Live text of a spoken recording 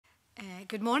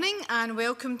Good morning and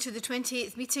welcome to the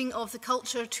 28th meeting of the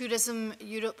Culture, Tourism,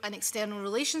 Europe and External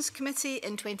Relations Committee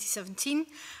in 2017.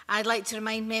 I'd like to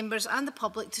remind members and the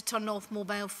public to turn off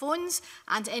mobile phones,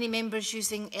 and any members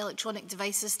using electronic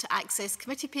devices to access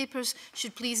committee papers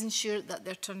should please ensure that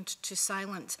they're turned to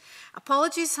silent.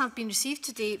 Apologies have been received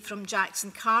today from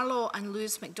Jackson Carlaw and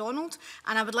Lewis MacDonald,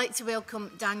 and I would like to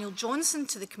welcome Daniel Johnson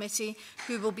to the committee,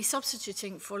 who will be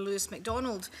substituting for Lewis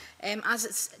MacDonald. As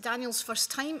it's Daniel's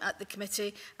first time at the committee,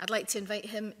 I'd like to invite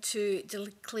him to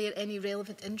declare any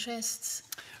relevant interests.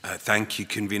 Thank you,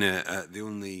 Convener. The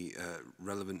only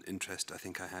relevant interest I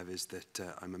think I have is that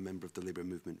I'm a member of the Labour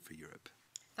Movement for Europe.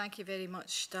 Thank you very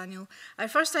much, Daniel. Our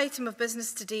first item of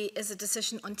business today is a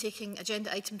decision on taking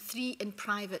agenda item 3 in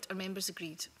private. Are members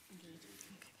agreed?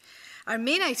 Our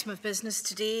main item of business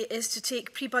today is to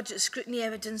take pre-budget scrutiny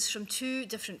evidence from two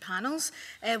different panels.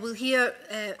 We'll hear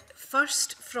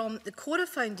first from the Corra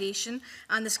Foundation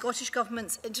and the Scottish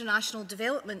Government's International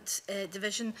Development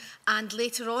Division, and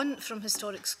later on from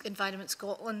Historic Environment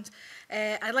Scotland.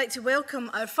 I'd like to welcome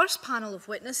our first panel of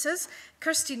witnesses: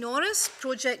 Kirsty Norris,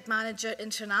 Project Manager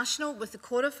International with the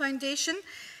Corra Foundation;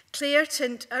 Claire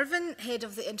Tynte-Irvine, Head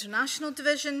of the International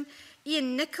Division;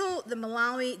 Ian Nicol, the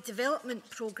Malawi Development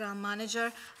Programme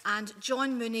Manager; and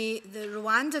John Mooney, the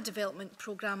Rwanda Development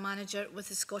Programme Manager with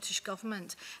the Scottish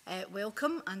Government.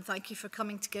 Welcome and thank you for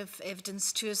coming to give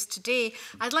evidence to us today.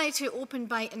 I'd like to open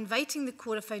by inviting the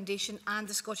Corra Foundation and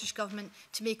the Scottish Government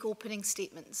to make opening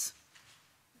statements.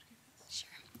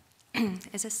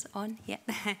 Is this on? Yeah.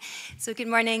 So good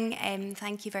morning.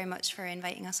 Thank you very much for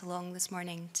inviting us along this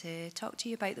morning to talk to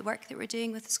you about the work that we're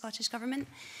doing with the Scottish Government.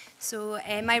 So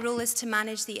my role is to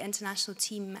manage the international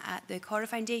team at the Corra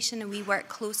Foundation, and we work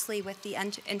closely with the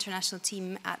international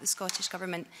team at the Scottish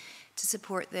Government to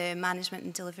support the management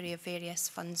and delivery of various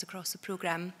funds across the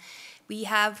programme. We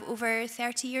have over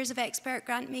 30 years of expert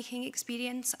grant-making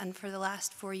experience, and for the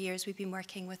last 4 years we've been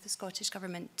working with the Scottish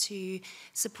Government to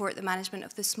support the management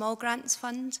of the Small Grants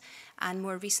Fund, and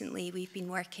more recently we've been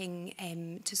working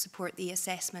to support the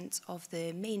assessment of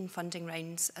the main funding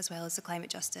rounds as well as the Climate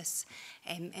Justice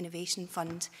Innovation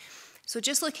Fund. So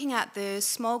just looking at the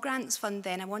Small Grants Fund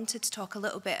then, I wanted to talk a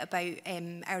little bit about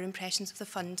our impressions of the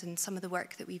fund and some of the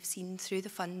work that we've seen through the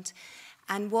fund.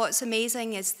 And what's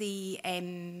amazing is the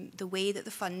way that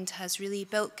the fund has really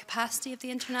built capacity of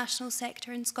the international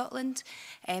sector in Scotland,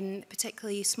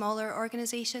 particularly smaller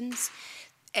organisations.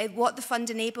 What the fund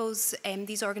enables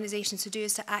these organisations to do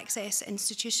is to access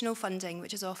institutional funding,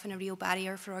 which is often a real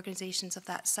barrier for organisations of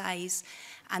that size.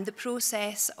 And the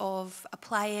process of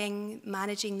applying,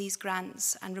 managing these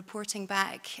grants and reporting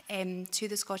back to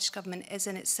the Scottish Government is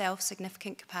in itself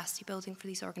significant capacity building for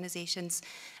these organisations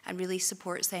and really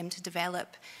supports them to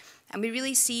develop. And we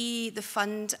really see the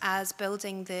fund as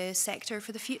building the sector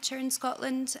for the future in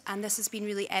Scotland, and this has been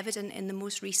really evident in the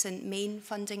most recent main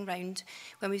funding round,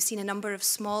 when we've seen a number of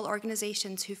small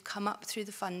organisations who've come up through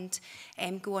the fund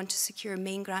go on to secure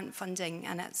main grant funding,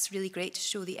 and it's really great to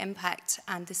show the impact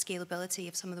and the scalability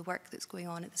of some of the work that's going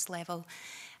on at this level.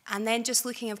 And then just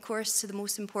looking, of course, to the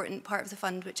most important part of the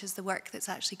fund, which is the work that's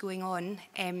actually going on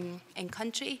in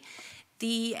country.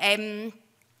 The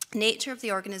nature of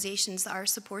the organisations that are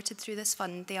supported through this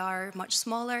fund, they are much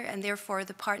smaller, and therefore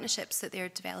the partnerships that they're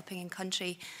developing in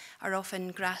country are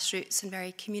often grassroots and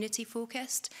very community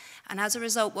focused. And as a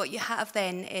result, what you have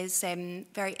then is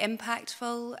very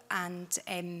impactful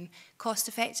and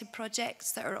cost-effective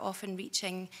projects that are often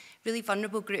reaching really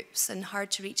vulnerable groups and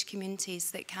hard to reach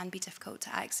communities that can be difficult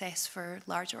to access for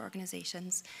larger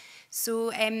organisations.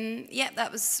 So yeah,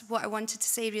 that was what I wanted to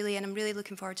say really, and I'm really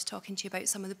looking forward to talking to you about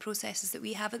some of the processes that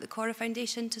we have at the Corra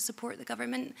Foundation to support the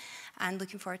government, and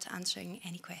looking forward to answering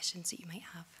any questions that you might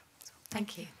have. So,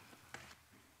 thank you.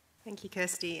 Thank you,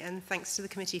 Kirsty, and thanks to the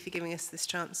committee for giving us this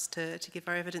chance to give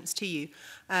our evidence to you.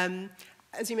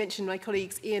 As you mentioned, my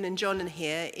colleagues Ian and John are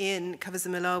here. Ian covers the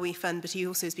Malawi Fund, but he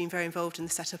also has been very involved in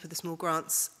the setup of the Small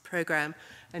Grants Programme.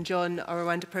 And John, our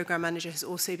Rwanda Programme Manager, has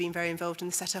also been very involved in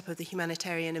the setup of the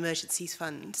Humanitarian Emergencies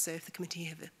Fund. So if the committee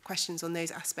have questions on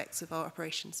those aspects of our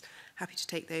operations, happy to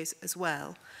take those as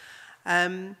well. I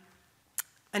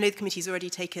know the committee's already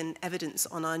taken evidence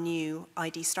on our new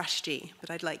ID strategy, but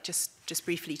I'd like just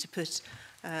briefly to put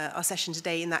our session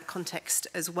today in that context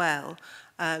as well.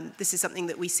 This is something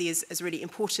that we see as really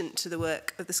important to the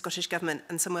work of the Scottish Government,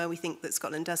 and somewhere we think that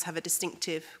Scotland does have a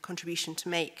distinctive contribution to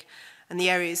make. And the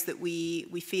areas that we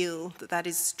feel that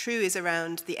is true is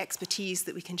around the expertise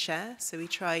that we can share. So we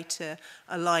try to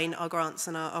align our grants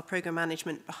and our programme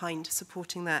management behind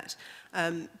supporting that.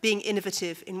 Being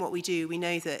innovative in what we do, we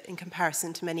know that in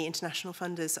comparison to many international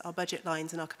funders, our budget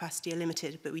lines and our capacity are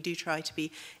limited, but we do try to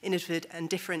be innovative and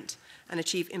different and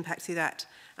achieve impact through that.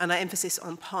 And our emphasis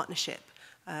on partnership,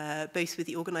 both with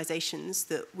the organisations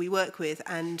that we work with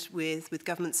and with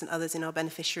governments and others in our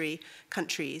beneficiary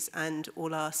countries, and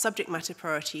all our subject matter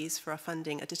priorities for our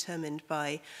funding are determined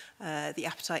by the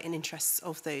appetite and interests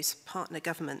of those partner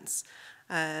governments.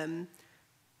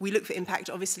 We look for impact,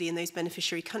 obviously, in those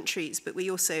beneficiary countries, but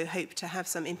we also hope to have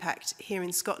some impact here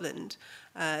in Scotland.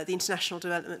 The International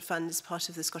Development Fund is part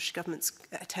of the Scottish Government's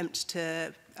attempt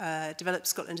to develop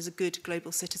Scotland as a good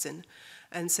global citizen.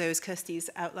 And so, as Kirsty's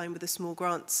outlined with the Small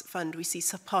Grants Fund, we see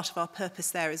part of our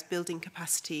purpose there is building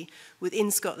capacity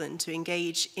within Scotland to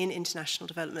engage in international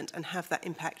development and have that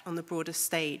impact on the broader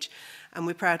stage. And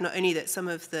we're proud not only that some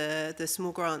of the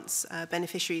small grants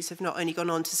beneficiaries have not only gone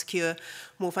on to secure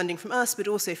more funding from us, but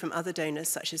also from other donors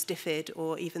such as DFID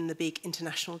or even the big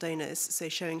international donors, so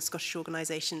showing Scottish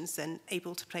organisations then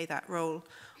able to play that role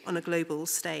on a global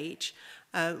stage.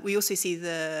 We also see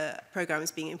the programme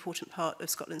as being an important part of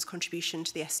Scotland's contribution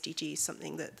to the SDGs,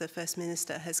 something that the First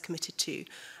Minister has committed to,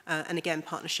 and again,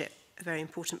 partnership, a very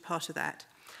important part of that.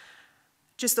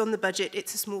 Just on the budget,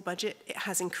 it's a small budget. It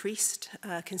has increased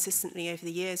consistently over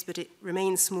the years, but it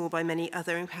remains small by many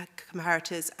other impact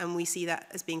comparators, and we see that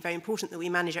as being very important that we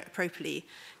manage it appropriately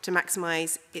to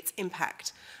maximise its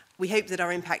impact. We hope that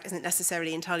our impact isn't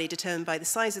necessarily entirely determined by the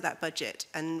size of that budget,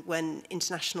 and when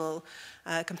international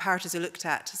comparators are looked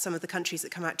at, some of the countries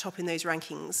that come out top in those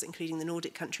rankings, including the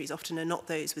Nordic countries, often are not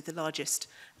those with the largest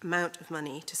amount of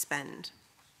money to spend.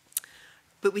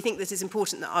 But we think that it's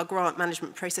important that our grant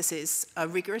management processes are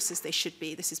rigorous, as they should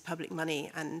be. This is public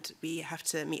money, and we have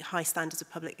to meet high standards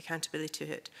of public accountability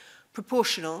to it,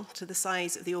 proportional to the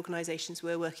size of the organisations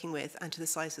we're working with and to the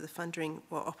size of the funding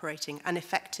we're operating, and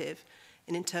effective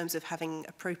in terms of having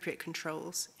appropriate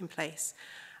controls in place.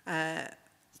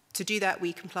 To do that,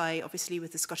 we comply, obviously,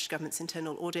 with the Scottish Government's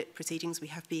internal audit proceedings. We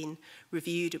have been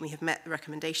reviewed and we have met the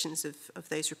recommendations of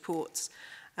those reports.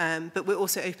 But we're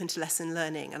also open to lesson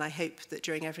learning, and I hope that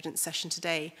during evidence session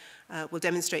today, we'll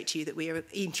demonstrate to you that we are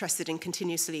interested in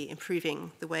continuously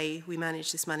improving the way we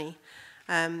manage this money.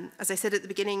 As I said at the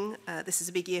beginning, this is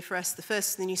a big year for us, the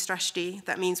first of the new strategy.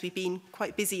 That means we've been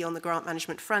quite busy on the grant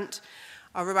management front.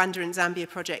 Our Rwanda and Zambia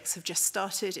projects have just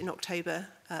started in October.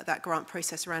 That grant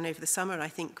process ran over the summer, and I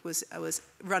think was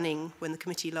running when the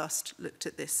committee last looked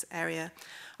at this area.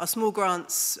 Our small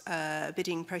grants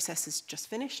bidding process has just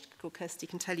finished. Kirsty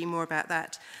can tell you more about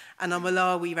that. And our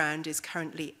Malawi round is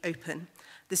currently open.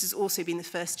 This has also been the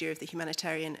first year of the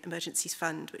Humanitarian Emergencies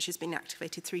Fund, which has been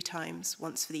activated 3 times,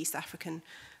 once for the East African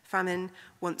famine,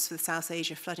 once for the South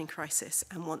Asia flooding crisis,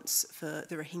 and once for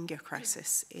the Rohingya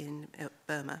crisis in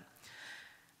Burma.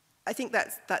 I think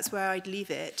that's where I'd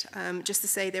leave it. Just to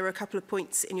say there are a couple of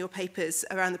points in your papers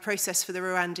around the process for the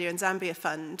Rwanda and Zambia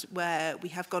Fund where we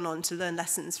have gone on to learn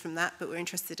lessons from that, but we're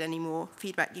interested in any more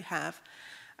feedback you have.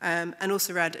 And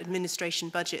also around administration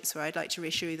budgets, where I'd like to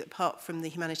reassure you that apart from the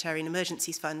Humanitarian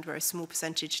Emergencies Fund, where a small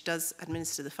percentage does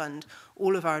administer the fund,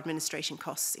 all of our administration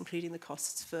costs, including the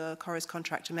costs for Corra's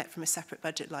contract, are met from a separate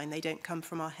budget line. They don't come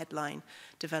from our headline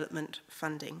development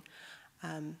funding.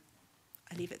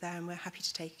 I leave it there, and we're happy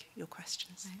to take your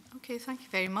questions. Right. Okay, thank you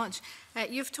very much.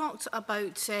 You've talked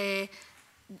about,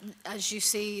 as you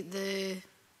say,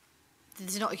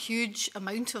 there's not a huge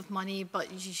amount of money, but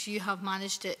you have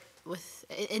managed it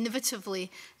innovatively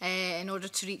in order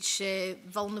to reach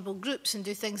vulnerable groups and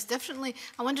do things differently.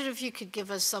 I wonder if you could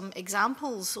give us some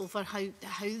examples over how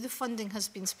the funding has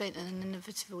been spent in an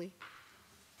innovative way.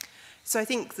 So I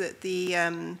think that the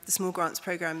Small Grants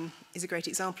Programme is a great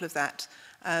example of that.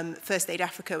 First Aid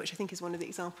Africa, which I think is one of the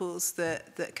examples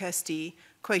that Kirsty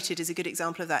quoted, is a good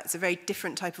example of that. It's a very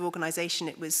different type of organisation.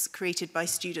 It was created by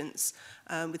students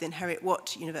within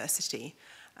Heriot-Watt University.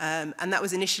 And that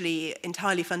was initially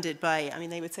entirely funded by, I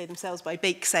mean, they would say themselves, by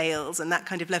bake sales and that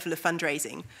kind of level of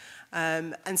fundraising.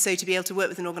 And so to be able to work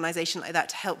with an organisation like that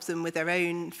to help them with their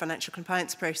own financial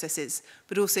compliance processes,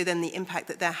 but also then the impact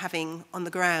that they're having on the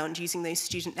ground using those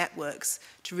student networks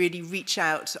to really reach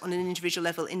out on an individual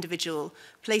level, individual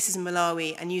places in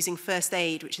Malawi, and using first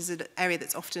aid, which is an area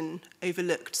that's often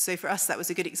overlooked. So for us, that was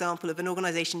a good example of an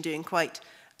organisation doing quite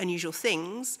unusual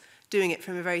things, doing it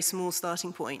from a very small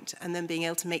starting point, and then being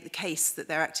able to make the case that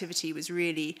their activity was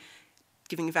really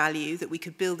giving value, that we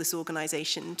could build this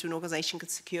organisation to an organisation could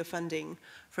secure funding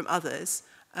from others,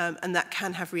 and that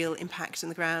can have real impact on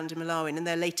the ground in Malawi. And in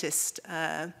their latest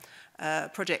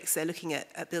projects. They're looking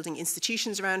at building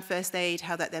institutions around first aid,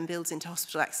 how that then builds into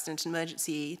hospital accident and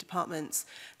emergency departments.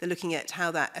 They're looking at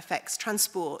how that affects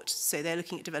transport. So they're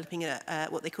looking at developing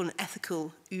what they call an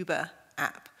ethical Uber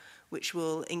app, which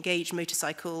will engage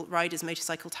motorcycle riders,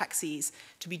 motorcycle taxis,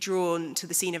 to be drawn to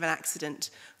the scene of an accident.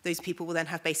 Those people will then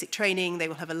have basic training. They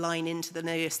will have a line into the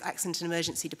nearest accident and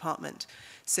emergency department.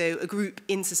 So a group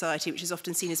in society, which is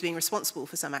often seen as being responsible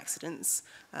for some accidents,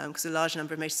 because a large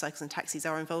number of motorcycles and taxis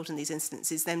are involved in these incidents,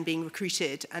 is then being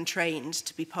recruited and trained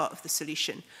to be part of the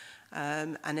solution,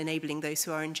 and enabling those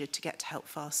who are injured to get to help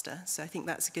faster. So I think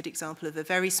that's a good example of a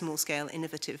very small scale,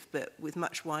 innovative, but with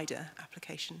much wider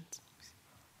applications.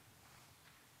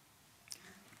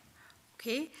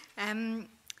 Okay.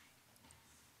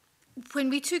 When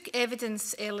we took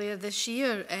evidence earlier this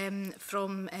year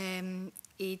from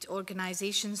aid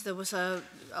organisations, there was a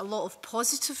lot of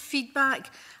positive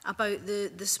feedback about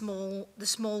the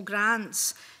small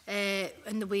grants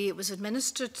and the way it was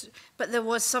administered. But there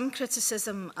was some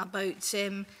criticism about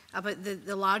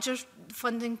the larger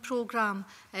funding programme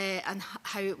and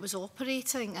how it was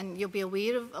operating. And you'll be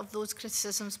aware of those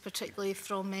criticisms, particularly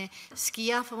from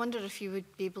SCIAF. I wonder if you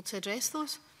would be able to address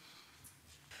those.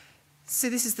 So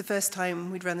this is the first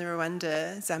time we'd run the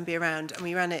Rwanda-Zambia round, and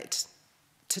we ran it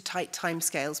to tight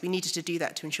timescales. We needed to do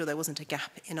that to ensure there wasn't a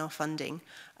gap in our funding.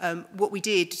 What we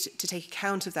did to take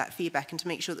account of that feedback and to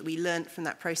make sure that we learnt from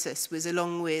that process was,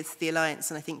 along with the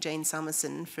Alliance, and I think Jane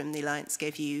Salmerson from the Alliance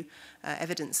gave you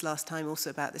evidence last time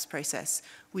also about this process,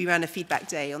 we ran a feedback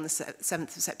day on the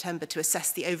 7th of September to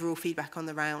assess the overall feedback on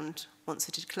the round once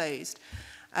it had closed.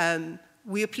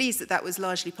 We are pleased that that was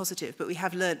largely positive, but we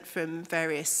have learnt from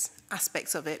various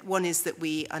aspects of it. One is that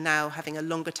we are now having a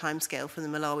longer timescale for the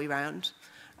Malawi round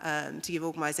to give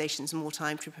organisations more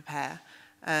time to prepare.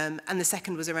 And the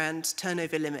second was around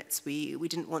turnover limits. We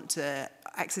didn't want to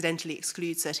accidentally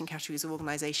exclude certain categories of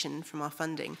organisation from our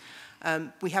funding.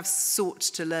 We have sought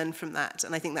to learn from that,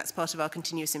 and I think that's part of our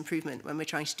continuous improvement when we're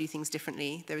trying to do things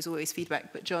differently. There is always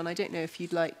feedback. But John, I don't know if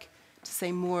you'd like to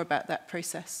say more about that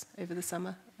process over the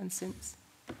summer and since.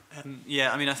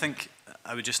 Yeah, I mean, I think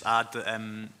I would just add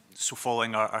that so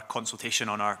following our consultation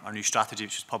on our new strategy,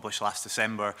 which was published last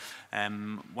December,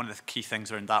 one of the key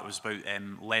things around that was about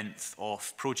length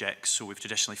of projects. So we've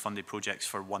traditionally funded projects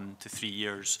for 1 to 3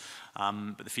 years,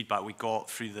 but the feedback we got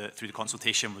through the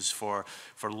consultation was for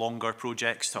longer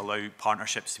projects to allow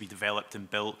partnerships to be developed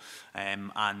and built,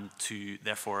 and to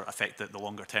therefore affect the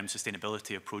longer term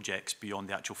sustainability of projects beyond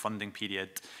the actual funding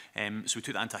period. So we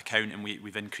took that into account, and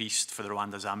we've increased for the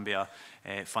Rwanda-Zambia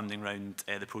funding round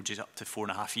the project up to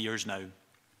 4.5 years now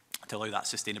to allow that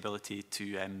sustainability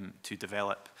to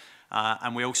develop.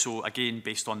 And we also, again,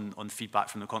 based on feedback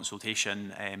from the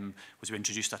consultation, was we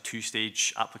introduced a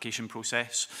 2-stage application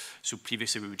process. So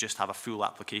previously we would just have a full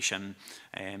application,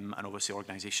 and obviously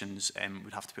organisations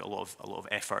would have to put a lot of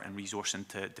effort and resource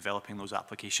into developing those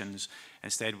applications.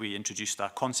 Instead, we introduced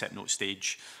a concept note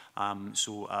stage,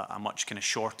 so a much kind of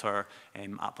shorter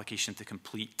application to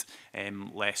complete,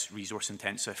 less resource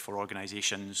intensive for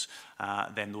organisations.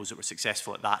 Then those that were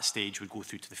successful at that stage would go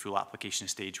through to the full application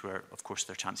stage, where of course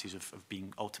their chances of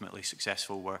being ultimately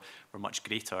successful were much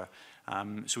greater.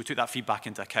 So we took that feedback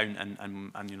into account,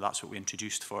 and you know, that's what we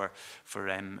introduced for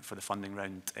the funding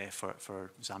round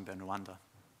for Zambia and Rwanda.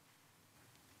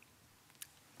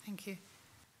 Thank you.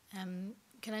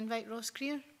 Can I invite Ross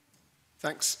Greer?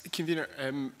 Thanks, Convener.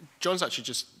 John's actually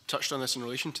just touched on this in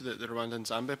relation to the Rwanda and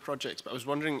Zambia projects, but I was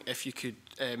wondering if you could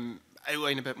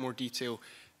outline a bit more detail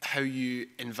how you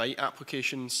invite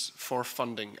applications for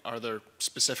funding. Are there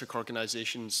specific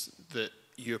organisations that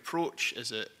you approach?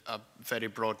 Is it a very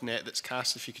broad net that's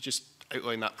cast? If you could just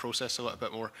outline that process a little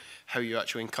bit more, how you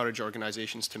actually encourage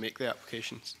organisations to make the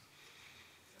applications.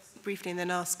 Briefly, and then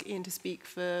ask Ian to speak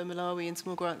for Malawi and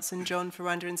small grants, and John for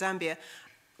Rwanda and Zambia.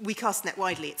 We cast net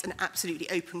widely. It's an absolutely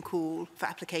open call for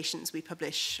applications. We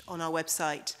publish on our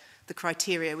website the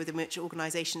criteria within which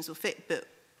organisations will fit, but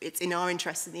it's in our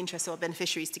interest and the interest of our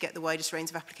beneficiaries to get the widest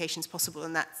range of applications possible,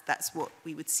 and that's what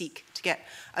we would seek to get.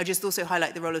 I would just also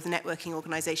highlight the role of the networking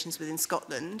organisations within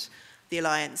Scotland, the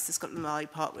Alliance, the Scotland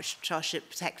Malawi Partnership,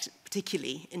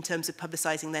 particularly in terms of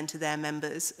publicising then to their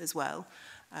members as well.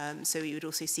 So we would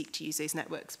also seek to use those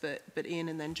networks. But Ian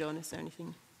and then John, is there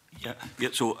anything? Yeah.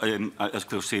 So as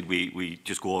Claire said, we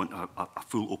just go on a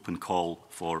full open call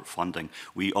for funding.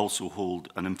 We also hold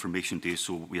an information day,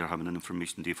 so we are having an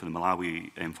information day for the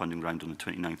Malawi funding round on the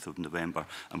 29th of November,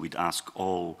 and we'd ask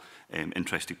all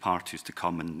interested parties to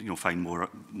come and find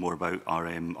more about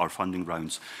our funding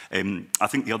rounds. I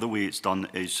think the other way it's done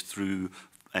is through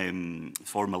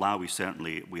for Malawi,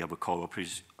 certainly, we have a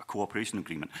cooperation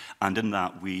agreement, and in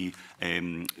that we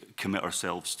commit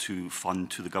ourselves to fund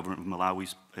to the government of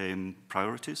Malawi's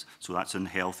priorities. So that's in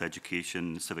health,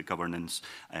 education, civic governance,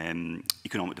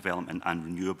 economic development and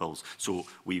renewables. So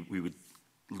we would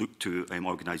look to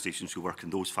organisations who work in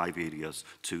those 5 areas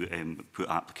to put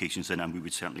applications in, and we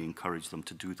would certainly encourage them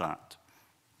to do that.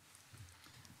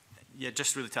 Yeah,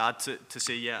 just really to add to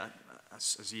say, yeah,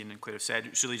 as Ian and Claire have said,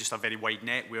 it's really just a very wide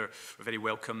net. We're very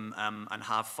welcome and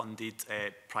have funded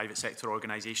private sector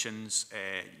organisations,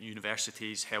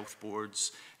 universities, health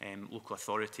boards, local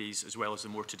authorities, as well as the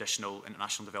more traditional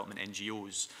international development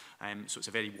NGOs. So it's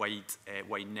a very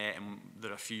wide net, and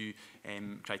there are a few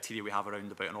criteria we have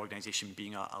around about an organisation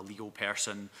being a legal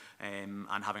person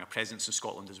and having a presence in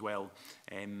Scotland as well.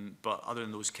 But other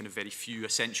than those kind of very few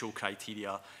essential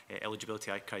criteria,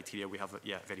 eligibility criteria, we have a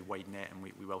very wide net, and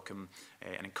we welcome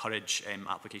and encourage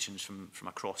applications from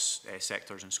across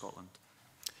sectors in Scotland.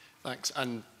 Thanks.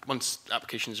 And once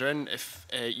applications are in, if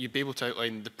you'd be able to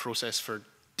outline the process for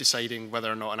deciding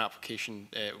whether or not an application,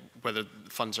 whether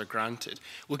funds are granted.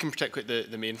 Looking particularly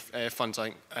at the main funds, I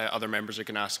think other members are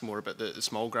going to ask more about the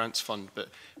small grants fund, but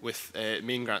with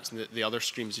main grants and the other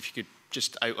streams, if you could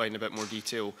just outline a bit more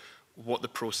detail what the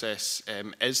process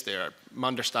is there. My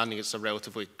understanding is it's a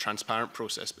relatively transparent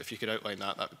process, but if you could outline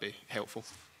that, that would be helpful.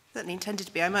 Certainly intended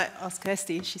to be. I might ask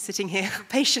Kirsty, she's sitting here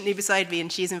patiently beside me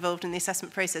and she's involved in the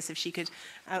assessment process, if she could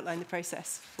outline the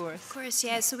process for us. Of course,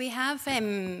 yeah. So we have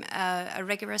a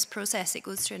rigorous process. It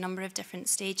goes through a number of different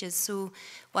stages. So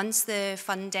once the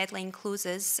fund deadline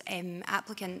closes,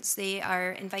 applicants, they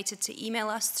are invited to email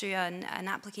us through an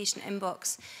application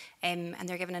inbox, and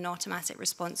they're given an automatic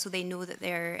response so they know that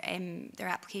their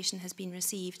application has been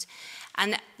received.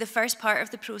 And the first part of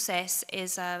the process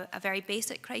is a very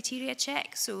basic criteria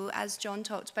check. So as John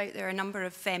talked about, there are a number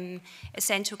of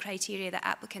essential criteria that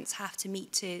applicants have to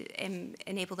meet to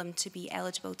enable them to be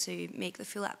eligible to make the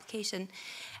full application.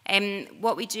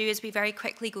 What we do is we very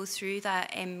quickly go through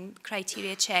that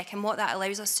criteria check, and what that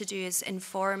allows us to do is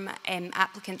inform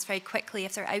applicants very quickly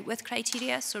if they're out with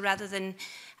criteria. So rather than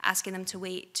asking them to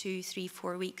wait 2, 3,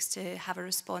 4 weeks to have a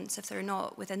response, if they're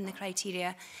not within the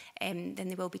criteria, then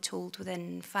they will be told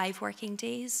within 5 working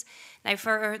days. Now,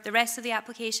 for the rest of the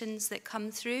applications that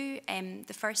come through,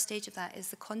 the first stage of that is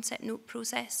the concept note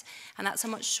process, and that's a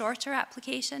much shorter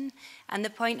application. And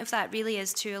the point of that really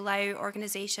is to allow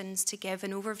organisations to give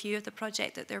an overview of the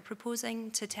project that they're proposing,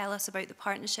 to tell us about the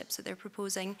partnerships that they're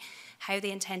proposing, how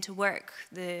they intend to work,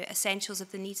 the essentials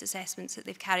of the needs assessments that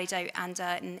they've carried out, and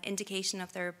an indication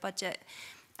of their budget.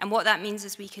 And what that means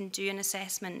is we can do an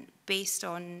assessment based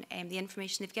on the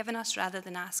information they've given us, rather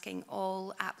than asking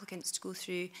all applicants to go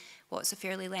through what's a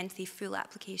fairly lengthy full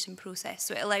application process.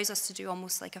 So it allows us to do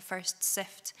almost like a first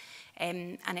sift,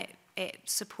 and it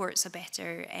supports a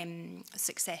better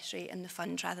success rate in the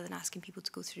fund, rather than asking people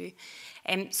to go through.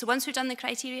 So once we've done the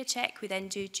criteria check, we then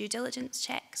do due diligence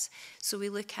checks. So we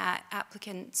look at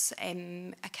applicants'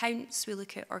 accounts, we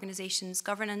look at organisations'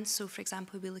 governance. So for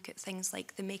example, we look at things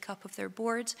like the makeup of their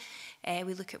board.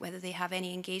 We look at whether they have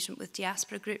any engagement with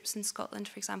diaspora groups in Scotland,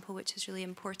 for example, which is really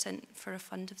important for a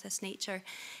fund of this nature.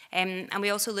 And we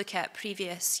also look at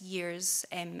previous years'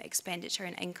 expenditure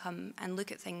and income, and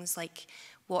look at things like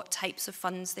what types of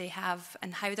funds they have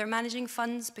and how they're managing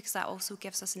funds, because that also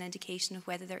gives us an indication of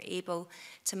whether they're able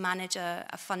to manage a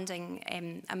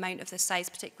funding amount of this size,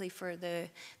 particularly for the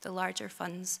larger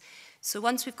funds. So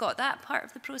once we've got that part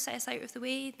of the process out of the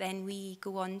way, then we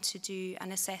go on to do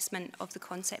an assessment of the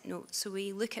concept note. So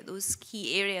we look at those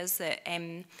key areas that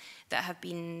have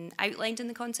been outlined in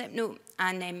the concept note,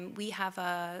 and we have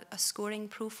a scoring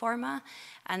pro forma,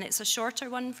 and it's a shorter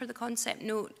one for the concept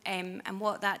note, and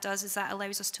what that does is that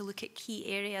allows us to look at key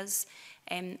areas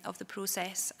of the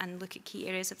process and look at key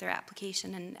areas of their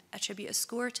application and attribute a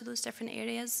score to those different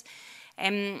areas.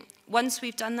 Once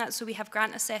we've done that, so we have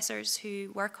grant assessors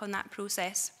who work on that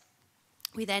process,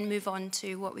 we then move on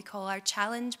to what we call our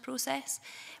challenge process,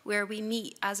 where we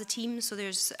meet as a team. So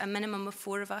there's a minimum of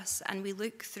 4 of us, and we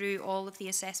look through all of the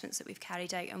assessments that we've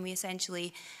carried out, and we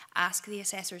essentially ask the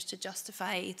assessors to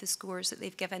justify the scores that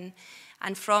they've given.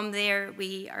 And from there,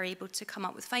 we are able to come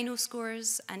up with final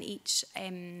scores, and each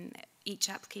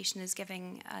application is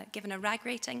given a RAG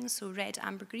rating, so red,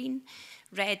 amber, green.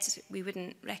 Red, we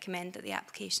wouldn't recommend that the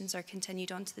applications are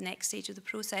continued on to the next stage of the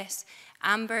process.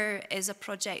 Amber is a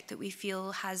project that we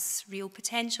feel has real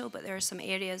potential, but there are some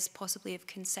areas possibly of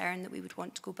concern that we would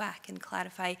want to go back and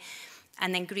clarify.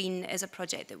 And then green is a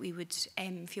project that we would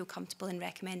feel comfortable in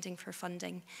recommending for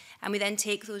funding. And we then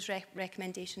take those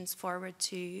recommendations forward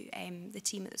to the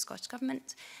team at the Scottish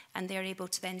Government, and they're able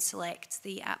to then select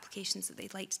the applications that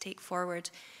they'd like to take forward.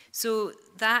 So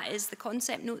that is the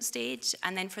concept note stage,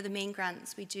 and then for the main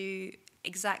grants we do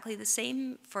exactly the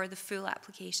same for the full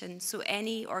application. So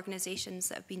any organisations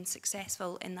that have been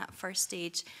successful in that first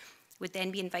stage would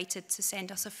then be invited to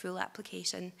send us a full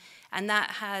application. And that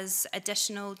has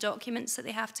additional documents that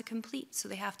they have to complete. So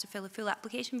they have to fill a full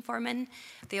application form in.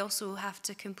 They also have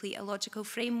to complete a logical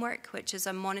framework, which is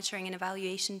a monitoring and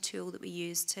evaluation tool that we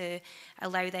use to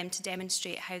allow them to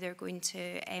demonstrate how they're going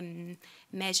to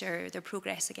measure their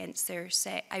progress against their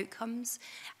set outcomes.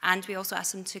 And we also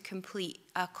ask them to complete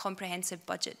a comprehensive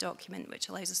budget document, which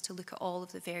allows us to look at all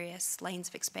of the various lines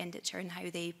of expenditure and how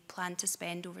they plan to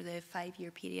spend over the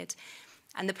 5-year period.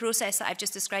 And the process that I've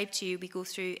just described to you, we go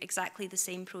through exactly the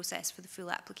same process for the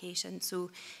full application. So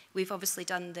we've obviously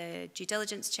done the due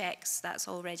diligence checks. That's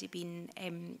already been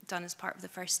done as part of the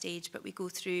first stage, but we go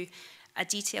through a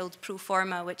detailed pro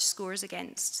forma which scores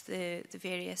against the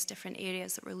various different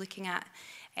areas that we're looking at,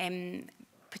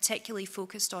 particularly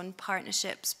focused on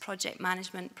partnerships, project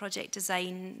management, project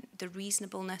design, the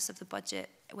reasonableness of the budget,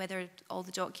 whether all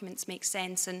the documents make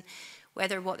sense, and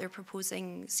whether what they're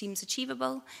proposing seems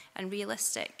achievable and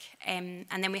realistic. And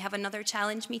then we have another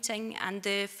challenge meeting, and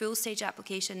the full stage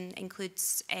application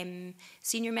includes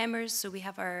senior members. So we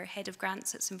have our head of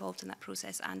grants that's involved in that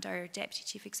process and our deputy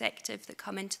chief executive that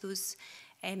come into those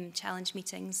challenge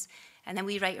meetings. And then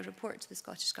we write a report to the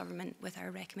Scottish Government with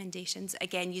our recommendations,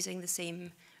 again using the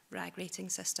same RAG rating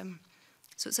system.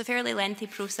 So it's a fairly lengthy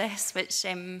process, which,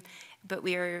 but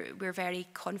we're very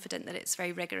confident that it's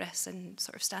very rigorous and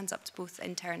sort of stands up to both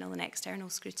internal and external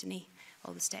scrutiny,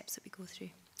 all the steps that we go through.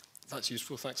 That's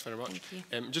useful, thanks very much.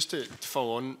 Thank you. Just to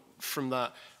follow on from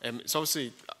that, it's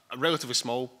obviously a relatively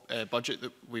small budget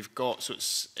that we've got, so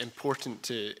it's important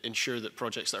to ensure that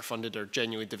projects that are funded are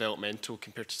genuinely developmental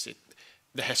compared to, say,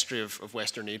 the history of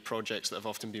Western aid projects that have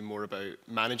often been more about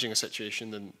managing a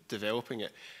situation than developing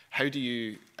it. How do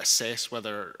you assess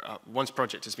whether, once a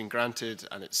project has been granted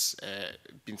and it's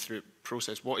been through a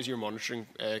process, what are your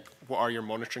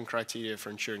monitoring criteria for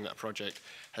ensuring that project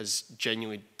has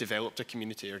genuinely developed a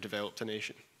community or developed a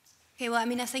nation? Okay, well, I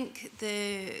mean, I think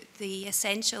the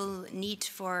essential need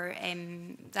for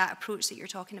that approach that you're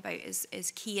talking about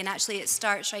is key, and actually it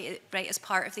starts right as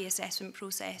part of the assessment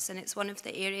process, and it's one of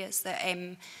the areas that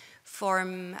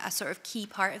form a sort of key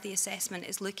part of the assessment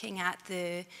is looking at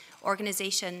the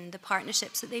organisation, the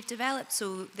partnerships that they've developed.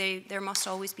 So there must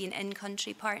always be an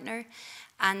in-country partner.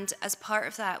 And as part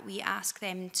of that, we ask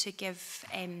them to give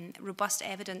robust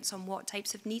evidence on what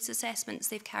types of needs assessments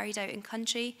they've carried out in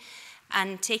country.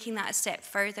 And taking that a step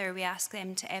further, we ask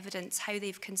them to evidence how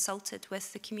they've consulted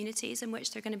with the communities in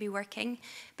which they're going to be working,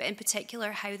 but in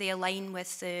particular how they align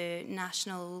with the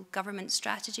national government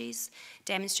strategies,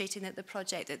 demonstrating that the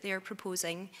project that they're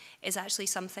proposing is actually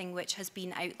something which has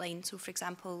been outlined. So, for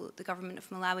example, the government of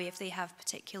Malawi, if they have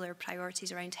particular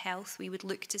priorities around health, we would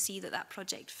look to see that that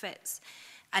project fits.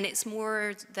 And it's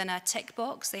more than a tick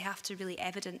box. They have to really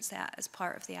evidence that as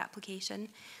part of the application.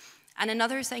 And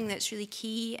another thing that's really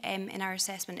key in our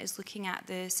assessment is looking at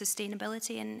the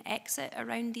sustainability and exit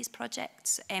around these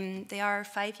projects. They are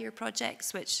 5-year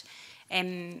projects, which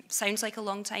sounds like a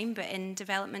long time, but in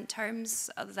development terms,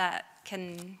 that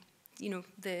can, you know,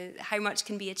 how much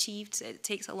can be achieved. It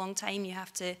takes a long time. You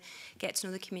have to get to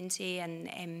know the community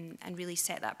and really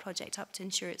set that project up to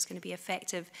ensure it's going to be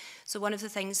effective. So one of the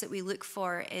things that we look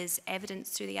for is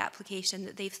evidence through the application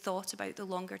that they've thought about the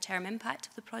longer term impact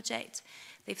of the project.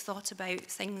 They've thought about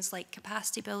things like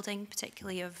capacity building,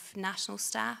 particularly of national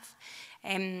staff,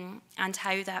 and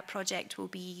how that project will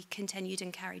be continued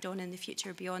and carried on in the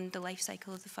future beyond the life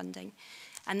cycle of the funding.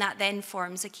 And that then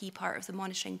forms a key part of the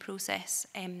monitoring process,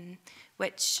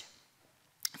 which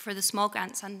for the small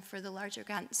grants and for the larger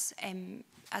grants,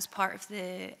 as part of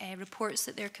the reports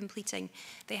that they're completing,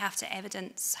 they have to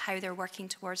evidence how they're working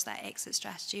towards that exit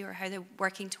strategy or how they're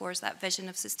working towards that vision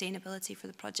of sustainability for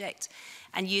the project.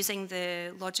 And using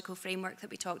the logical framework that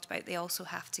we talked about, they also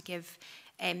have to give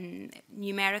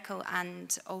numerical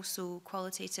and also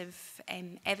qualitative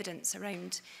evidence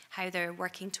around how they're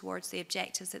working towards the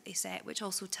objectives that they set, which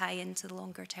also tie into the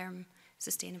longer term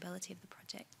sustainability of the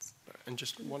projects. And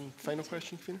just one final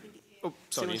question, Fiona? Oh,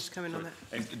 sorry. Just come in on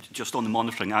that. Just on the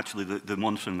monitoring, actually, the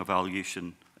monitoring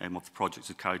evaluation of the projects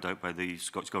is carried out by the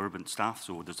Scottish Government staff.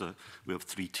 So we have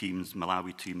 3 teams,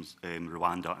 Malawi teams,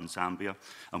 Rwanda and Zambia,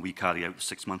 and we carry out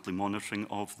 6 monthly monitoring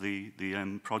of the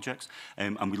projects.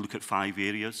 And we look at 5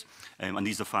 areas, and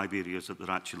these are 5 areas that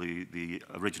actually the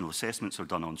original assessments are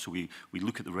done on. So we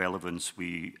look at the relevance.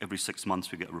 Every 6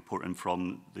 months we get a report in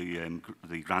from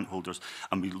the grant holders,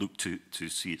 and we look to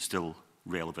see it's still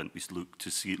relevant. We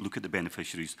look at the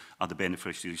beneficiaries. Are the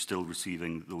beneficiaries still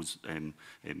receiving those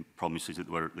promises that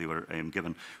they were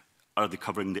given? Are they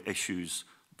covering the issues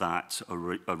that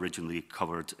are originally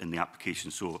covered in the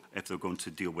application? So if they're going to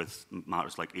deal with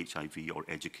matters like HIV or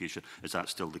education, is that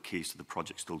still the case? Are the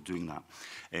project still doing that?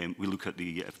 We look at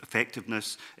the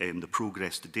effectiveness, the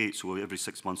progress to date. So every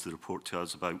 6 months they report to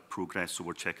us about progress, so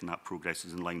we're checking that progress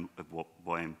is in line with what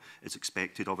is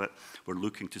expected of it. We're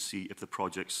looking to see if the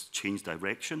projects change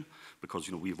direction, because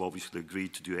we've obviously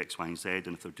agreed to do X, Y, and Z,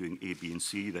 and if they're doing A, B, and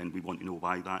C, then we want to know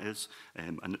why that is.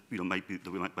 And might be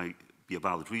a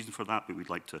valid reason for that, but we'd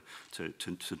like to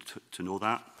know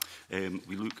that.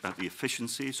 We look at the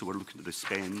efficiency, so we're looking at the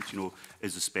spend.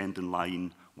 Is the spend in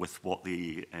line with what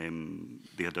they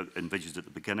had envisaged at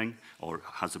the beginning, or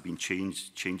has there been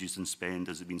changes in spend?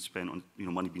 Has it been spent on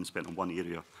money being spent on one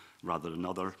area rather than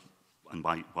another, and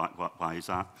why is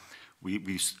that?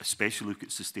 We especially look at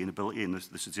sustainability, and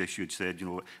this is the issue. You said,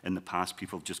 in the past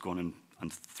people have just gone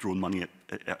and thrown money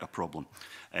at a problem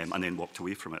and then walked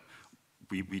away from it.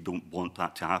 We don't want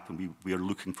that to happen. We are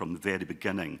looking from the very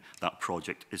beginning that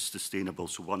project is sustainable.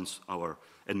 So once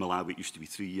in Malawi it used to be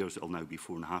 3 years, it'll now be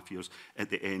 4.5 years. At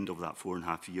the end of that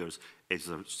 4.5 years, is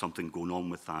there something going on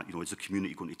with that? Is the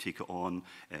community going to take it on?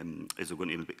 Is there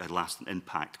going to be a lasting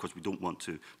impact? Because we don't want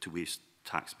to waste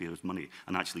taxpayers' money,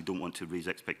 and actually don't want to raise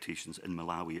expectations in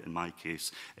Malawi, in my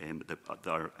case, that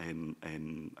are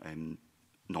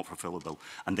not fulfillable.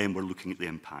 And then we're looking at the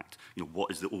impact.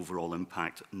 What is the overall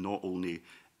impact, not only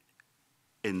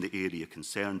in the area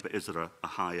concerned, but is there a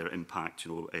higher impact,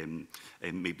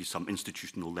 maybe some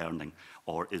institutional learning,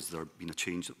 or has there been a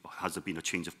change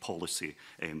of policy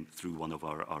through one of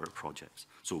our projects?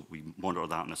 So we monitor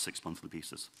that on a 6-monthly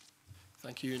basis.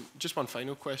 Thank you. And just one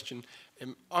final question.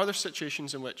 Are there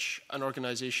situations in which an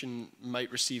organisation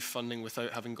might receive funding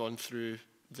without having gone through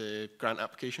the grant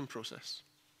application process?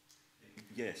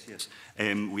 Yes.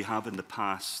 We have in the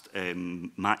past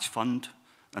match fund,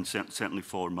 and certainly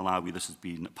for Malawi, this has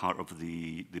been part of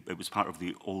it was part of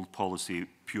the old policy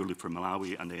purely for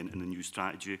Malawi, and then in the new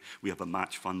strategy, we have a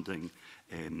match funding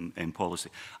policy.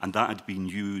 And that had been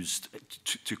used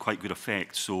to quite good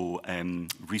effect. So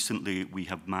recently, we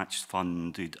have match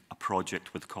funded a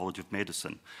project with the College of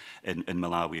Medicine in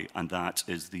Malawi, and that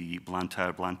is the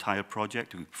Blantyre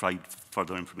project. We provide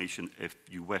further information if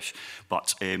you wish.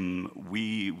 But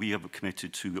we have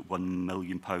committed to £1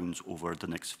 million over the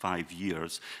next 5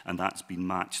 years, and that's been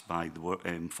matched by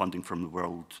the funding from the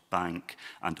World Bank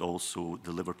and also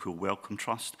the Liverpool Wellcome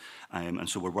Trust. And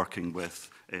so we're working with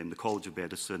the College of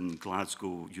Medicine,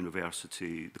 Glasgow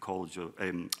University, the College of,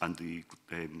 and the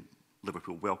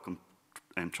Liverpool Wellcome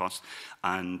Trust.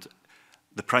 And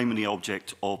the primary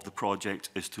object of the project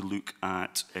is to look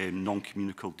at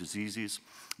non-communicable diseases,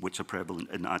 which are prevalent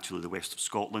in actually the west of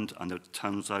Scotland, and it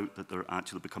turns out that they're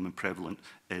actually becoming prevalent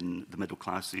in the middle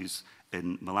classes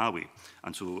in Malawi.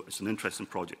 And so it's an interesting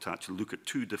project to actually look at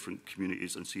 2 different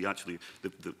communities and see actually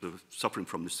they're suffering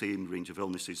from the same range of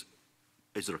illnesses.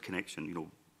 Is there a connection?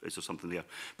 Is there something there?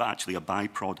 But actually a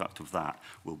byproduct of that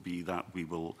will be that we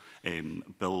will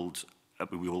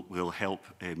we'll help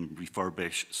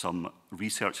refurbish some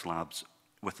research labs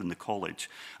within the college,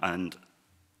 and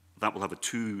that will have a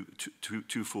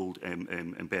twofold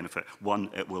benefit. One,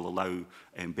 it will allow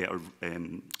better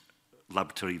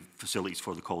laboratory facilities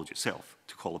for the college itself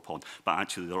to call upon, but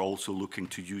actually they're also looking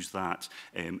to use that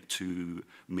to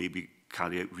maybe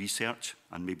carry out research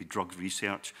and maybe drug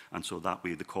research, and so that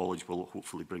way the college will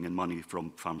hopefully bring in money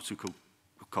from pharmaceutical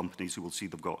companies who will see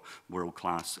they've got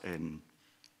world-class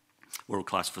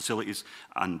facilities,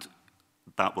 and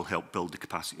that will help build the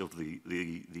capacity of the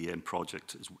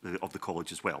project, of the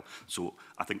college as well. So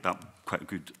I think that's quite a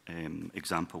good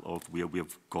example of where we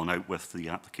have gone out with the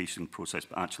application process,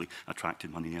 but actually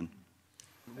attracted money in.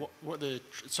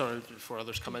 Sorry, before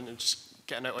others come in, and just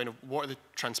get an outline of what are the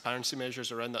transparency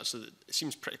measures around that? So that it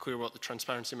seems pretty clear what the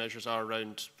transparency measures are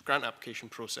around the grant application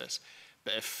process,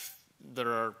 but if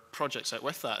there are projects out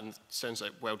with that, and it sounds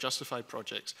like well-justified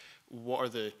projects, what are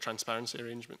the transparency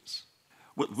arrangements?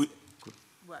 Well,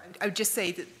 I would just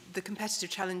say that the competitive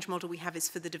challenge model we have is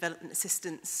for the development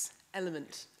assistance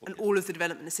element, and all of the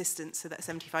development assistance, so that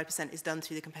 75% is done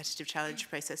through the competitive challenge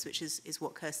process, which is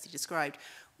what Kirsty described.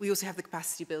 We also have the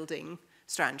capacity building,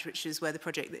 strand, which is where the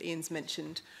project that Ian's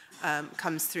mentioned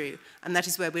comes through. And that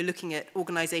is where we're looking at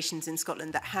organisations in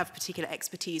Scotland that have particular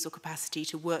expertise or capacity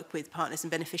to work with partners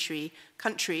and beneficiary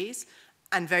countries,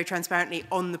 and very transparently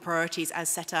on the priorities as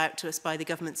set out to us by the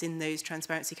governments in those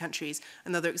transparency countries.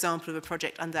 Another example of a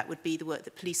project under that would be the work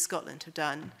that Police Scotland have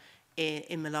done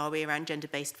in Malawi around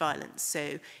gender-based violence.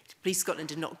 So Police Scotland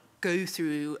did not go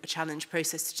through a challenge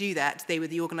process to do that. They were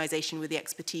the organisation with the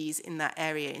expertise in that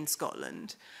area in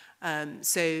Scotland.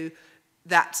 So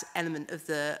that element of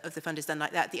the fund is done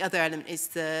like that. The other element is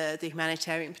the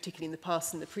humanitarian, particularly in the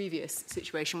past and the previous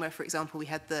situation where, for example, we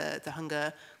had the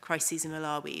hunger crises in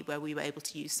Malawi, where we were able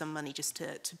to use some money just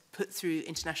to put through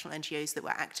international NGOs that were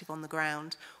active on the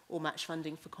ground or match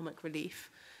funding for comic relief.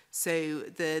 So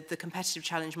the competitive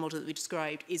challenge model that we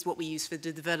described is what we use for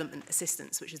the development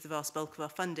assistance, which is the vast bulk of our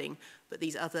funding, but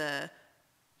these other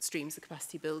streams, the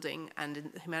capacity building and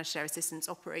the humanitarian assistance,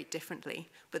 operate differently,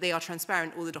 but they are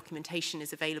transparent. All the documentation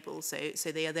is available, so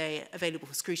they are there available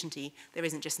for scrutiny. There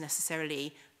isn't just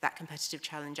necessarily that competitive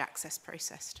challenge access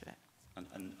process to it.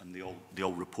 And they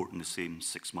all report in the same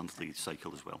 6-monthly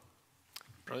cycle as well.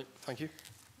 Brilliant, thank you.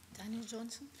 Daniel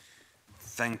Johnson.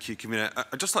 Thank you, Convener.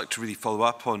 I'd just like to really follow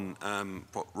up on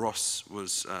what Ross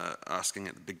was asking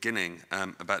at the beginning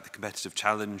about the competitive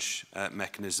challenge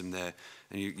mechanism there.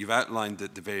 And you've outlined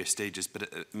the various stages,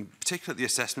 but in particular at the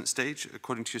assessment stage,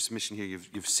 according to your submission here,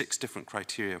 you've 6 different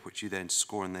criteria which you then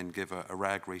score and then give a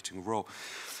RAG rating overall.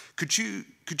 Could you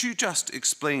just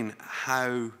explain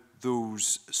how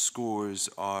those scores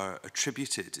are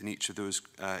attributed in each of those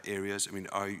areas? I mean,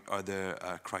 are there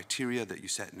criteria that you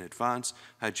set in advance?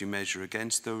 How do you measure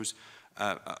against those?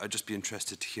 I'd just be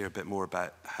interested to hear a bit more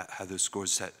about how those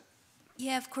scores are set.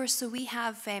 Yeah, of course. So we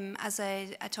have, as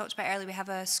I talked about earlier, we have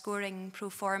a scoring pro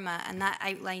forma, and that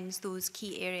outlines those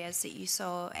key areas that you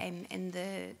saw in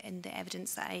the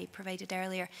evidence that I provided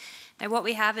earlier. Now, what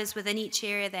we have is within each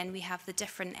area, then we have the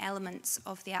different elements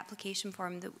of the application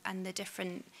form and the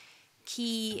different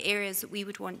key areas that we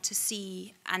would want to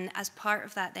see, and as part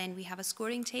of that then we have a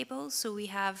scoring table. So we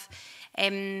have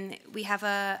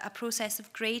a process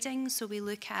of grading, so we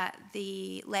look at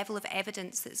the level of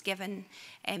evidence that's given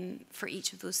for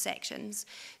each of those sections.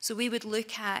 So we would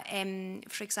look at,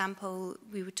 for example,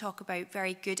 we would talk about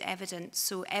very good evidence,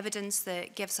 so evidence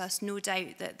that gives us no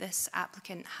doubt that this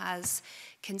applicant has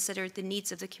considered the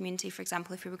needs of the community, for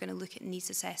example, if we were going to look at needs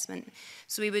assessment.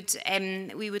 So we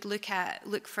would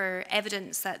look for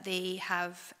evidence that they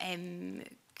have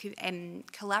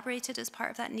collaborated as part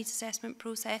of that needs assessment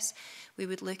process. We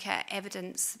would look at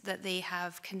evidence that they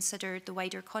have considered the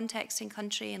wider context in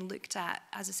country and looked at,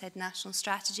 as I said, national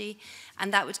strategy,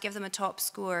 and that would give them a top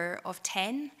score of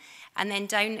 10. And then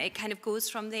down, it kind of goes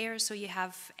from there. So you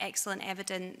have excellent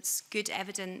evidence, good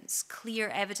evidence, clear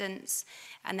evidence,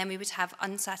 and then we would have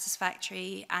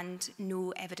unsatisfactory and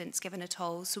no evidence given at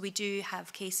all. So we do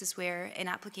have cases where in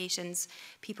applications,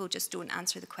 people just don't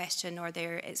answer the question, or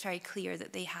it's very clear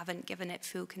that they haven't given it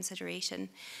full consideration.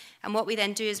 And what we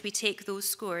then do is we take those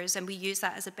scores and we use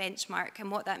that as a benchmark.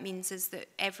 And what that means is that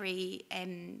every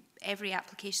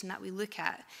application that we look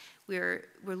at, we're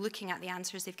looking at the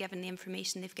answers they've given, the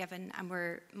information they've given, and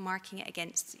we're marking it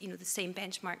against, the same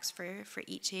benchmarks for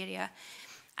each area.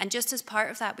 And just as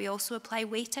part of that, we also apply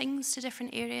weightings to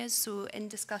different areas. So in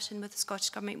discussion with the Scottish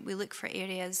Government, we look for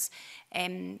areas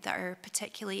that are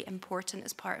particularly important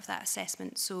as part of that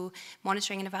assessment. So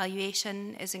monitoring and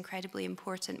evaluation is incredibly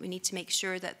important. We need to make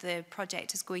sure that the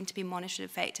project is going to be monitored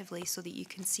effectively so that you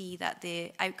can see that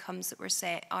the outcomes that were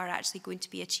set are actually going to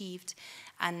be achieved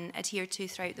and adhered to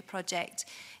throughout the project.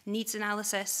 Needs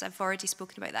analysis, I've already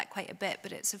spoken about that quite a bit,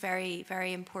 but it's a very,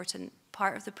 very important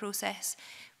part of the process.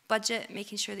 Budget,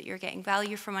 making sure that you're getting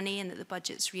value for money and that the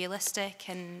budget's realistic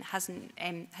and has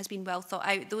been well thought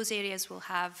out. Those areas will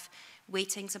have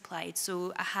weightings applied.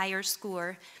 So a higher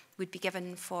score would be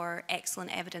given for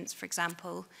excellent evidence, for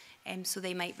example. So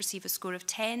they might receive a score of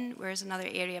 10, whereas another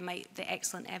area the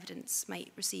excellent evidence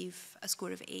might receive a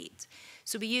score of 8.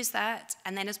 So we use that,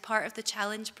 and then as part of the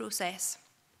challenge process,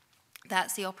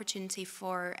 that's the opportunity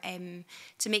for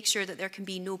to make sure that there can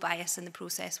be no bias in the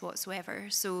process whatsoever.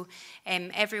 So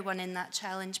everyone in that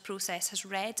challenge process has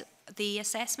read the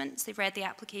assessments, they've read the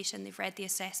application, they've read the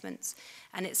assessments,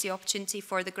 and it's the opportunity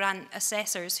for the grant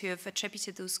assessors who have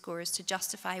attributed those scores to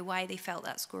justify why they felt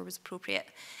that score was appropriate.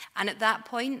 And at that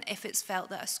point, if it's felt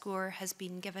that a score has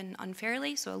been given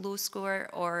unfairly, so a low score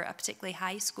or a particularly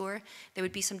high score, there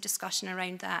would be some discussion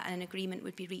around that and an agreement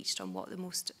would be reached on what the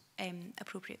most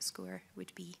appropriate score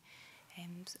would be.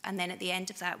 And then at the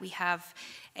end of that, we have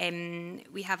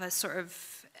a sort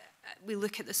of we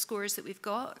look at the scores that we've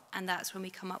got, and that's when we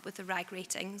come up with the RAG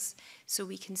ratings. So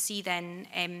we can see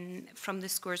then from the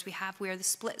scores we have where the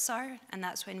splits are, and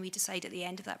that's when we decide at the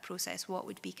end of that process what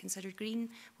would be considered green,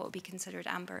 what would be considered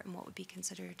amber, and what would be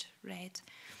considered red.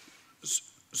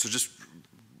 So just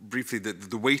briefly,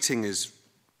 the weighting is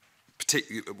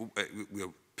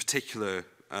particular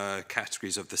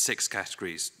categories of the 6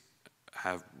 categories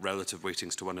have relative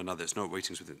weightings to one another. It's not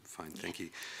weightings within. Fine, thank you.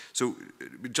 So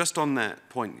just on that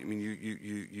point, I mean,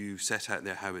 you set out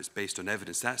there how it's based on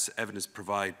evidence. That's evidence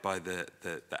provided by the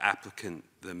applicant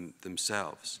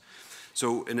themselves.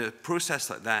 So in a process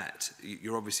like that,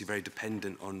 you're obviously very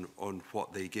dependent on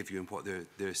what they give you and what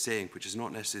they're saying, which is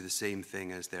not necessarily the same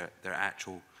thing as their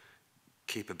actual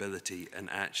capability and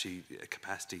actually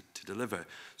capacity to deliver.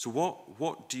 So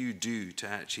what do you do to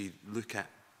actually look at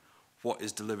what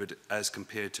is delivered as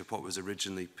compared to what was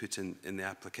originally put in the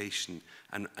application,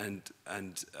 and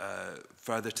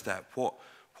further to that,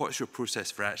 what's your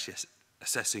process for actually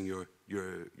assessing your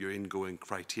ingoing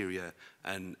criteria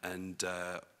and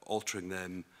altering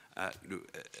them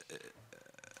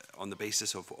on the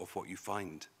basis of what you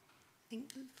find? I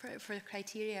think for the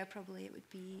criteria, probably it would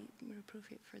be more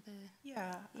appropriate for the...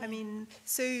 Yeah, I mean,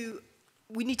 so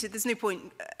we need to, there's no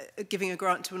point giving a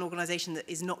grant to an organisation that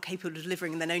is not capable of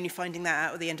delivering and then only finding that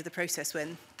out at the end of the process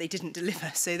when they didn't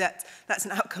deliver. So that's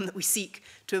an outcome that we seek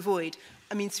to avoid.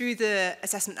 I mean, through the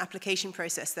assessment application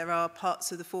process, there are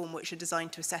parts of the form which are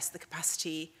designed to assess the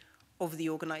capacity of the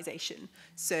organisation.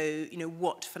 So, you know,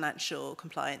 what financial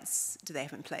compliance do they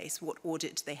have in place? What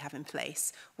audit do they have in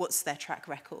place? What's their track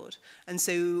record? And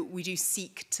so we do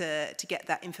seek to get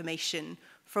that information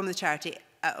from the charity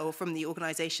or from the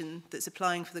organisation that's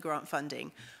applying for the grant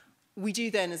funding. We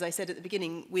do then, as I said at the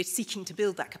beginning, we're seeking to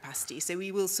build that capacity. So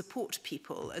we will support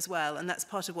people as well. And that's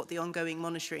part of what the ongoing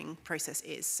monitoring process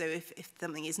is. So if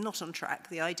something is not on track,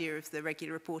 the idea of the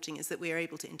regular reporting is that we are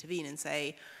able to intervene and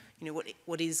say, you know,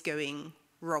 what is going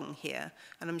wrong here?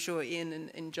 And I'm sure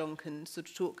Ian and John can sort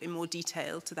of talk in more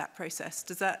detail to that process.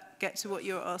 Does that get to what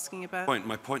you're asking about?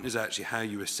 My point is actually how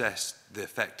you assess the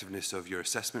effectiveness of your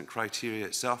assessment criteria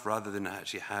itself, rather than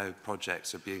actually how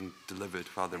projects are being delivered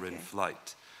while they're in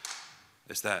flight.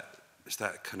 It's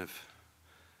that kind of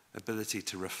ability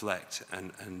to reflect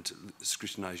and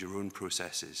scrutinise your own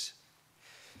processes.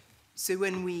 So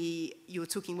when we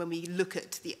look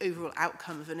at the overall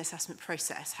outcome of an assessment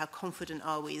process, how confident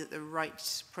are we that the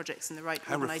right projects and the right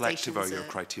organisations... How reflective are your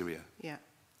criteria? Yeah.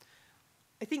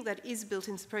 I think that is built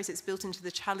into the process, built into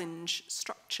the challenge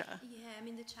structure. Yeah, I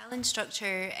mean, the challenge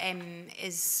structure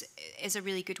is a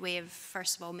really good way of,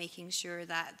 first of all, making sure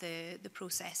that the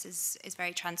process is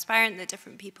very transparent, that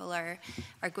different people are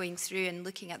going through and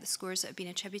looking at the scores that have been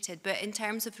attributed. But in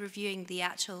terms of reviewing the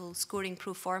actual scoring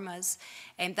pro formas,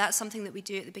 that's something that we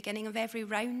do at the beginning of every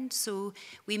round. So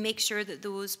we make sure that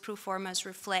those pro formas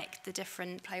reflect the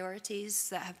different priorities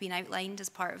that have been outlined as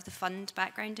part of the fund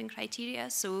background and criteria.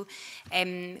 So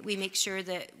we make sure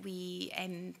that we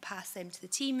pass them to the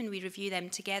team and we review them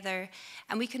together.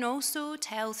 And we can also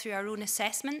tell through our own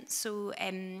assessment. So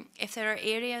if there are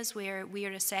areas where we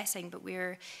are assessing but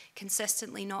we're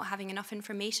consistently not having enough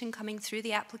information coming through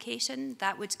the application,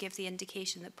 that would give the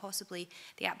indication that possibly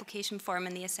the application form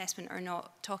and the assessment are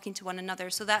not talking to one another.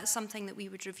 So that's something that we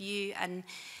would review, and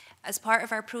as part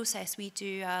of our process, we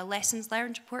do a lessons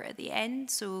learned report at the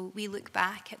end. So we look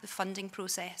back at the funding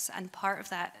process, and part of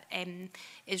that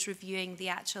is reviewing the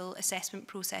actual assessment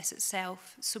process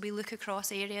itself. So we look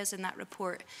across areas in that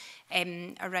report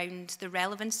around the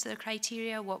relevance to the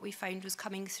criteria, what we found was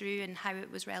coming through and how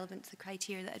it was relevant to the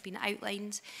criteria that had been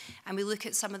outlined. And we look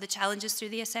at some of the challenges through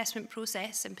the assessment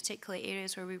process, in particular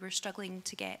areas where we were struggling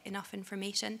to get enough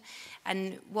information.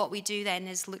 And what we do then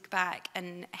is look back,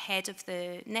 and ahead of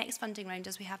the next funding round,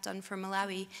 as we have done for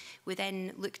Malawi, we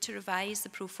then look to revise the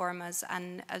pro formas,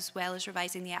 and as well as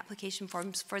revising the application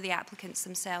forms for the applicants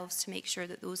themselves to make sure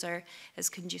that those are as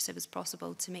conducive as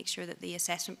possible, to make sure that the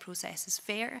assessment process is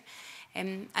fair.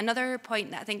 Another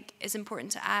point that I think is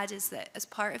important to add is that as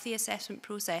part of the assessment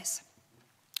process,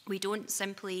 we don't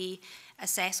simply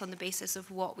assess on the basis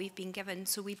of what we've been given.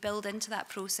 So we build into that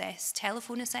process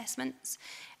telephone assessments.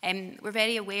 We're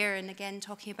very aware, and again,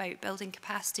 talking about building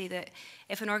capacity, that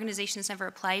if an organisation has never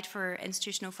applied for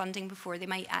institutional funding before, they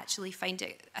might actually find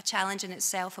it a challenge in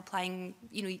itself applying,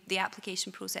 you know, the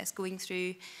application process, going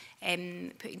through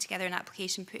putting together an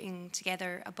application, putting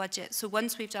together a budget. So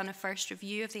once we've done a first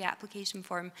review of the application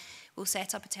form, we'll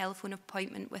set up a telephone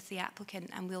appointment with the applicant,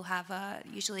 and we'll have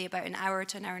usually about an hour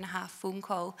to an hour and a half phone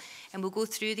call, and we'll go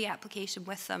through the application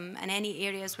with them, and any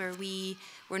areas where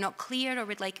we're not clear or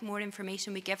would like more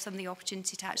information, we give them the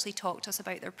opportunity to actually talk to us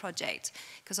about their project,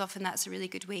 because often that's a really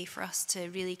good way for us to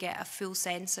really get a full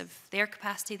sense of their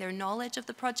capacity, their knowledge of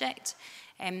the project.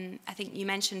 I think you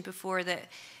mentioned before that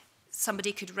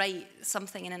somebody could write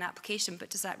something in an application, but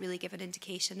does that really give an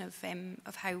indication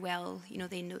of how well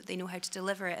they know how to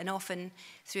deliver it? And often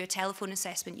through a telephone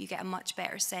assessment, you get a much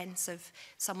better sense of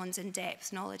someone's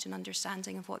in-depth knowledge and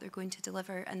understanding of what they're going to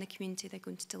deliver and the community they're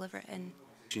going to deliver it in.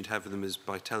 You'd have them as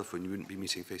by telephone, you wouldn't be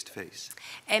meeting face to face?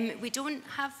 We don't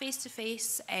have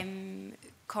face-to-face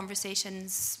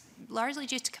conversations, largely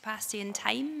due to capacity and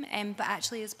time, but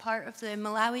actually as part of the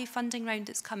Malawi funding round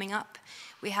that's coming up,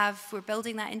 we're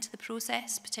building that into the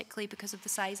process, particularly because of the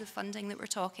size of funding that we're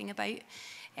talking about.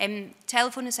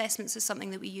 Telephone assessments is something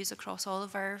that we use across all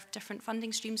of our different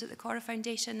funding streams at the Corra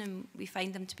Foundation, and we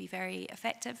find them to be very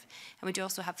effective. And we do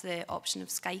also have the option of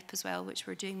Skype as well, which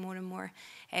we're doing more and more.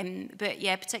 But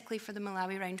yeah, particularly for the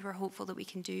Malawi round, we're hopeful that we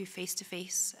can do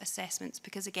face-to-face assessments,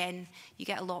 because again, you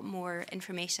get a lot more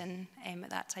information at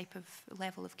that type of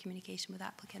level of communication with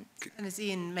applicant. And as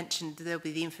Ian mentioned, there'll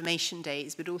be the information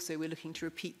days, but also we're looking to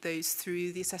repeat those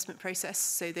through the assessment process.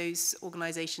 So those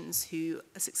organisations who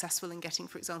are successful in getting,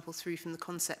 for example, through from the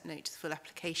concept note to the full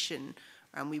application,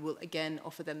 and we will again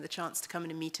offer them the chance to come in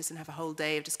and meet us and have a whole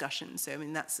day of discussion. So I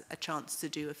mean, that's a chance to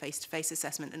do a face-to-face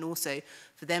assessment, and also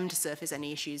for them to surface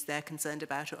any issues they're concerned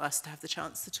about, or us to have the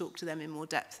chance to talk to them in more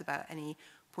depth about any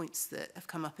points that have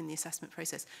come up in the assessment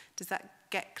process. Does that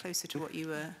get closer to what you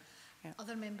were? Yeah.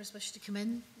 Other members wish to come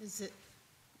in.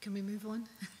 Can we move on?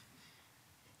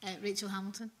 Rachel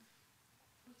Hamilton.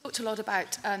 Talked a lot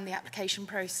about the application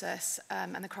process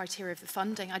and the criteria of the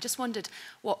funding. I just wondered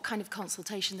what kind of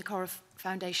consultation the Corra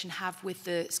Foundation have with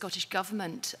the Scottish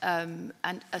Government and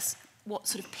what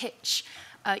sort of pitch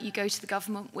you go to the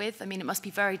government with. I mean, it must be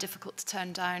very difficult to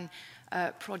turn down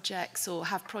projects or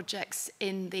have projects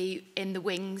in the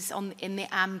wings in the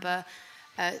amber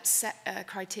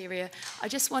criteria. I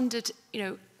just wondered,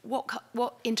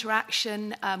 what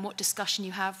interaction, what discussion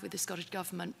you have with the Scottish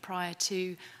Government prior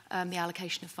to the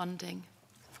allocation of funding?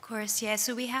 Of course, yeah.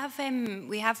 So we have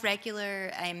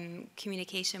regular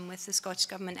communication with the Scottish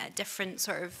Government at different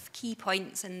sort of key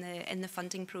points in the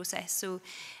funding process. So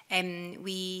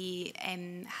we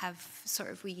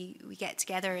get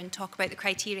together and talk about the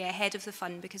criteria ahead of the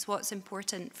fund, because what's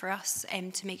important for us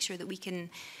to make sure that we can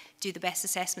do the best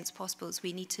assessments possible is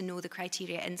we need to know the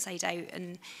criteria inside out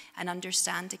and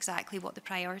understand exactly what the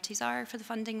priorities are for the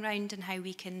funding round and how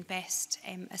we can best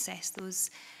assess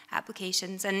those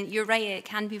applications. And you're right, it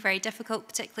can be very difficult,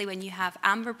 particularly when you have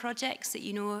amber projects that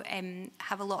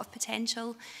have a lot of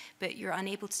potential, but you're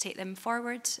unable to take them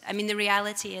forward. I mean, the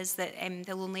reality is that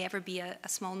there'll only ever be a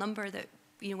small number that,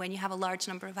 when you have a large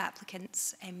number of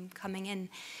applicants coming in.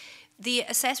 The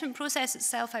assessment process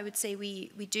itself, I would say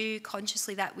we do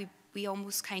consciously that we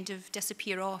almost kind of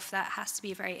disappear off. That has to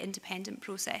be a very independent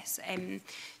process.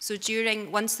 So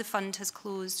once the fund has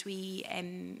closed, we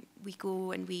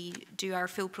go and we do our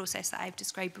full process that I've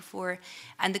described before.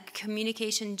 And the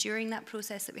communication during that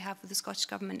process that we have with the Scottish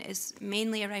Government is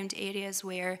mainly around areas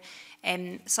where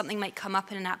something might come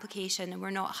up in an application and we're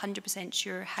not 100%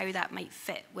 sure how that might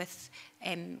fit with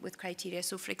criteria.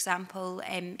 So for example,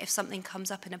 if something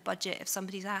comes up in a budget, if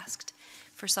somebody's asked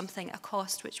for something, a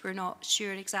cost, which we're not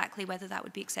sure exactly whether that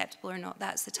would be acceptable or not,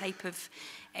 that's the type of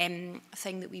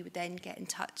thing that we would then get in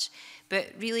touch. But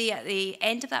really at the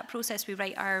end of that process, we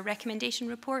write our recommendation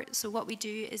report. So what we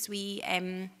do is we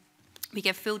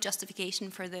give full justification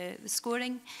for the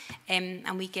scoring,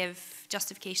 and we give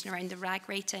justification around the RAG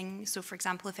rating. So for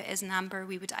example, if it is an amber,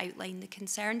 we would outline the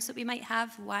concerns that we might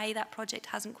have, why that project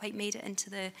hasn't quite made it into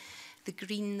the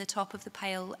green, the top of the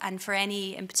pile, and for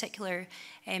any in particular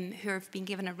who have been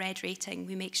given a red rating,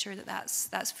 we make sure that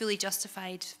that's fully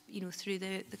justified, through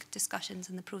the discussions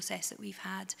and the process that we've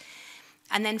had.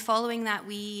 And then following that,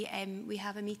 we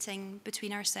have a meeting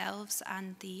between ourselves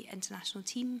and the international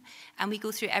team, and we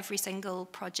go through every single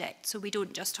project. So we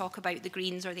don't just talk about the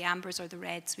greens or the ambers or the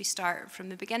reds. We start from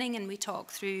the beginning and we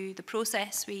talk through the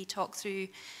process. We talk through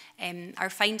our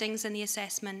findings in the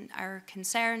assessment, our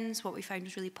concerns, what we found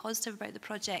was really positive about the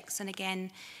projects, and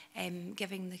again,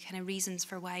 giving the kind of reasons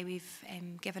for why we've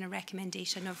given a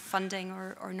recommendation of funding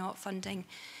or not funding.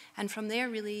 And from there,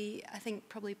 really, I think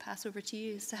probably pass over to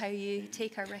you as to how you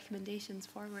take our recommendations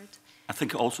forward. I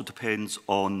think it also depends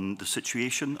on the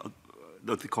situation.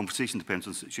 the conversation depends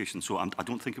on the situation. So I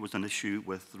don't think it was an issue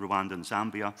with Rwanda and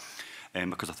Zambia,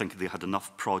 because I think they had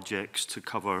enough projects to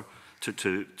cover,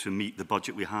 to meet the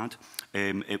budget we had.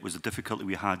 It was a difficulty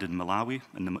we had in Malawi,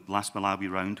 in the last Malawi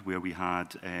round, where we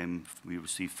had, we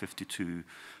received 52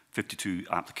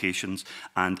 applications,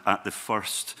 and at the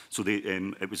first, so they,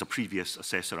 it was a previous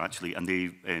assessor actually, and they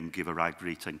gave a RAG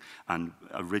rating, and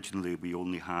originally we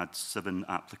only had 7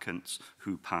 applicants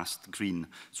who passed green,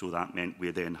 so that meant we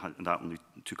then had, that only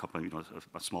took up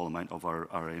a small amount of our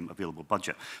available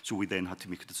budget. So we then had to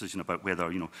make a decision about whether,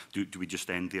 do we just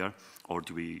end there, or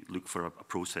do we look for a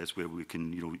process where we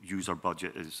can, use our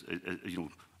budget as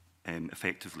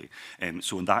effectively.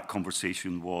 So in that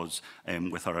conversation was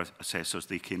with our assessors.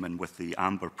 They came in with the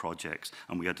Amber projects,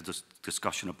 and we had a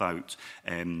discussion about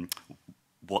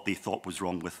what they thought was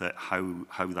wrong with it, how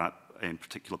that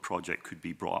particular project could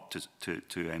be brought up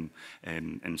to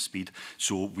in speed.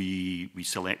 So we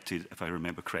selected, if I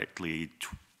remember correctly,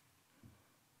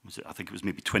 I think it was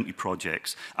maybe 20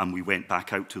 projects, and we went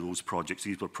back out to those projects.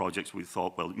 These were projects we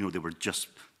thought, well, they were just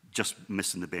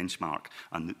missing the benchmark,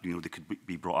 and they could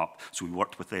be brought up. So we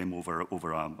worked with them over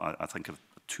I think a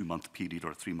 2-month period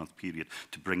or a 3-month period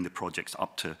to bring the projects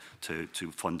up to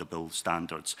fundable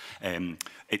standards.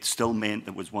 It still meant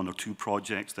there was 1 or 2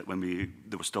 projects that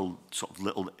there were still sort of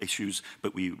little issues,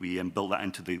 but we built that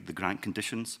into the grant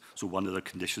conditions. So one of the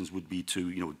conditions would be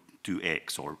to do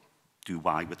X or do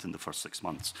Y within the first 6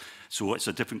 months. So it's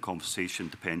a different conversation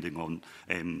depending on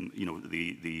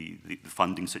the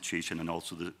funding situation and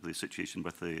also the situation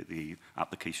with the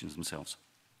applications themselves.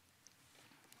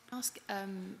 Ask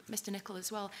Mr. Nicol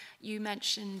as well. You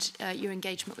mentioned your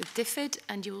engagement with DFID,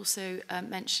 and you also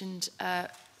mentioned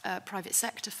private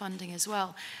sector funding as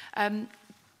well.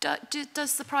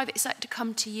 Does the private sector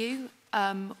come to you,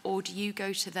 or do you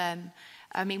go to them?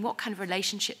 I mean, what kind of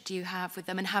relationship do you have with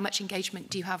them, and how much engagement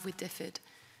do you have with DFID?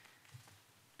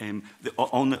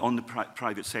 On the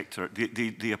private sector,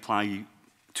 they apply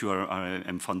to our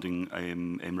funding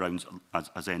rounds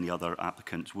as any other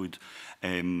applicants would.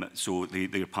 So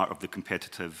they're part of the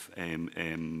competitive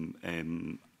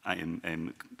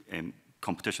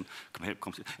competition.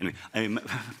 Anyway,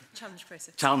 challenge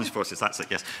process. Challenge process, that's it,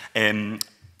 yes.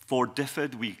 For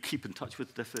DFID, we keep in touch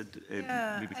with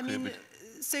DFID.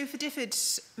 So for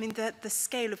DFID, I mean, the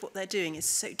scale of what they're doing is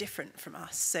so different from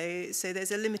us. So there's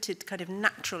a limited kind of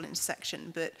natural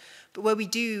intersection, but where we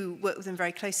do work with them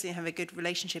very closely and have a good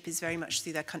relationship is very much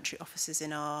through their country offices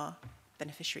in our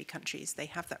beneficiary countries. They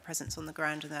have that presence on the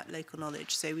ground and that local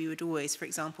knowledge. So we would always, for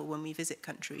example, when we visit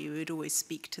country, we would always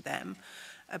speak to them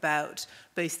about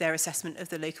both their assessment of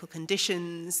the local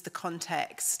conditions, the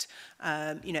context,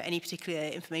 any particular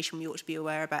information we ought to be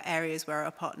aware about, areas where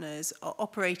our partners are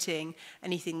operating,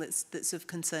 anything that's of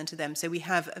concern to them. So we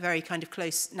have a very kind of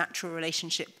close natural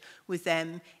relationship with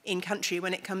them in country.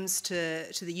 When it comes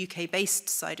to the UK-based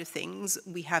side of things,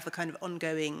 we have a kind of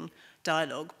ongoing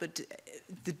dialogue, but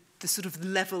the sort of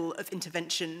level of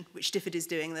intervention which DFID is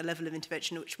doing, the level of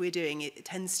intervention which we're doing, it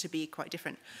tends to be quite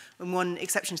different. And one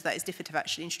exception to that is DFID have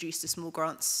actually introduced a small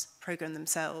grants program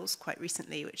themselves quite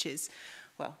recently, which is,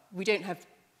 well, we don't have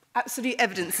absolute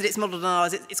evidence that it's modelled on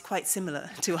ours. It's quite similar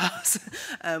to ours,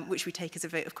 which we take as a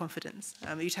vote of confidence.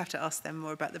 You'd have to ask them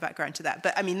more about the background to that.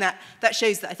 But I mean, that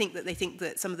shows that I think that they think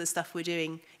that some of the stuff we're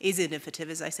doing is innovative,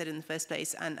 as I said in the first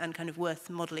place, and kind of worth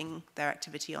modelling their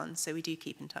activity on. So we do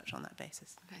keep in touch on that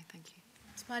basis. Okay, thank you.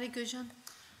 Mary Goujon.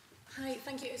 Hi,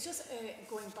 thank you. It's just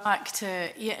going back to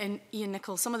Ian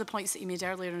Nicol, some of the points that you made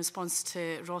earlier in response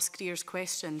to Ross Greer's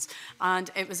questions, and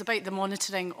it was about the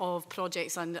monitoring of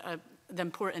projects and the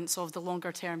importance of the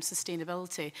longer-term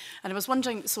sustainability. And I was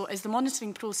wondering, so is the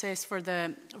monitoring process for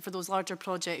those larger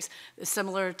projects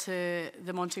similar to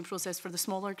the monitoring process for the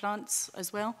smaller grants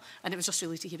as well? And it was just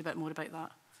really to hear a bit more about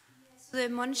that. The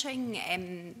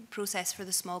monitoring process for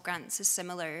the small grants is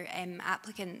similar.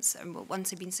 Applicants,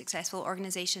 once they've been successful,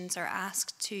 organisations are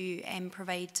asked to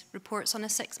provide reports on a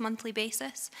 6-monthly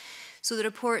basis. So the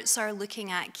reports are looking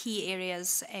at key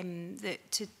areas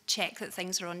to check that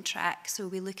things are on track. So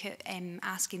we look at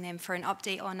asking them for an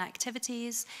update on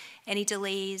activities, any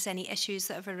delays, any issues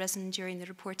that have arisen during the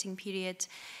reporting period.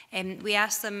 We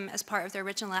ask them, as part of their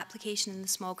original application in the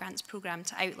Small Grants Programme,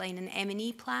 to outline an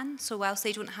M&E plan. So whilst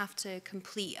they don't have to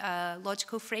complete a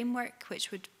logical framework, which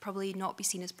would probably not be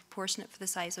seen as proportionate for the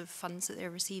size of funds that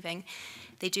they're receiving,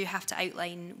 they do have to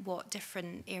outline what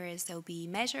different areas they'll be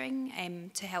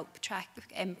measuring to help track track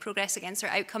progress against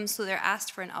their outcomes, so they're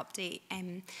asked for an update,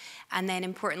 and then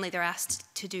importantly they're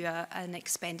asked to do an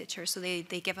expenditure. So they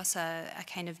give us a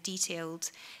kind of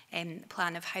detailed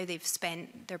plan of how they've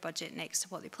spent their budget next to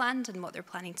what they planned and what they're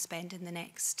planning to spend in the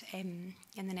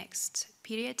next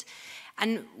period.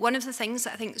 And one of the things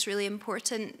that I think is really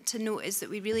important to note is that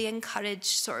we really encourage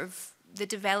sort of the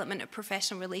development of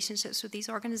professional relationships with these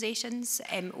organisations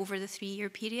over the 3-year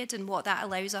period, and what that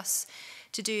allows us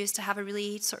to do is to have a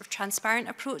really sort of transparent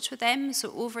approach with them.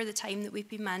 So over the time that we've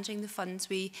been managing the funds,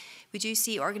 we do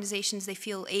see organisations, they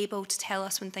feel able to tell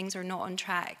us when things are not on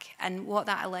track, and what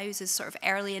that allows is sort of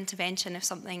early intervention if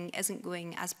something isn't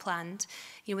going as planned.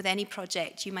 You know, with any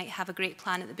project, you might have a great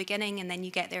plan at the beginning and then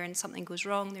you get there and something goes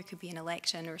wrong. There could be an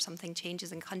election or something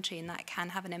changes in country, and that can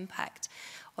have an impact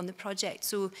on the project.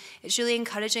 So it's really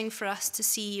encouraging for us to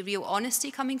see real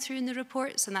honesty coming through in the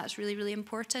reports, and that's really, really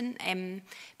important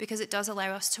because it does allow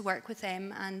us to work with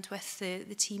them and with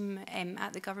the team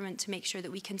at the government to make sure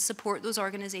that we can support those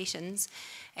organisations.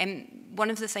 One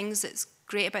of the things that's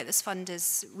great about this fund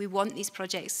is we want these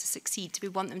projects to succeed. We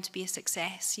want them to be a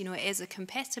success. You know, it is a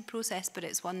competitive process, but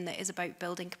it's one that is about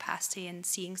building capacity and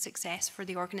seeing success for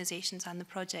the organisations and the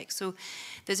projects. So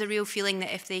there's a real feeling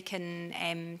that if they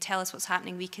can tell us what's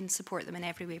happening, we can support them in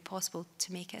every way possible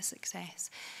to make it a success.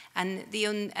 And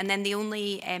then the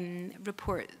only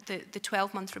report, the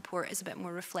 12-month report, is a bit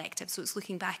more reflective. So it's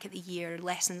looking back at the year,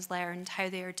 lessons learned, how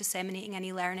they're disseminating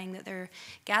any learning that they're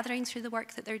gathering through the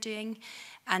work that they're doing,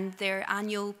 and their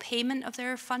annual payment of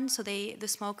their funds. So the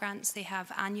small grants, they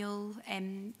have annual,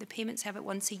 the payments have it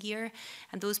once a year,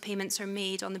 and those payments are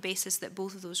made on the basis that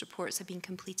both of those reports have been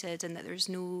completed and that there's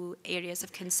no areas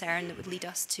of concern that would lead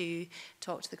us to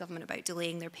talk to the government about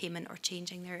delaying their payment or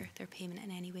changing their payment in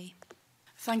any way.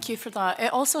 Thank you for that. I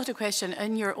also had a question.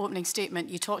 In your opening statement,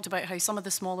 you talked about how some of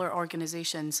the smaller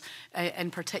organisations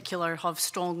in particular have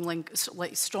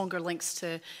stronger links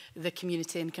to the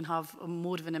community and can have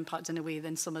more of an impact in a way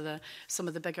than some of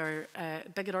the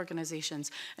bigger organisations.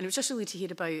 And it was just really to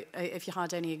hear about if you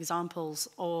had any examples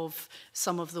of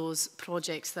some of those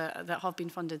projects that have been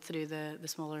funded through the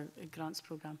smaller grants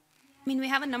programme. I mean, we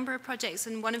have a number of projects,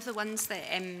 and one of the ones that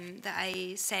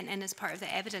I sent in as part of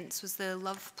the evidence was the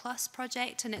Love Plus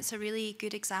project, and it's a really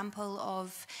good example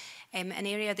of an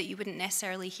area that you wouldn't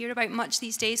necessarily hear about much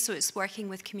these days. So it's working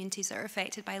with communities that are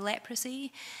affected by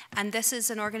leprosy, and this is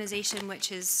an organisation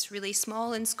which is really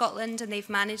small in Scotland, and they've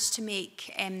managed to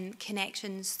make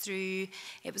connections through,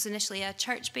 it was initially a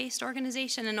church-based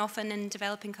organisation, and often in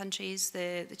developing countries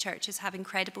the churches have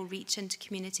incredible reach into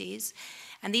communities.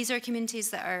 And these are communities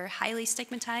that are highly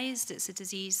stigmatized. It's a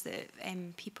disease that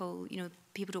people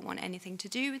don't want anything to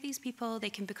do with these people. They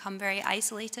can become very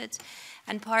isolated.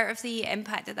 And part of the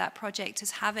impact that that project is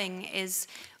having is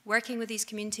working with these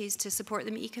communities to support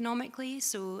them economically.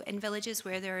 So in villages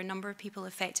where there are a number of people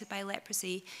affected by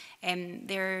leprosy,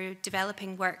 they're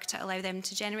developing work to allow them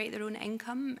to generate their own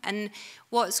income. And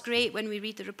what's great when we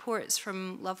read the reports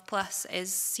from Love Plus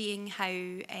is seeing how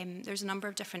there's a number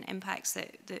of different impacts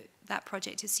that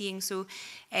project is seeing. So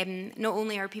not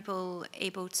only are people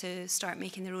able to start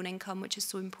making their own income, which is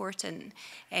so important,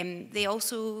 they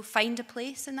also find a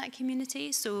place in that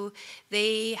community. So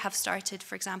they have started,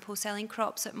 for example, selling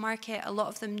crops at market. A lot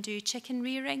of them do chicken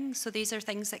rearing. So these are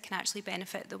things that can actually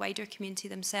benefit the wider community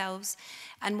themselves.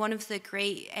 And one of the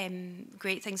great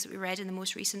things that we read in the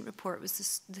most recent report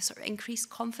was this sort of increased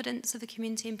confidence of the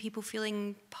community and people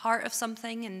feeling part of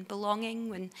something and belonging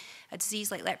when a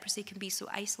disease like leprosy can be so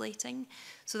isolating.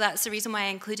 So that's the reason why I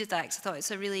included that, because I thought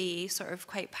it's a really sort of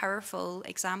quite powerful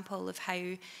example of how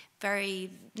very,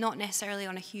 not necessarily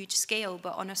on a huge scale,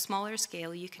 but on a smaller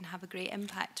scale, you can have a great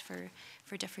impact for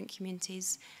different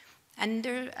communities. And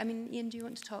I mean, Ian, do you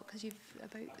want to talk? Because you've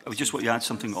about. I would just want to add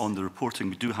something on the reporting.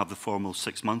 We do have the formal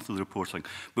 6-monthly reporting,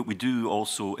 but we do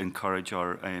also encourage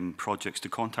our projects to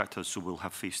contact us, so we'll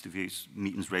have face-to-face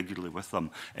meetings regularly with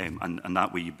them, and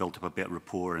that way you build up a better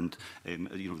rapport, and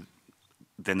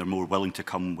then they're more willing to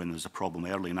come when there's a problem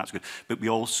early, and that's good. But we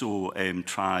also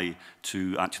try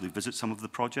to actually visit some of the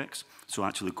projects, so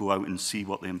actually go out and see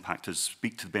what the impact is,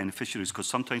 speak to the beneficiaries, because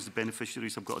sometimes the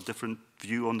beneficiaries have got a different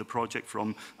view on the project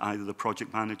from either the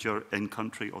project manager in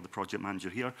country or the project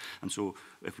manager here. And so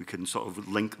if we can sort of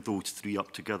link those three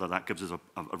up together, that gives us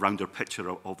a rounder picture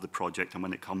of the project. And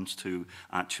when it comes to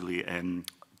actually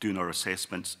doing our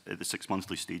assessments at the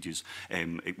 6-monthly stages,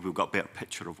 we've got a better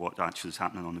picture of what actually is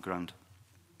happening on the ground.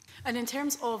 And in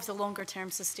terms of the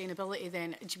longer-term sustainability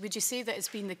then, would you say that it's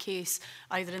been the case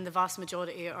either in the vast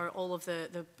majority or all of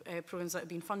the programmes that have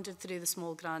been funded through the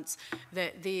small grants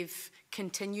that they've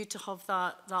continued to have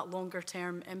that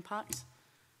longer-term impact?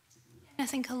 I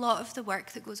think a lot of the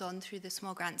work that goes on through the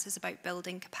small grants is about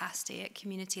building capacity at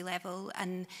community level,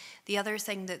 and the other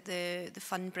thing that the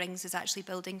fund brings is actually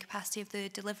building capacity of the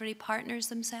delivery partners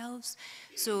themselves.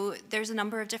 So there's a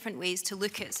number of different ways to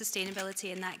look at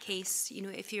sustainability in that case. You know,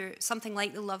 if you're something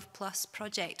like the Love Plus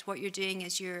project, what you're doing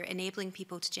is you're enabling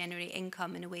people to generate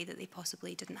income in a way that they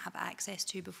possibly didn't have access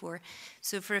to before.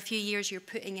 So for a few years you're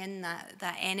putting in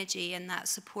that energy and that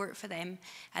support for them,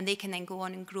 and they can then go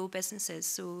on and grow businesses.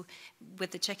 So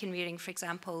with the chicken rearing, for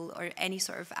example, or any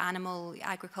sort of animal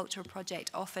agricultural project,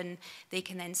 often they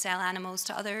can then sell animals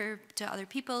to other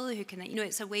people who can, you know,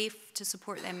 it's a way to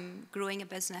support them growing a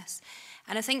business.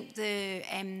 And I think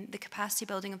the capacity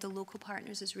building of the local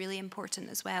partners is really important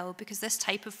as well, because this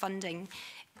type of funding,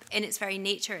 in its very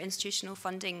nature, institutional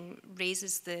funding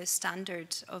raises the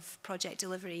standard of project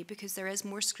delivery because there is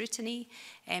more scrutiny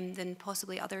than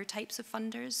possibly other types of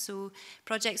funders. So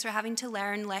projects are having to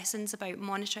learn lessons about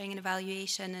monitoring and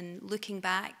evaluation and looking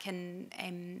back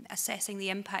and assessing the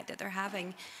impact that they're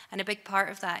having. And a big part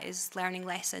of that is learning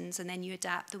lessons, and then you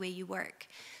adapt the way you work.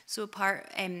 So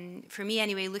for me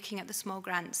anyway, looking at the small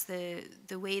grants,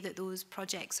 the way that those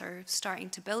projects are starting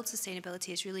to build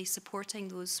sustainability is really supporting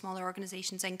those smaller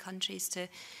organisations in countries to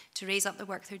raise up the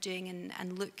work they're doing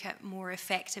and look at more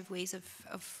effective ways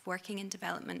of working in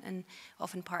development. And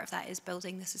often part of that is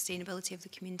building the sustainability of the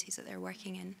communities that they're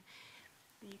working in.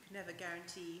 You can never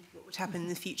guarantee what would happen in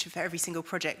the future for every single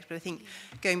project, but I think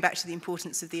going back to the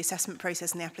importance of the assessment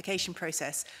process and the application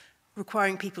process,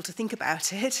 requiring people to think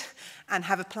about it and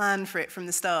have a plan for it from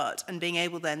the start, and being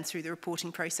able then through the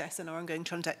reporting process and our ongoing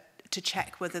contact to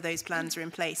check whether those plans are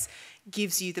in place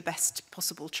gives you the best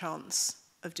possible chance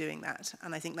of doing that.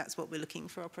 And I think that's what we're looking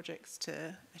for our projects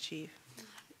to achieve.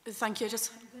 Thank you.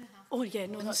 Oh yeah,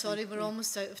 no, I'm sorry, we're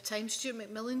almost out of time. Stuart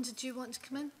McMillan, did you want to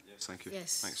come in? Yes, thank you.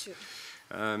 Yes, thanks. Stuart.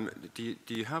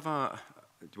 Do you have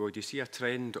do you see a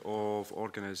trend of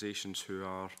organisations who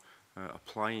are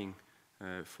applying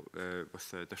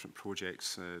with different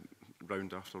projects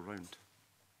round after round?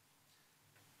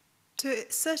 To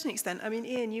a certain extent. I mean,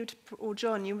 Ian, or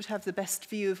John, you would have the best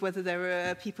view of whether there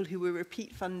are people who were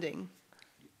repeat funding.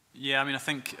 Yeah, I mean, I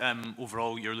think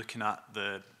overall you're looking at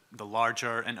the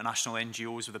larger international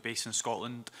NGOs with a base in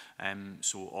Scotland,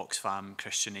 so Oxfam,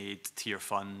 Christian Aid, Tier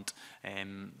Fund,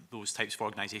 those types of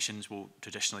organisations will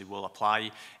traditionally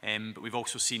apply. But we've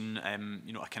also seen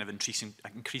you know, a kind of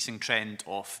increasing trend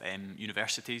of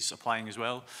universities applying as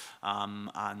well,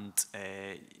 and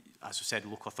as I said,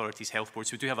 local authorities, health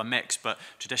boards. So we do have a mix, but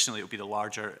traditionally it will be the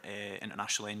larger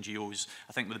international NGOs.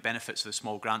 I think one of the benefits of the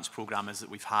small grants programme is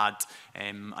that we've had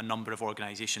a number of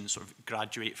organisations sort of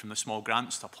graduate from the small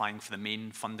grants to applying for the main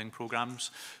funding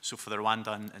programmes. So for the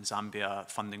Rwanda and Zambia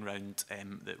funding round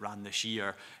that ran this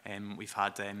year, we've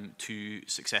had 2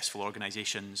 successful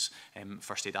organisations,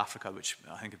 First Aid Africa, which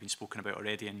I think have been spoken about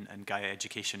already, and Gaia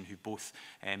Education, who both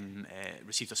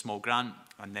received a small grant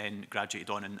and then graduated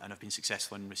on and have been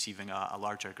successful in receiving a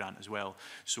larger grant as well.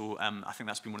 So I think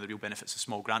that's been one of the real benefits of the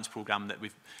small grants programme, that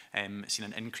we've seen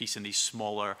an increase in these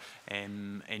smaller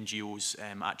NGOs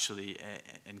actually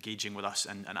engaging with us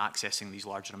and accessing these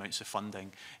larger amounts of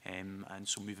funding, and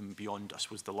so moving beyond, I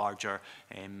suppose, the larger,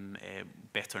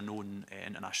 better known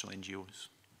international NGOs.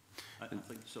 I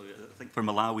think for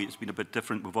Malawi it's been a bit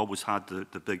different. We've always had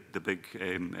the big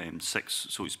 6,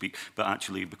 so to speak, but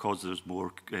actually because there's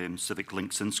more civic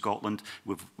links in Scotland,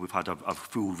 we've had a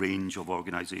full range of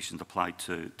organisations applied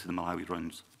to the Malawi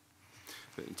rounds.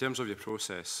 But in terms of your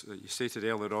process, you stated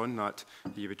earlier on that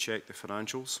you would check the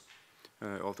financials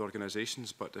of the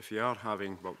organisations, but if you are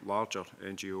having larger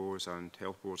NGOs and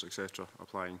health boards, etc.,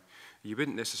 applying, you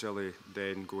wouldn't necessarily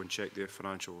then go and check their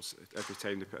financials every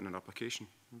time they put in an application,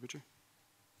 would you?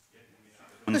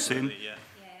 On the same? Yeah.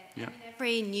 I mean,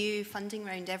 every new funding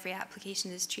round, every application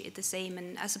is treated the same,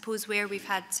 and I suppose where we've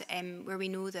had, where we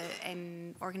know that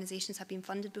organisations have been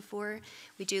funded before,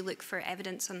 we do look for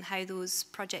evidence on how those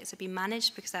projects have been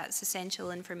managed, because that's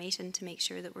essential information to make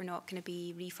sure that we're not going to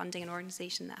be refunding an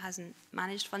organisation that hasn't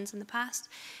managed funds in the past.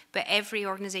 But every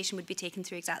organisation would be taken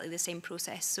through exactly the same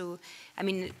process. So, I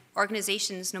mean,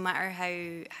 organisations, no matter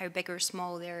how big or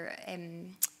small, their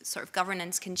sort of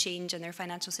governance can change and their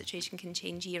financial situation can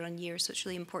change year on year. So it's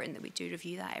really important that we do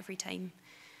review that every time.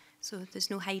 So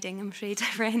there's no hiding, I'm afraid,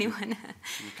 for anyone.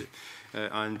 Okay.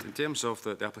 And in terms of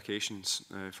the applications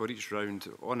for each round,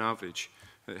 on average,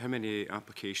 how many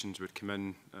applications would come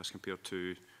in as compared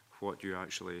to what you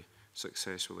actually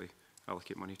successfully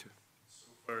allocate money to?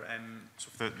 So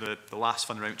for the last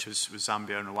fund round, which was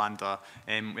Zambia and Rwanda,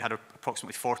 we had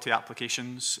approximately 40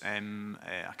 applications. I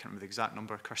can't remember the exact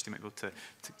number. Kirsty might be able to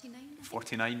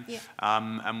 49. Yeah.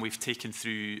 And we've taken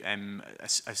through,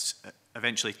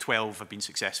 eventually 12 have been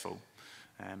successful.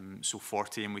 So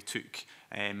 40, and we took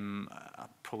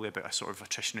probably about a sort of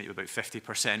attrition rate of about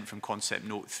 50% from concept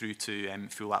note through to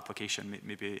full application,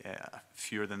 maybe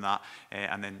fewer than that.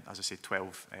 And then, as I say,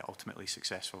 12 ultimately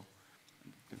successful.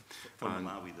 For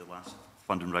Malawi, the last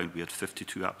funding round, we had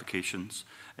 52 applications,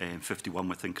 51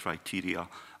 within criteria,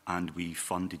 and we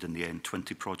funded in the end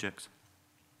 20 projects.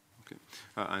 Okay.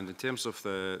 And in terms of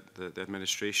the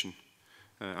administration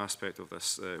aspect of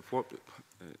this,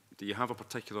 do you have a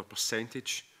particular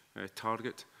percentage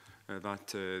target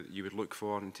that you would look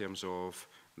for in terms of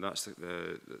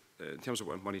in terms of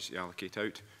what money you allocate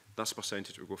out? That's a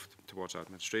percentage that would go towards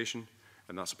administration,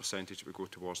 and that's a percentage that would go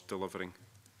towards delivering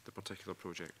the particular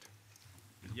project.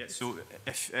 Yeah, so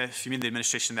if you mean the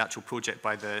administration of the actual project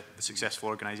by the successful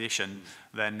organisation,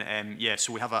 then yeah,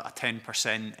 so we have a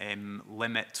 10%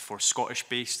 limit for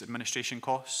Scottish-based administration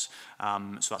costs.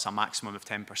 So that's a maximum of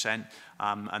 10%,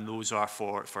 and those are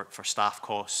for staff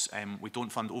costs. We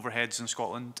don't fund overheads in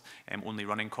Scotland, only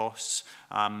running costs.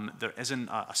 There isn't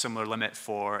a similar limit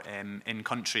for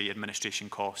in-country administration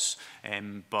costs,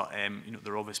 but you know,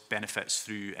 there are obvious benefits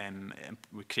through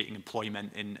creating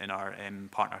employment in our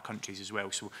partner countries as well.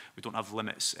 So we don't have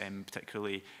limits,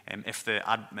 particularly if the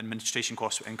administration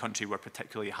costs in country were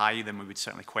particularly high, then we would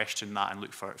certainly question that and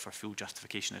look for full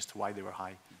justification as to why they were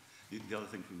high. The other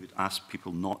thing, we would ask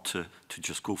people not to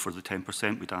just go for the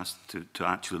 10%. We'd ask to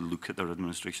actually look at their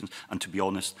administrations. And to be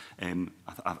honest,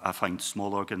 I find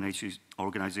small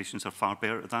organisations are far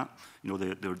better at that. You know,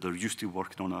 they're used to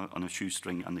working on a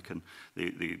shoestring, and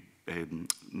they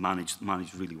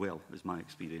manage really well, is my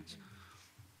experience.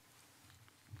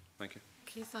 Thank you.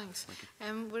 Okay, thanks.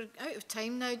 We're out of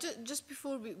time now. Just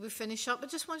before we finish up, I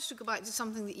just wanted to go back to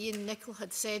something that Ian Nicol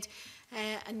had said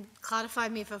and clarify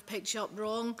me if I've picked you up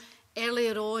wrong.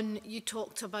 Earlier on, you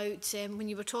talked about, when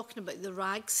you were talking about the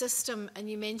RAG system, and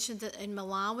you mentioned that in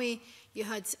Malawi, you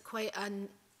had quite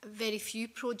very few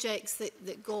projects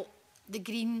that got the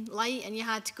green light, and you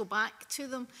had to go back to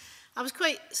them. I was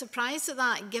quite surprised at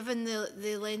that, given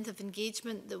the length of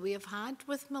engagement that we have had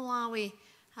with Malawi.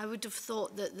 I would have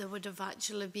thought that there would have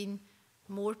actually been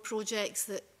more projects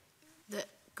that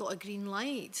got a green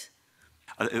light.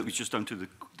 It was just down to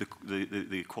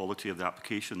the quality of the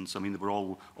applications. I mean, they were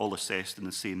all assessed in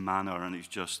the same manner, and it's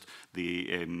just the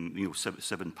you know,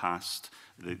 7 passed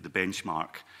the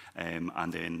benchmark,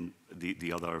 and then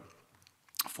the other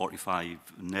 45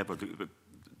 never.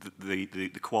 The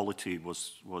quality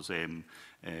was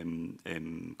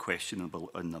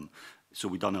questionable in them. So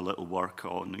we've done a little work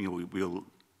on, you know,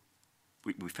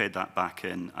 we fed that back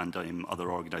in, and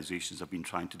other organisations have been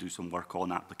trying to do some work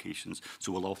on applications.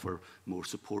 So we'll offer more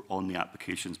support on the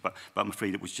applications, but I'm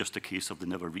afraid it was just a case of they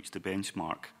never reached the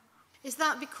benchmark. Is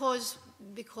that because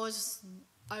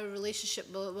our relationship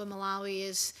with Malawi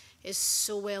is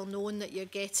so well known that you're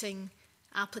getting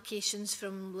applications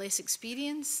from less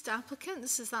experienced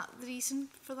applicants? Is that the reason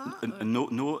for that? No.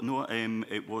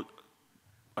 It was.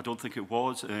 I don't think it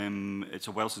was. It's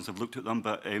a while since I've looked at them,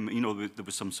 but you know, there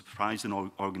was some surprising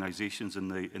organisations in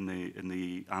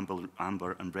the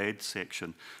amber and red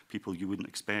section. People you wouldn't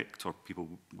expect, or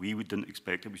people we didn't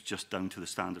expect. It was just down to the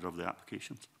standard of the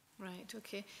applications. Right.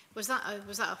 Okay. Was that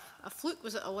a fluke?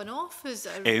 Was it a one-off?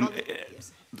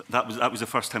 That was the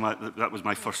first time. That was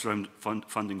my first round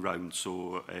funding round.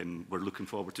 So we're looking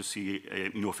forward to see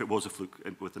you know, if it was a fluke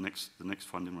with the next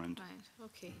funding round. Right.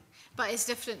 Okay. But it's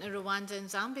different in Rwanda and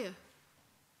Zambia.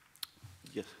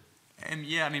 Yes.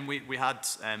 Yeah. I mean, we had.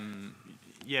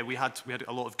 Yeah, we had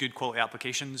a lot of good quality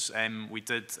applications. We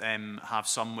did have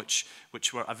some which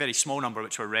were a very small number,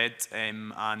 which were red,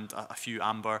 and a few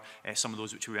amber. Some of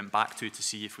those which we went back to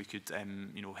see if we could,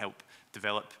 you know, help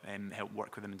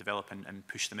work with them and develop and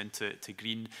push them into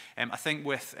green. I think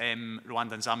with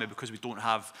Rwanda and Zambia, because we don't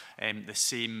have the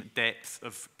same depth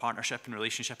of partnership and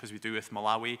relationship as we do with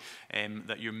Malawi,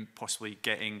 that you're possibly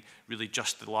getting really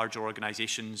just the larger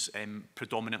organisations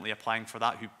predominantly applying for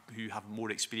that, who have more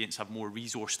experience, have more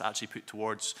resource to actually put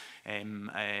towards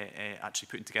actually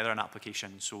putting together an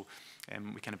application. So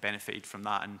we kind of benefited from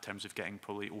that in terms of getting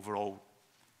probably overall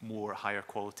more higher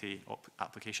quality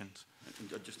applications.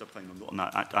 Just a final note on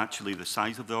that. Actually, the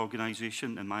size of the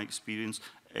organisation, in my experience,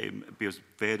 bears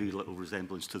very little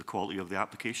resemblance to the quality of the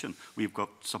application. We've got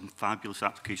some fabulous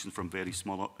applications from very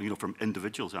small, you know, from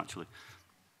individuals actually.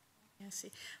 Yeah.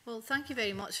 see. Well, thank you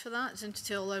very much for that, and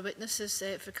to all our witnesses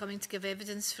for coming to give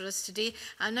evidence for us today.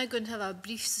 I'm now going to have a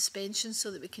brief suspension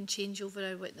so that we can change over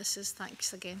our witnesses.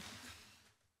 Thanks again.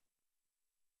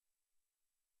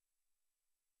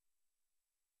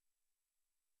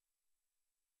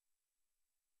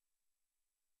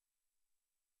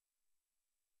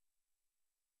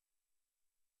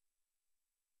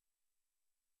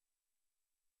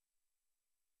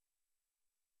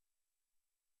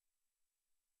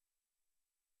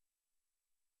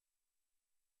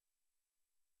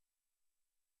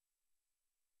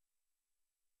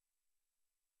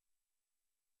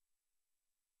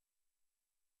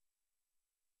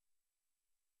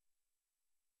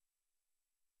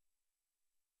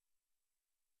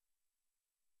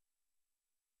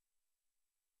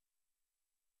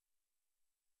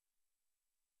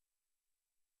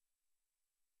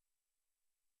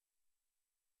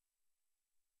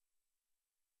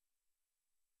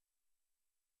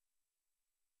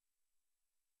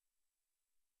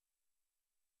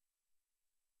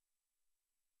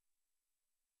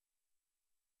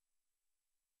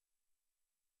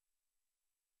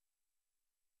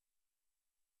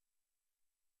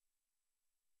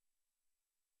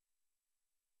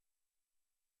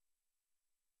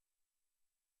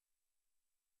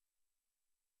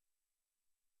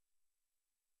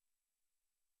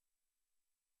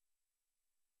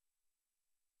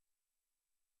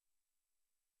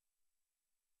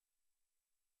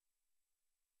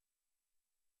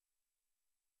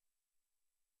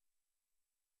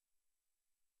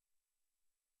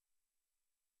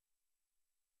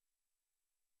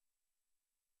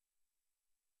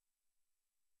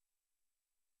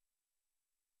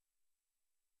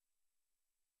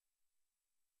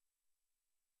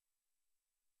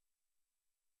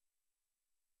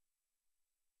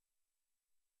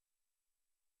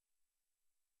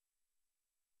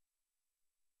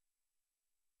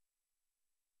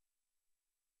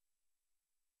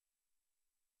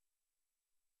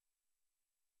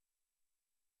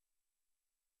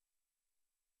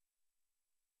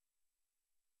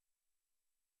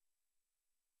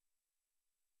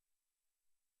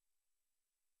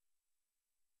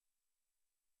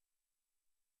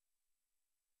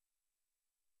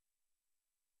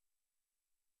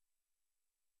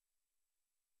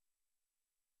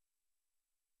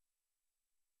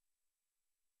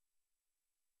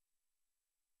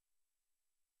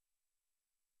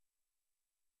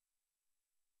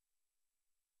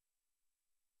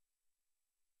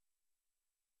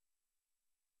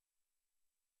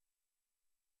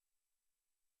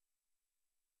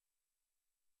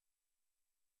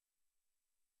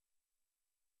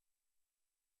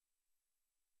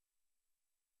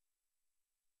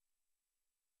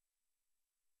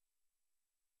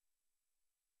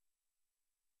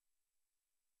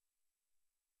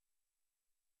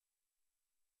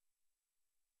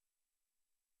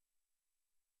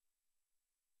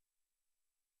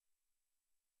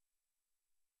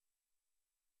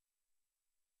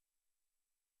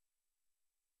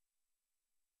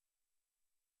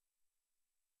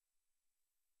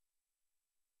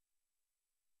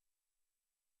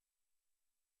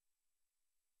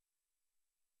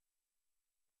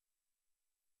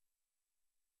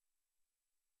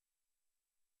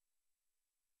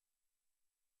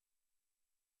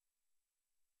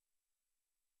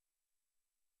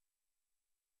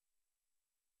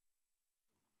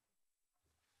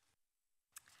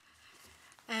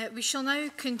 We shall now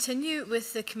continue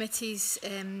with the committee's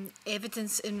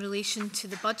evidence in relation to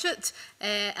the budget.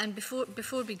 And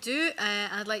before we do,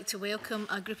 I'd like to welcome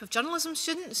a group of journalism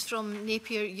students from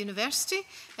Napier University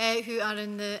who are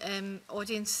in the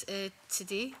audience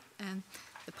today,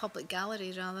 the public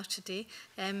gallery rather today.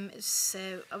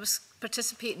 I was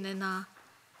participating in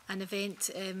an event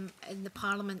in the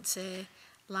Parliament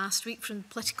last week from the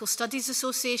Political Studies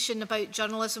Association about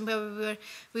journalism, where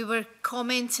we were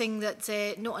commenting that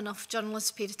not enough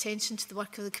journalists paid attention to the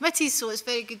work of the committees, so it's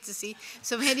very good to see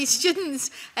so many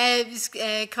students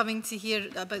coming to hear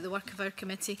about the work of our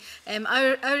committee.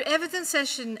 Our evidence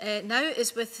session now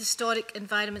is with Historic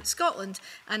Environment Scotland,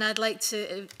 and I'd like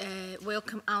to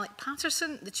welcome Alec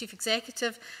Paterson, the Chief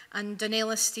Executive, and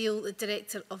Donella Steele, the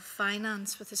Director of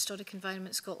Finance with Historic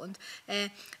Environment Scotland.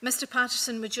 Mr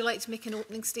Paterson, would you like to make an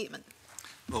opening statement?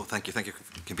 Well, thank you,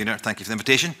 Convener. Thank you for the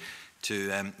invitation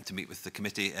to meet with the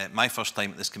committee. My first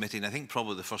time at this committee, and I think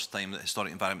probably the first time that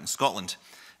Historic Environment in Scotland,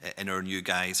 in our new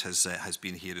guise, has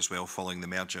been here as well, following the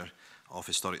merger of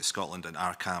Historic Scotland and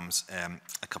RCAMS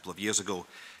a couple of years ago.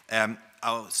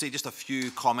 I'll say just a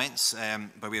few comments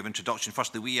by way of introduction.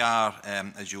 Firstly, we are,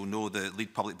 as you'll know, the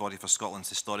lead public body for Scotland's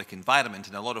historic environment,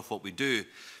 and a lot of what we do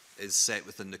is set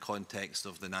within the context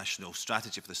of the National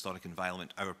Strategy for the Historic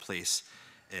Environment, Our Place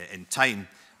in Time.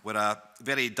 We're a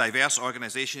very diverse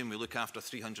organisation. We look after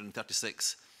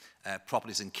 336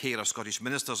 properties in care of Scottish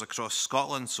ministers across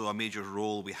Scotland, so a major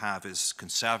role we have is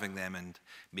conserving them and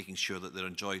making sure that they're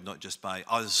enjoyed not just by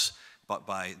us, but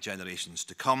by generations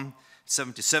to come.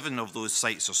 77 of those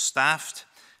sites are staffed,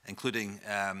 including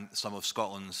some of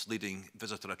Scotland's leading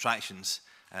visitor attractions,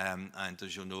 and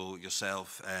as you'll know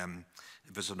yourself,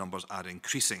 visitor numbers are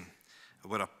increasing.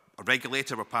 We're a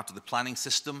regulator, we're part of the planning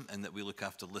system in that we look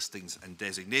after listings and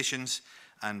designations,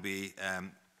 and we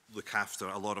look after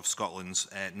a lot of Scotland's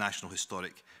national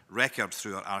historic record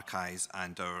through our archives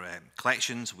and our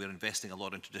collections. We're investing a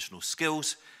lot in traditional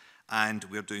skills, and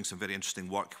we're doing some very interesting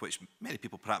work which many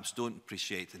people perhaps don't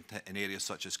appreciate in areas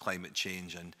such as climate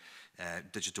change and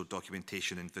digital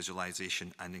documentation and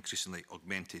visualisation and increasingly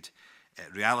augmented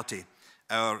reality.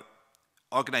 Our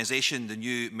organisation, the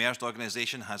new merged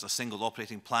organisation, has a single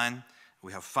operating plan.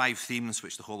 We have 5 themes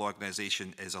which the whole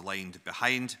organisation is aligned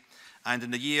behind. And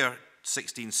in the year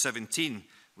 16-17,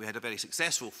 we had a very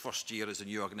successful first year as a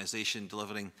new organisation,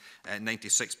 delivering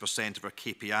 96% of our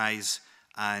KPIs.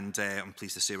 And I'm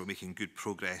pleased to say we're making good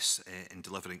progress in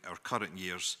delivering our current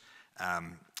year's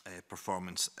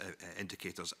performance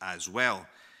indicators as well.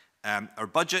 Our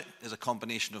budget is a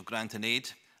combination of grant and aid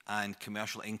and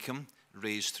commercial income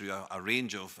raised through a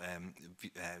range of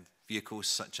vehicles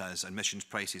such as admissions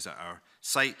prices at our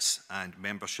sites and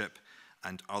membership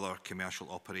and other commercial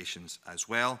operations as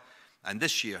well. And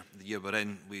this year, the year we're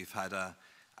in, we've had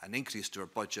an increase to our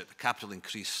budget, a capital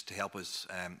increase to help us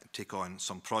take on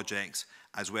some projects,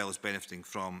 as well as benefiting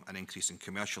from an increase in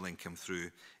commercial income through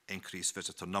increased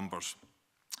visitor numbers.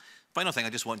 Final thing I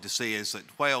just want to say is that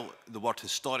while the word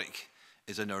historic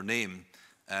is in our name,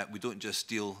 we don't just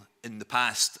deal in the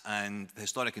past, and the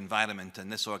historic environment in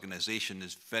this organisation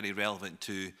is very relevant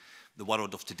to the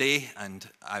world of today, and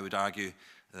I would argue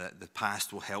that the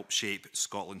past will help shape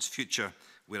Scotland's future.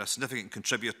 We're a significant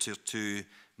contributor to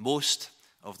most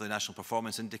of the national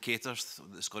performance indicators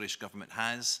that the Scottish Government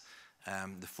has.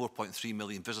 The 4.3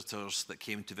 million visitors that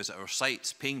came to visit our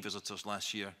sites, paying visitors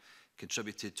last year,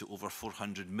 contributed to over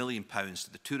 £400 million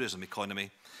to the tourism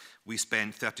economy. We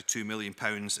spent £32 million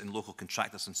in local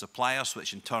contractors and suppliers,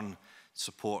 which in turn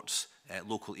supports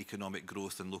local economic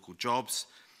growth and local jobs.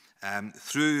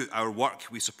 Through our work,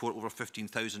 we support over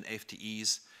 15,000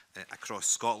 FTEs across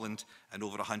Scotland, and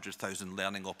over 100,000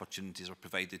 learning opportunities are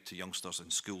provided to youngsters in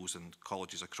schools and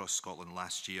colleges across Scotland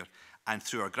last year. And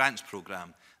through our grants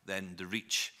programme, then the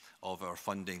reach of our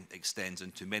funding extends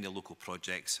into many local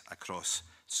projects across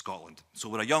Scotland. So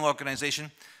we're a young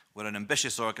organisation, we're an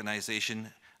ambitious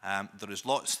organisation. There is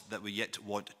lots that we yet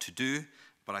want to do,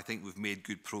 but I think we've made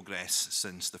good progress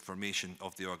since the formation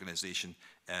of the organisation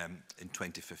in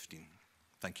 2015.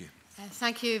 Thank you.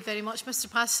 Thank you very much, Mr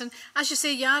Paterson. As you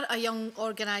say, you are a young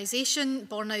organisation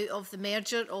born out of the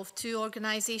merger of 2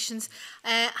 organisations.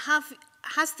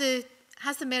 Has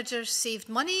the merger saved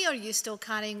money, or are you still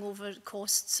carrying over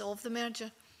costs of the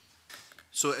merger?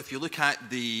 So if you look at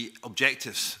the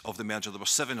objectives of the merger, there were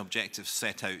 7 objectives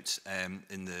set out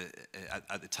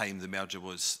at the time the merger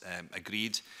was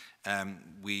agreed. And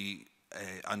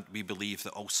we believe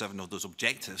that all 7 of those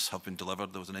objectives have been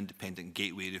delivered. There was an independent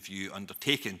gateway review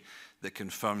undertaken that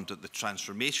confirmed that the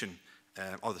transformation,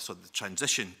 the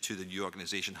transition to the new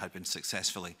organisation had been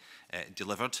successfully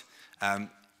delivered.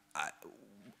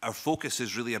 Our focus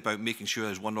is really about making sure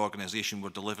as one organisation we're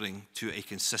delivering to a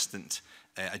consistent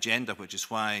agenda, which is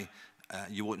why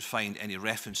you won't find any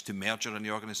reference to merger in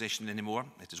the organisation anymore.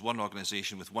 It is one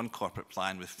organisation with one corporate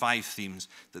plan with 5 themes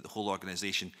that the whole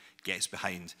organisation gets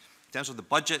behind. In terms of the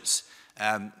budgets,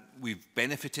 we've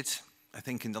benefited, I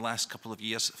think, in the last couple of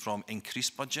years from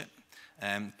increased budget,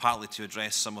 partly to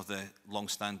address some of the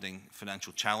long-standing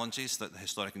financial challenges that the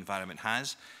historic environment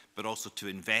has, but also to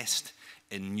invest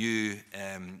in new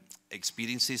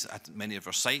experiences at many of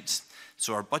our sites.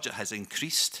 So our budget has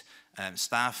increased.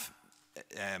 Staff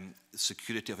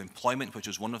security of employment, which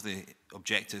was one of the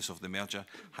objectives of the merger,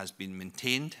 has been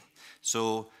maintained.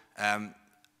 So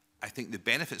I think the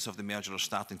benefits of the merger are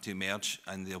starting to emerge,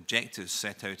 and the objectives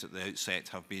set out at the outset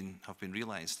have been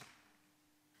realised.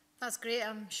 That's great.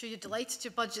 I'm sure you're delighted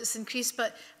your budget's increased,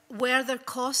 but were there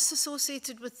costs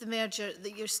associated with the merger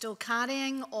that you're still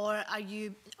carrying, or are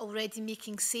you already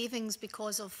making savings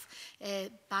because of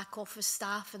back office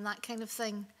staff and that kind of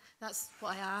thing? That's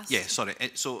what I asked. Yeah, sorry.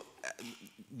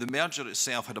 The merger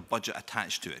itself had a budget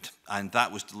attached to it, and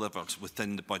that was delivered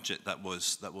within the budget that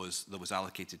was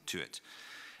allocated to it.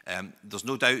 There's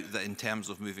no doubt that in terms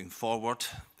of moving forward,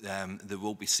 there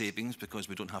will be savings because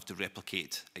we don't have to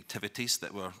replicate activities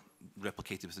that were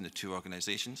replicated within the two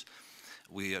organisations.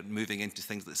 We are moving into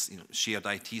things like shared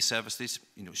IT services,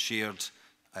 shared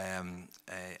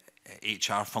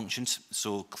HR functions.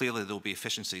 So clearly there will be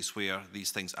efficiencies where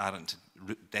these things aren't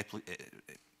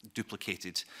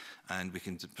duplicated, and we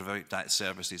can provide that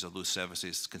services or those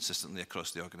services consistently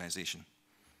across the organisation.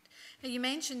 You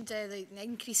mentioned the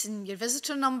increase in your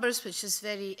visitor numbers, which is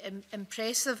very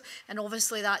impressive, and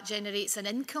obviously that generates an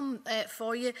income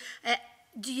for you.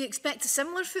 Do you expect a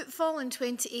similar footfall in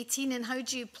 2018, and how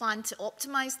do you plan to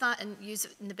optimise that and use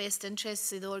it in the best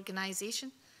interests of the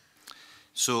organisation?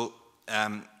 So,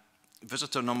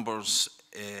 visitor numbers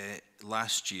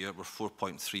last year were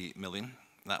 4.3 million.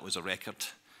 That was a record,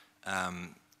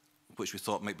 which we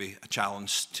thought might be a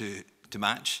challenge to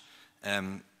match.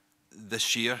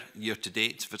 This year, year to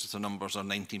date, visitor numbers are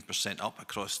 19% up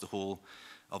across the whole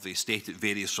of the estate. It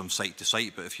varies from site to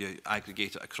site, but if you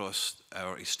aggregate it across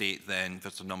our estate, then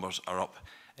visitor numbers are up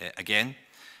again.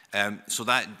 So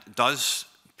that does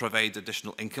provide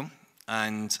additional income.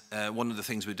 And one of the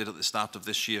things we did at the start of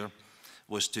this year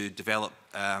was to develop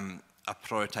a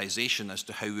prioritisation as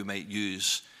to how we might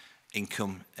use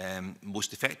income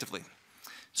most effectively.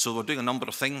 So we're doing a number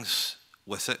of things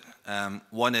with it.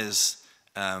 One is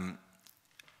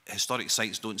historic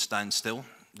sites don't stand still.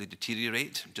 They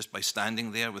deteriorate just by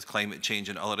standing there with climate change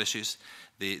and other issues.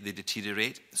 They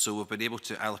deteriorate. So we've been able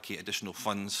to allocate additional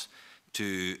funds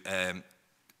to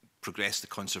progress the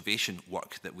conservation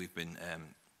work that we've been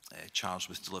charged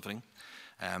with delivering.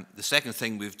 The second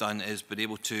thing we've done is been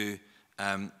able to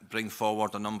bring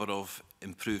forward a number of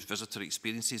improved visitor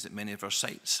experiences at many of our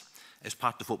sites. It's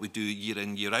part of what we do year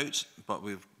in, year out, but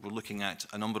we're looking at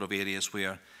a number of areas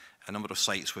where a number of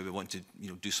sites where we want to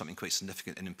do something quite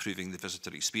significant in improving the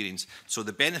visitor experience. So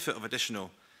the benefit of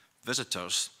additional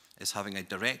visitors is having a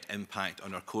direct impact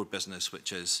on our core business,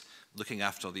 which is looking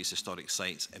after these historic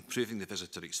sites, improving the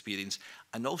visitor experience,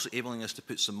 and also enabling us to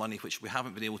put some money, which we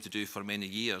haven't been able to do for many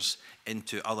years,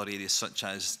 into other areas such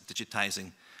as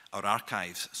digitising our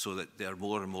archives so that they're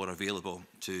more and more available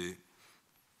to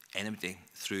anybody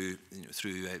through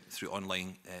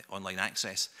online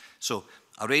access. So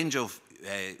a range of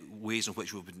ways in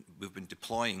which we've been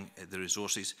deploying the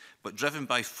resources, but driven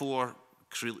by four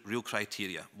real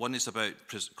criteria. One is about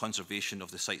conservation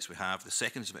of the sites we have. The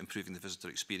second is about improving the visitor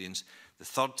experience. The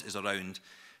third is around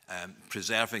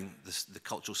preserving the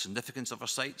cultural significance of our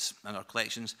sites and our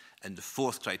collections. And the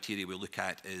fourth criteria we look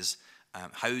at is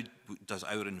how does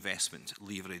our investment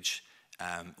leverage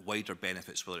wider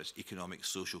benefits, whether it's economic,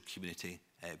 social, community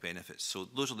benefits. So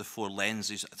those are the four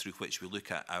lenses through which we look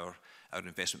at our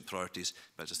investment priorities.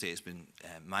 But as I say, it's been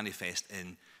manifest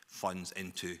in funds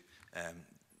into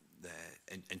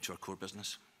our core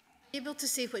business. Are you able to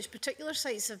say which particular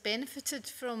sites have benefited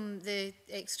from the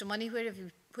extra money? Where have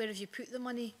you put the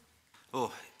money?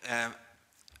 Oh,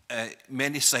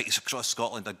 many sites across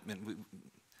Scotland.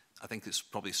 I think it's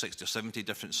probably 60 or 70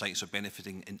 different sites are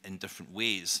benefiting in different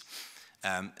ways.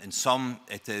 In some,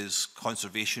 it is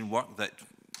conservation work that,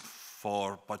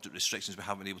 for budget restrictions, we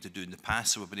haven't been able to do in the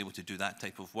past, so we've been able to do that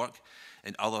type of work.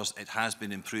 In others, it has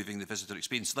been improving the visitor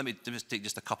experience. So let me just take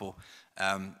just a couple.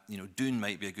 Doon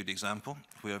might be a good example,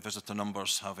 where visitor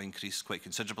numbers have increased quite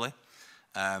considerably.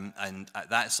 And at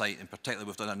that site in particular,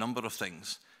 we've done a number of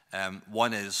things.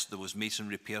 One is there was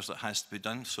masonry repairs that has to be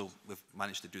done, so we've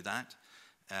managed to do that.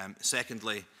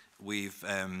 Secondly, we've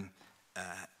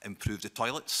improved the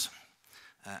toilets.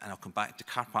 And I'll come back to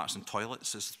car parks and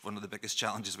toilets is one of the biggest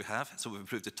challenges we have. So we've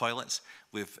improved the toilets,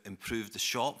 we've improved the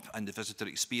shop and the visitor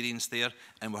experience there,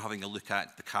 and we're having a look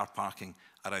at the car parking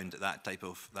around that type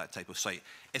of site.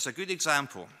 It's a good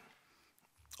example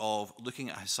of looking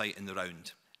at a site in the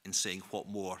round and saying what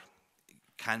more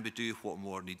can we do, what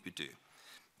more need we do.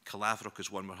 Calavrock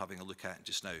is one we're having a look at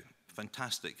just now.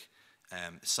 Fantastic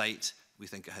site. We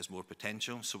think it has more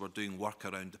potential, so we're doing work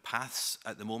around the paths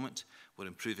at the moment. We're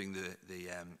improving the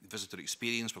visitor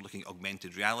experience. We're looking at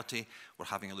augmented reality. We're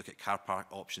having a look at car park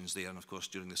options there, and of course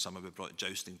during the summer we brought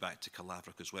jousting back to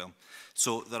Calavrock as well.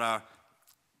 So there are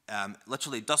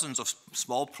literally dozens of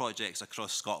small projects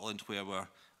across Scotland where we're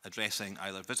addressing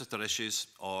either visitor issues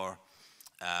or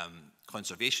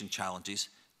conservation challenges,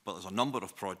 but there's a number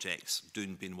of projects,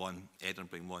 Doon being one,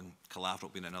 Edinburgh being one,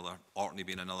 Calavrock being another, Orkney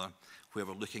being another, where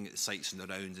we're looking at the sites in the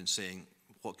round and saying,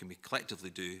 what can we collectively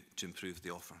do to improve the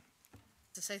offer?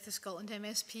 The South of Scotland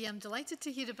MSP, I'm delighted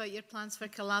to hear about your plans for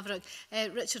Calavrock.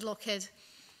 Richard Lockhead.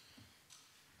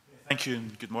 Thank you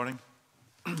and good morning.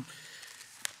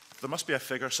 There must be a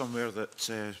figure somewhere that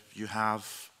you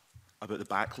have about the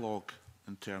backlog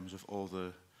in terms of all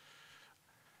the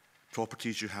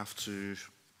properties you have to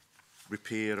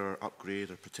repair or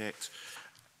upgrade or protect.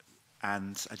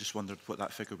 and I just wondered what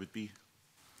that figure would be.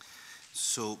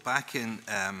 So back in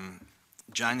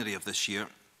January of this year,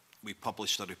 we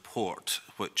published a report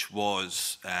which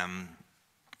was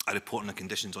a report on the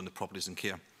conditions on the properties in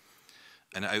care.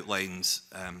 And it outlines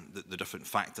the different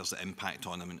factors that impact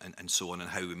on them and so on and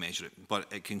how we measure it.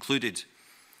 But it concluded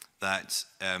that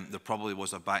there probably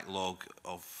was a backlog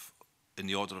of in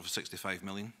the order of 65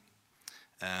 million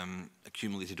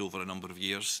accumulated over a number of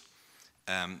years.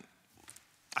 A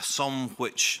sum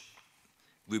which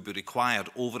would be required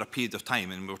over a period of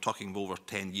time, and we're talking over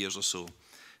 10 years or so,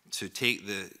 to take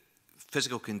the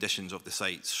physical conditions of the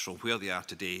sites from where they are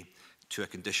today to a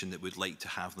condition that we'd like to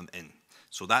have them in.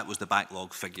 So that was the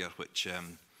backlog figure which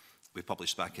we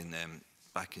published back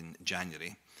in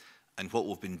January. And what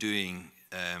we've been doing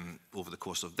over the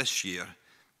course of this year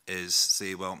is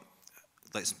say, well,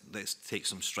 let's take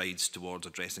some strides towards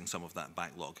addressing some of that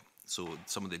backlog. So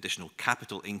some of the additional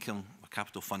capital income or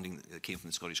capital funding that came from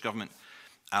the Scottish Government,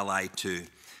 allied to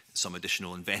some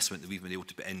additional investment that we've been able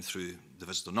to put in through the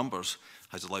visitor numbers,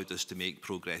 has allowed us to make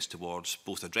progress towards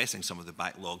both addressing some of the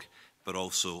backlog, but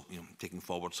also, you know, taking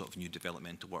forward sort of new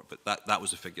developmental work. But that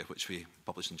was the figure which we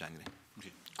published in January.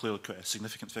 Okay. Clearly quite a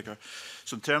significant figure.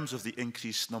 So in terms of the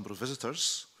increased number of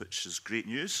visitors, which is great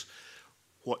news,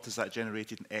 what does that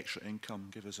generated in extra income?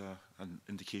 Give us an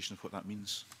indication of what that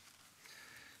means.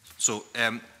 So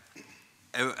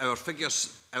our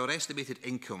figures, our estimated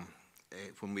income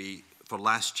for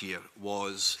last year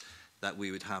was that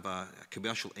we would have a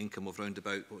commercial income of around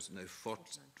about, what was it now,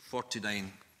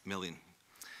 49 million.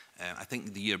 I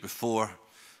think the year before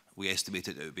we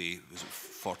estimated it would be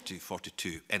 40,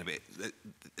 42. Anyway,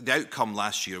 the outcome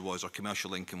last year was our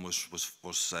commercial income was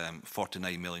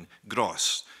 49 million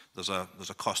gross. There's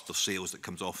a cost of sales that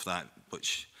comes off that,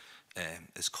 which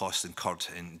is cost incurred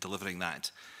in delivering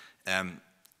that.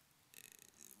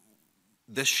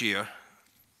 This year,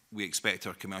 we expect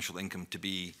our commercial income to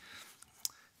be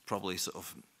probably sort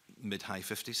of mid-high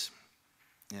 50s.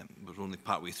 Yeah, we're only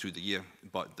partway through the year,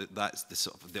 but that's the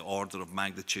sort of the order of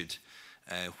magnitude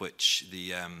which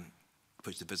the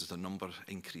visitor number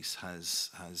increase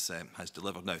has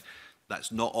delivered. Now,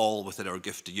 that's not all within our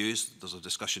gift to use. There's a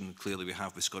discussion clearly we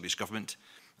have with Scottish Government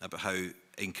about how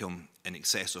income in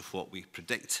excess of what we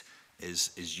predict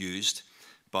is used.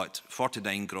 But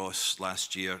 49 gross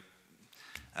last year,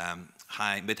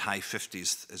 mid-high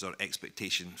 50s is our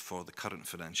expectation for the current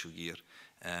financial year.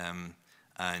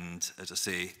 And as I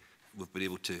say, we've been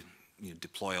able to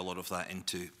deploy a lot of that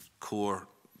into core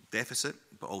deficit,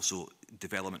 but also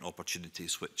development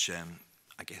opportunities, which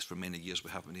I guess for many years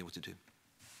we haven't been able to do.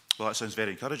 Well, that sounds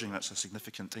very encouraging. That's a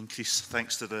significant increase,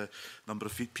 thanks to the number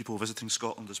of people visiting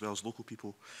Scotland as well as local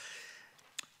people.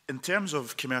 In terms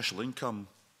of commercial income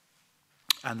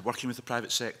and working with the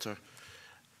private sector,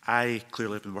 I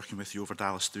clearly have been working with you over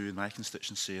Dallas Stew in my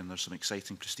constituency, and there's some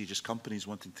exciting, prestigious companies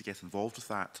wanting to get involved with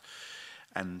that.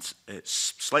 And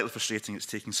it's slightly frustrating. It's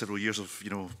taking several years of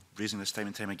raising this time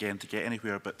and time again to get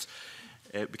anywhere, but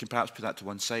we can perhaps put that to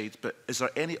one side. But is there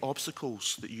any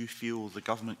obstacles that you feel the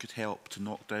government could help to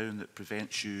knock down that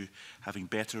prevents you having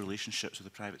better relationships with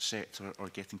the private sector or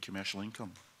getting commercial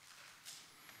income?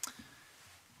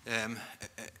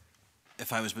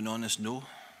 If I was being honest, no.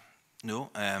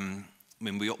 I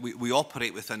mean, we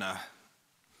operate within a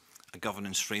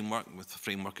governance framework with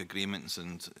framework agreements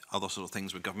and other sort of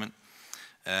things with government.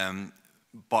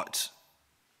 But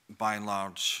by and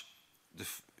large,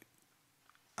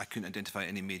 I couldn't identify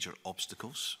any major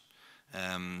obstacles.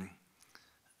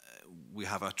 We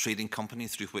have a trading company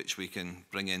through which we can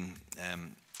bring in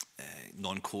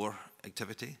non-core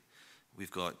activity.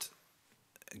 We've got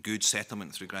a good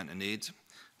settlement through grant and aid.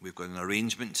 We've got an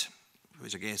arrangement,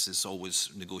 which I guess is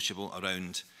always negotiable,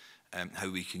 around how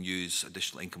we can use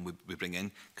additional income we bring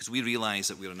in, because we realise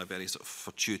that we're in a very sort of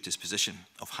fortuitous position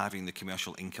of having the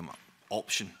commercial income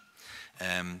option.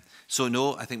 So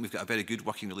no, I think we've got a very good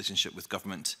working relationship with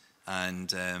government, and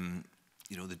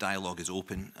the dialogue is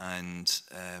open, and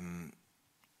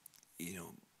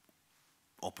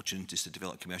opportunities to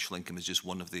develop commercial income is just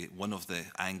one of the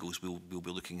angles we'll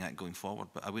be looking at going forward.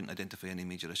 But I wouldn't identify any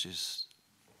major issues.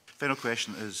 Final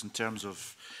question is in terms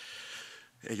of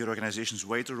your organisation's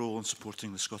wider role in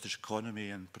supporting the Scottish economy,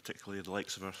 and particularly the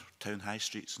likes of our town high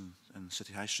streets and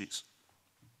city high streets.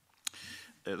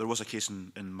 There was a case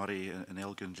in Murray and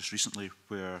Elgin just recently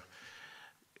where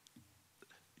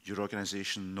your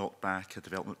organisation knocked back a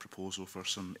development proposal for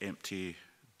some empty,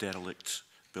 derelict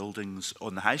buildings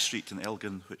on the high street in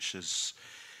Elgin, which is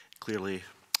clearly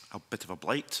a bit of a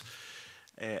blight.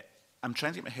 I'm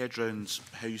trying to get my head around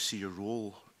how you see your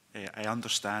role. I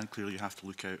understand clearly you have to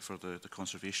look out for the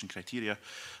conservation criteria,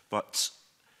 but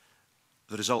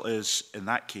The result is, in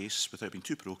that case, without being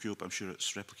too parochial, but I'm sure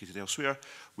it's replicated elsewhere,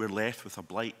 we're left with a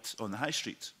blight on the high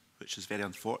street, which is very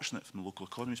unfortunate from the local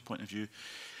economy's point of view.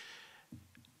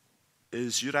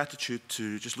 Is your attitude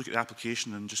to just look at the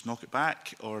application and just knock it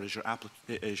back, or is your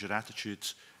attitude,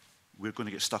 we're going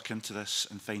to get stuck into this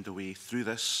and find a way through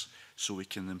this so we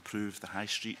can improve the high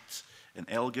street in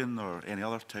Elgin or any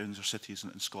other towns or cities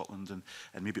in Scotland,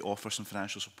 and maybe offer some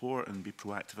financial support and be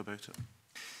proactive about it?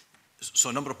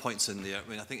 So a number of points in there. I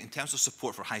mean, I think in terms of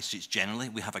support for high streets generally,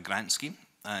 we have a grant scheme,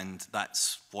 and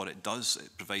that's what it does.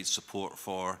 It provides support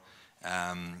for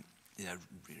you know,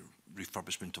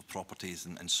 refurbishment of properties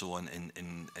and so on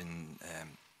in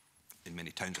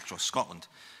many towns across Scotland.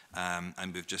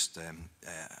 And we've just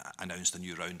announced a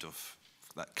new round of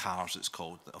that CARS, it's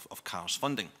called, of CARS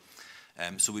funding.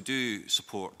 So we do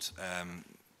support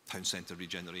town centre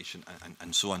regeneration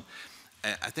and so on.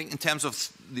 I think in terms of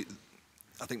the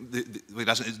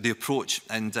approach,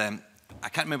 and I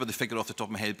can't remember the figure off the top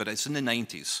of my head, but it's in the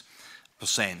 90%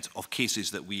 of cases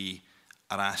that we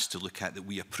are asked to look at that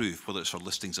we approve, whether it's for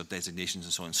listings or designations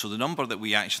and so on. So the number that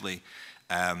we actually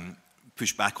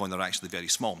push back on are actually very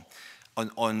small.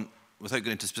 Without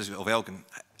going into specifics of Elgin,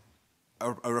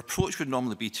 our approach would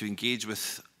normally be to engage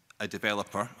with a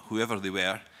developer, whoever they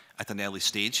were, at an early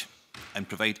stage and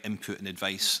provide input and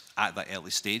advice at that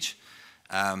early stage.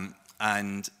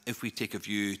 And if we take a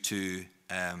view to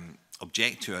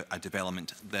object to a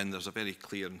development, then there's a very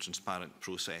clear and transparent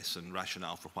process and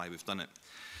rationale for why we've done it.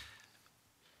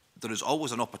 There is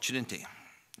always an opportunity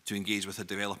to engage with a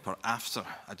developer after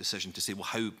a decision to say, well,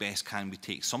 how best can we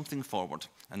take something forward?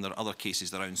 And there are other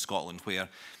cases around Scotland where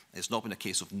it's not been a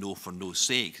case of no for no's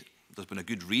sake. There's been a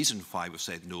good reason why we've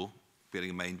said no, bearing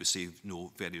in mind we say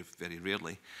no very, very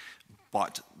rarely.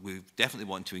 But we definitely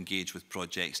want to engage with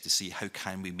projects to see how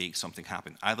can we make something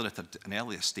happen, either at an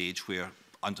earlier stage where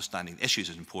understanding issues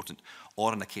is important,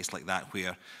 or in a case like that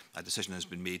where a decision has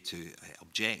been made to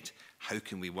object, how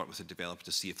can we work with the developer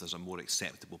to see if there's a more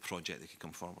acceptable project that can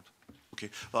come forward? Okay,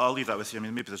 well, I'll leave that with you. I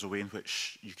mean, maybe there's a way in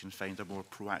which you can find a more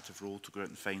proactive role to go out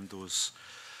and find those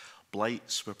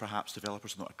blights where perhaps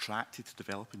developers are not attracted to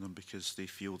developing them because they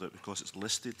feel that because it's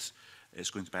listed, it's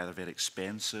going to be either very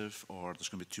expensive or there's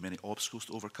going to be too many obstacles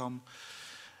to overcome.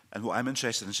 And what I'm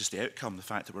interested in is just the outcome, the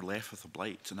fact that we're left with a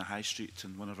blight in a high street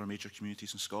in one of our major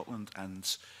communities in Scotland.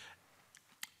 And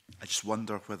I just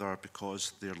wonder whether,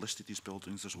 because they're listed, these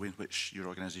buildings, there's a way in which your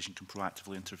organisation can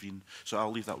proactively intervene. So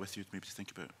I'll leave that with you maybe to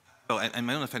think about. Well, and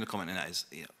my only final comment on that is,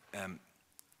 you know,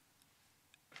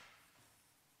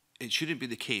 it shouldn't be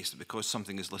the case that because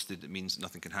something is listed, it means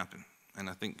nothing can happen. And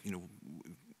I think, you know,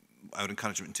 our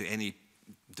encouragement to any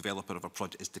developer of a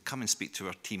project is to come and speak to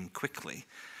our team quickly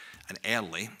and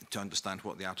early to understand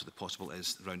what the art of the possible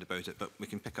is round about it. But we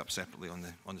can pick up separately on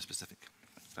the specific.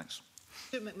 Thanks.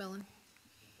 Stuart McMillan.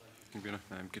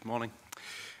 Good morning.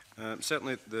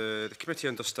 Certainly the committee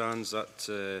understands that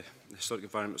the Historic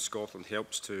Environment of Scotland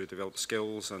helps to develop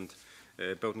skills and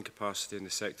building capacity in the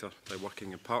sector by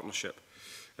working in partnership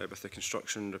with the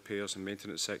construction, repairs and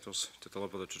maintenance sectors to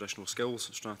deliver the traditional skills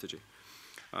strategy.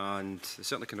 And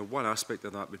certainly kind of one aspect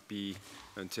of that would be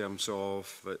in terms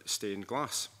of stained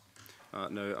glass.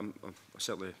 Now,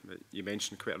 certainly you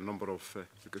mentioned quite a number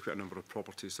of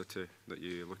properties that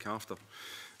you look after.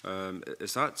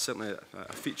 Is that certainly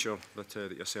a feature that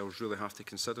yourselves really have to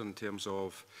consider in terms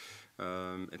of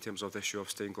the issue of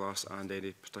stained glass and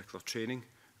any particular training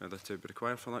that would be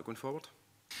required for that going forward?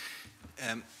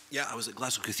 Yeah, I was at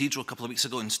Glasgow Cathedral a couple of weeks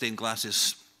ago, and stained glass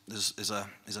is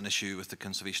an issue with the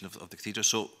conservation of the cathedral.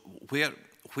 So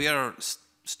where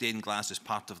stained glass is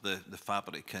part of the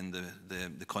fabric and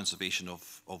the conservation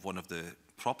of one of the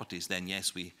properties, then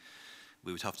yes, we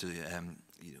would have to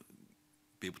you know,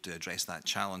 be able to address that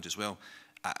challenge as well.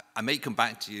 I might come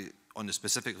back to you on the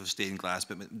specifics of stained glass,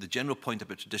 but the general point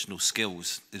about traditional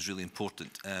skills is really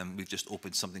important. We've just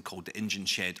opened something called the Engine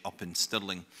Shed up in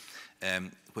Stirling,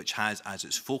 which has as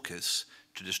its focus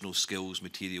traditional skills,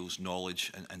 materials,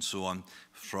 knowledge, and so on,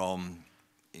 from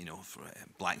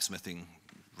blacksmithing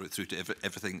right through to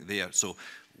everything there. So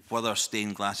whether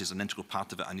stained glass is an integral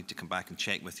part of it, I need to come back and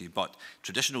check with you. But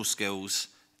traditional skills,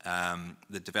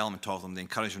 the development of them, the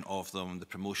encouragement of them, the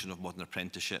promotion of modern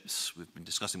apprenticeships. We've been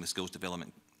discussing with Skills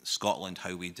Development Scotland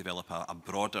how we develop a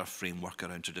broader framework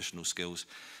around traditional skills.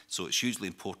 So it's hugely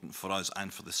important for us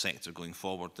and for the sector going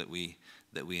forward that we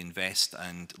invest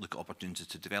and look at opportunities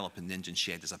to develop, and the Engine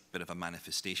Shed is a bit of a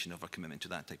manifestation of our commitment to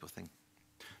that type of thing.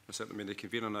 Certainly, I mean, the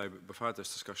convener and I, we've had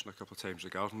this discussion a couple of times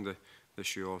regarding the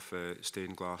issue of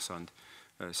stained glass, and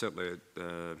certainly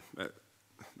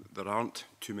there aren't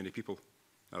too many people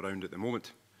around at the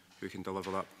moment who can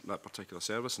deliver that particular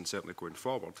service, and certainly going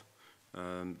forward,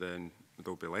 then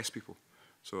there'll be less people.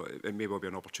 So it may well be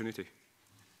an opportunity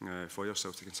for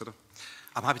yourself to consider.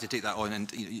 I'm happy to take that on, and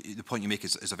the point you make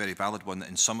is a very valid one, that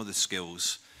in some of the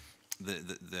skills,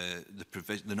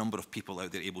 the number of people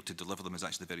out there able to deliver them is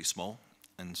actually very small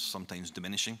and sometimes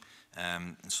diminishing.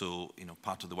 So,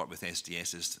 part of the work with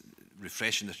SDS is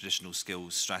refreshing the traditional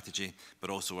skills strategy,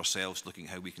 but also ourselves looking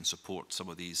at how we can support some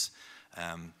of these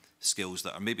skills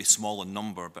that are maybe small in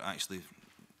number, but actually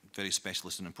very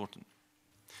specialist and important.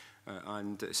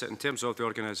 And so in terms of the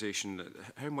organisation,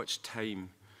 how much time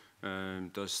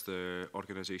does the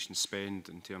organisation spend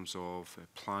in terms of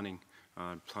planning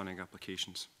and planning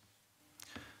applications?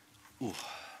 Oh,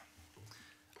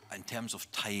 in terms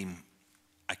of time,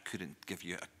 I couldn't give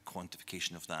you a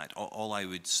quantification of that. All I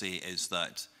would say is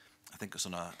that I think it's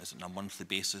on a monthly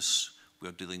basis.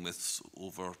 We're dealing with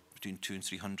over between 200 and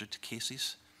 300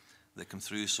 cases that come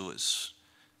through. So it's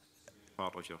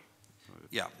part of your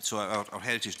yeah. So our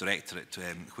Heritage Directorate,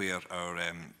 where our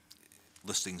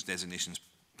listings, designations,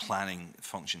 planning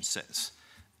function sits,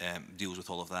 deals with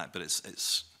all of that. But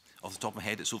it's off the top of my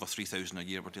head, it's over 3,000 a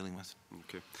year we're dealing with.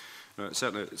 Okay.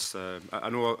 Certainly, I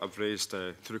know I've raised,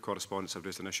 through correspondence, I've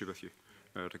raised an issue with you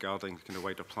regarding kind of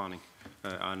wider planning.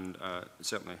 And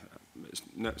certainly, it's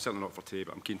certainly not for today,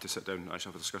 but I'm keen to sit down and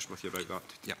actually have a discussion with you about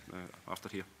that after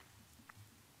here.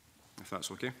 If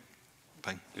that's okay.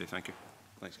 Fine. Okay, thank you.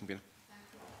 Thanks, Convener.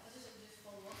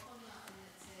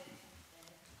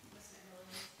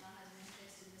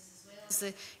 As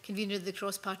the convener of the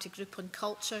cross-party group on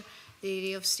culture, the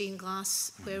area of stained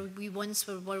glass, where we once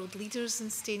were world leaders in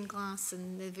stained glass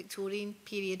in the Victorian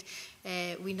period,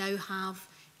 we now have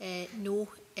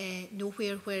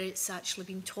nowhere where it's actually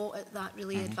been taught at that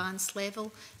really advanced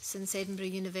level since Edinburgh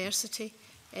University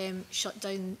shut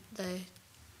down the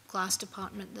glass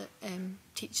department that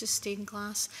teaches stained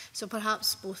glass. So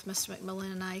perhaps both Mr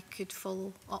McMillan and I could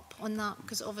follow up on that,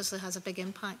 because it obviously has a big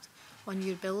impact on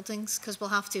your buildings, because we'll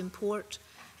have to import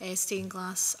stained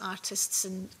glass artists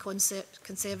and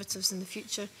conservatives in the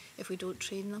future if we don't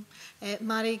train them.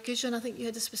 Mary Goujon, I think you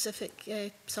had a specific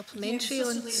supplementary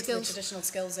on skills. The traditional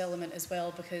skills element as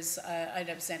well, because I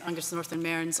represent Angus Northern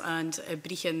Mearns, and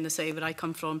Brechin, the city where I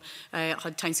come from,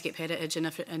 had Townscape Heritage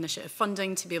Initiative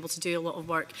funding to be able to do a lot of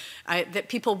work that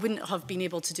people wouldn't have been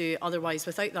able to do otherwise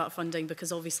without that funding,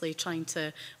 because obviously trying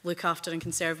to look after and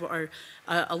conserve what are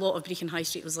a lot of Brechin High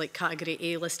Street was like category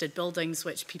A listed buildings,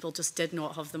 which people just did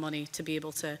not have the money to be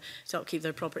able to upkeep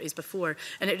their properties before.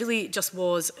 And it really just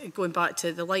was going back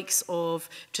to the likes of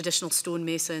traditional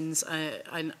stonemasons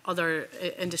and other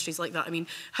industries like that. I mean,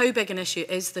 how big an issue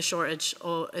is the shortage,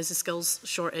 or is the skills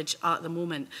shortage at the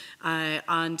moment?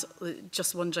 And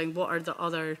just wondering, what are the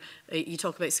other, you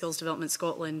talk about Skills Development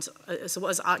Scotland, so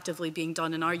what is actively being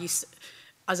done, and are you,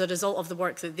 as a result of the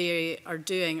work that they are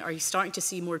doing, are you starting to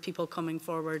see more people coming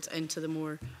forward into the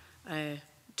more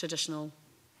traditional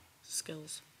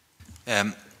skills?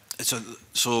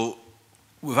 So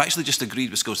we've actually just agreed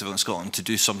with Skills Development Scotland to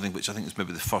do something which I think is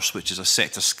maybe the first, which is a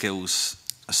skills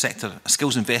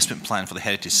investment plan for the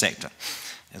heritage sector.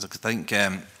 As I think,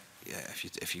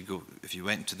 if you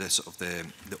went to the sort of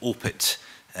the OPIT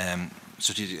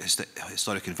Strategic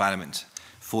Historic Environment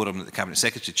Forum that the Cabinet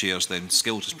Secretary chairs, then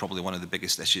skills is probably one of the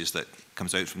biggest issues that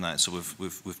comes out from that. So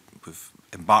we've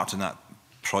embarked on that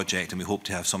project, and we hope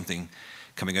to have something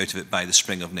coming out of it by the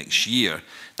spring of next year.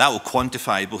 That will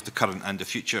quantify both the current and the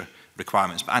future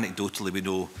requirements. But anecdotally, we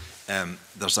know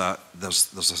there's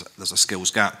a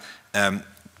skills gap.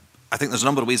 I think there's a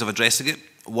number of ways of addressing it.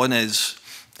 One is,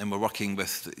 and we're working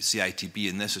with CITB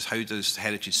in this, is how does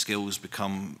heritage skills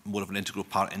become more of an integral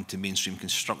part into mainstream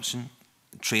construction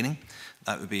training?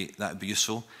 That would be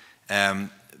useful.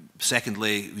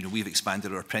 Secondly, we've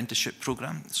expanded our apprenticeship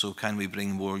programme, so can we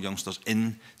bring more youngsters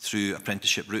in through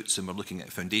apprenticeship routes, and we're looking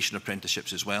at foundation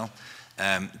apprenticeships as well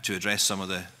to address some of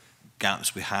the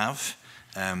gaps we have.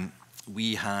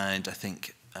 We had, I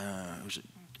think, was it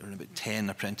around about 10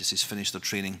 apprentices finish their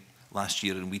training last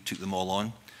year, and we took them all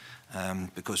on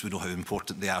because we know how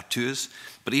important they are to us.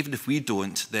 But even if we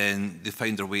don't, then they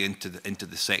find their way into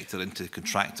the sector, into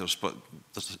contractors, but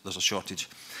there's a shortage.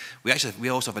 We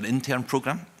also have an intern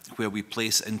programme where we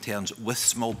place interns with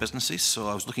small businesses. So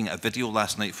I was looking at a video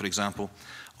last night, for example,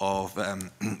 of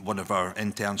one of our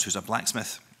interns who's a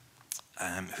blacksmith,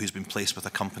 who's been placed with a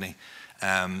company.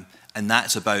 And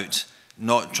that's about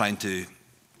not trying to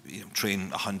train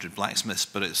 100 blacksmiths,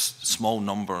 but it's small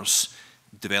numbers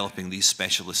developing these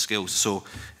specialist skills. So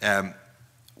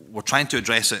we're trying to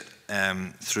address it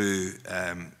through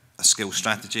a skills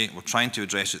strategy. We're trying to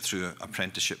address it through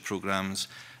apprenticeship programs.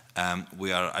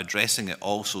 We are addressing it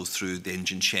also through the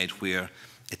engine shed, where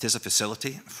it is a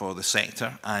facility for the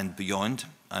sector and beyond,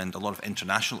 and a lot of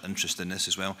international interest in this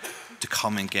as well, to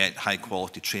come and get high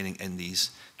quality training in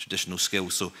these traditional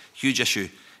skills. So huge issue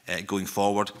going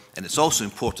forward. And it's also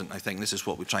important, I think this is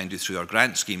what we try and do through our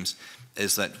grant schemes,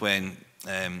 is that when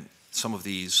some of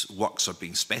these works are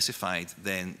being specified,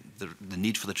 then the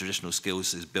need for the traditional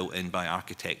skills is built in by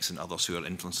architects and others who are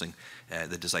influencing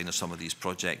the design of some of these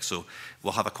projects. So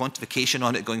we'll have a quantification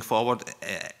on it going forward.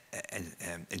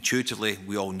 Intuitively,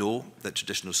 we all know that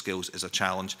traditional skills is a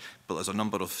challenge, but there's a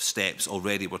number of steps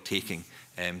already we're taking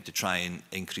to try and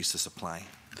increase the supply.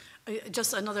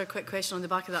 Just another quick question on the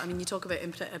back of that. I mean, you talk about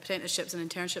apprenticeships and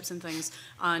internships and things,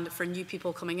 and for new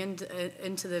people coming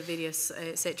into the various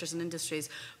sectors and industries,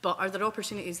 but are there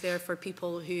opportunities there for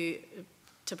people who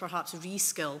to perhaps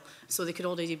reskill, so they could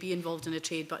already be involved in a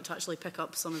trade, but to actually pick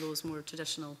up some of those more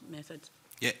traditional methods?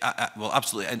 Yeah, well,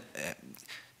 absolutely. And,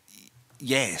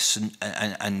 yes,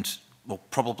 and well,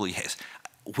 probably yes.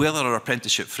 Where there are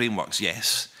apprenticeship frameworks,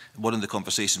 yes. One of the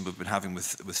conversations we've been having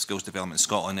with Skills Development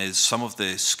Scotland is some of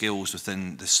the skills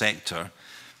within the sector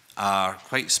are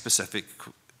quite specific,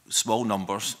 small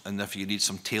numbers, and therefore you need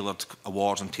some tailored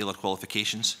awards and tailored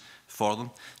qualifications for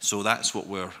them. So that's what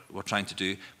we're trying to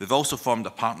do. We've also formed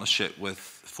a partnership with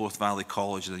Forth Valley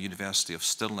College and the University of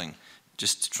Stirling,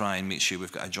 just to try and make sure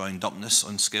we've got a joined upness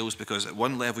on skills, because at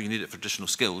one level you need it for traditional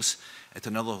skills, at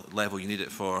another level you need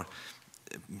it for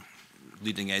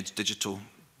leading edge digital,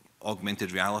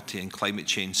 augmented reality and climate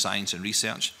change science and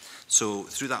research. So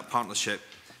through that partnership,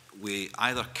 we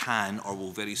either can or will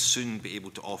very soon be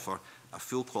able to offer a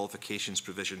full qualifications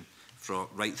provision for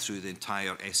right through the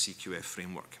entire SCQF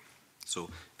framework.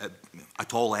 So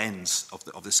at all ends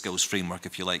of the skills framework,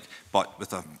 if you like, but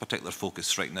with a particular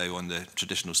focus right now on the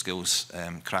traditional skills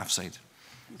craft side.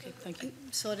 Okay, thank you.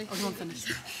 Sorry. I'll go on finish.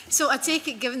 So I take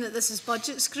it, given that this is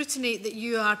budget scrutiny, that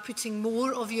you are putting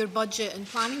more of your budget and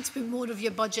planning to put more of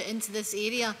your budget into this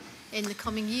area in the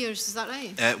coming years. Is that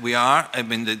right? We are. I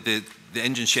mean, the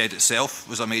engine shed itself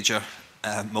was a major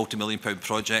multi-million-pound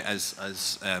project,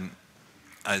 as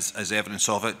evidence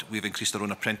of it. We've increased our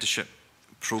own apprenticeship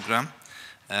programme.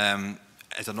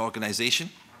 As an organisation,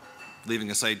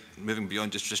 leaving aside, moving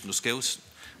beyond just traditional skills,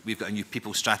 we've got a new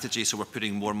people strategy, so we're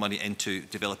putting more money into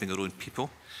developing our own people.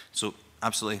 So,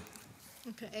 absolutely.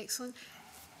 Okay, excellent.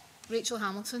 Rachel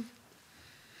Hamilton.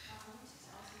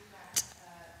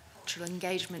 Cultural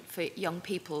engagement for young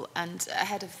people, and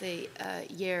ahead of the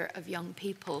Year of Young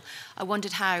People, I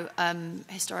wondered how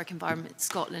Historic Environment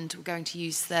Scotland were going to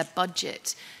use their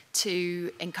budget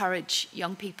to encourage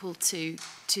young people to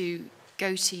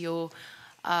go to your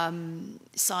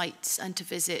sites and to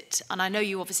visit. And I know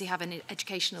you obviously have an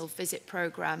educational visit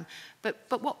programme, but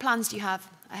what plans do you have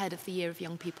ahead of the Year of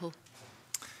Young People?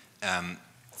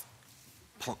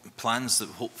 Plans that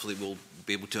hopefully we'll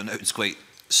be able to announce quite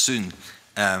soon.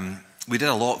 We did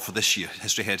a lot for this year,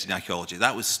 History, Heritage and Archaeology.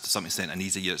 That was to some extent an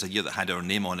easy year. It's a year that had our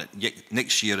name on it.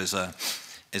 Next year is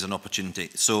an opportunity.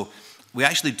 So we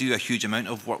actually do a huge amount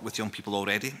of work with young people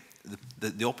already.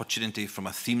 The opportunity from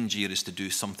a themed year is to do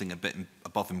something a bit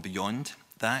above and beyond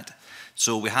that.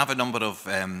 So we have a number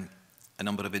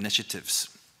of initiatives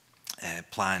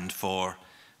planned for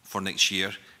next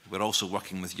year. We're also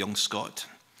working with Young Scot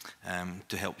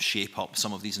to help shape up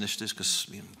some of these initiatives, because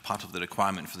part of the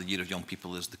requirement for the Year of Young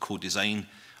People is the co-design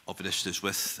of initiatives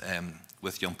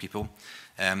with young people.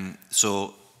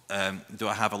 Do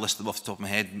I have a list of them off the top of my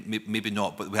head? Maybe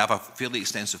not, but we have a fairly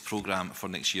extensive programme for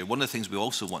next year. One of the things we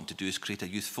also want to do is create a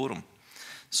youth forum,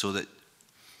 so that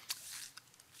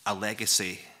a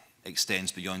legacy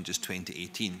extends beyond just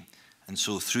 2018. And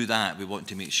so through that, we want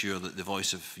to make sure that the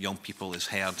voice of young people is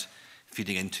heard,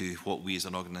 feeding into what we as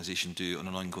an organisation do on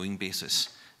an ongoing basis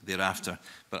thereafter.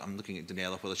 But I'm looking at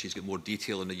Donella, whether she's got more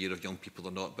detail on the Year of Young People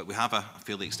or not. But we have a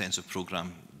fairly extensive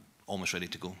programme almost ready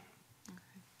to go.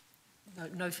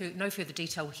 No further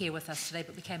detail here with us today,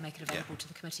 but we can make it available to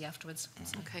the committee afterwards.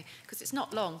 Okay, because it's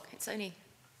not long. It's only,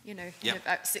 in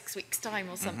about 6 weeks' time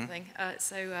or something.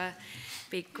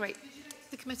 Be great.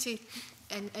 The committee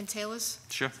and tell us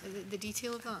the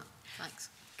detail of that. Thanks.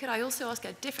 Could I also ask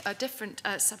a different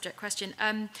subject question?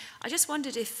 I just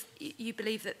wondered if you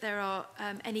believe that there are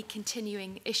any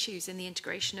continuing issues in the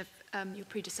integration of your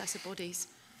predecessor bodies.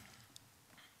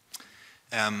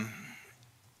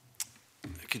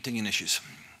 Continuing issues.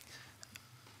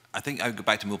 I think I would go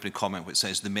back to my opening comment, which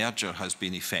says the merger has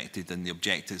been effected and the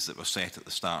objectives that were set at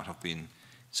the start have been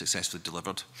successfully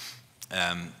delivered.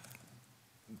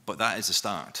 But that is a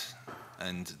start,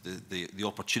 and the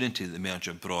opportunity that the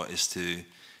merger brought is to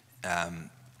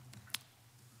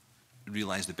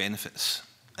realise the benefits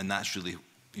And that's really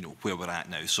where we're at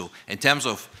now. So in terms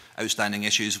of outstanding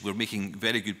issues, we're making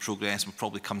very good progress. We've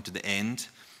probably come to the end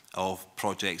of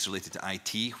projects related to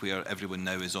IT, where everyone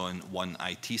now is on one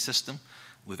IT system.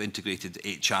 We've integrated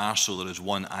HR, so there is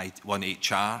one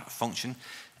HR function.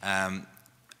 And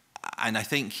I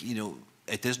think,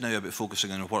 it is now about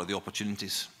focusing on what are the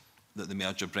opportunities that the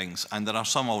merger brings. And there are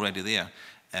some already there.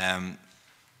 And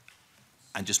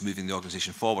just moving the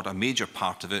organisation forward. A major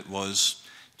part of it was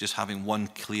just having one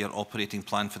clear operating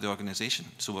plan for the organisation.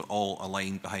 So we're all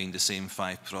aligned behind the same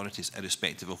 5 priorities,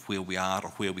 irrespective of where we are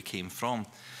or where we came from.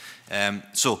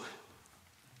 So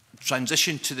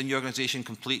transition to the new organisation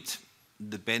complete,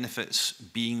 the benefits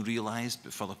being realised,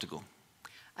 but further to go.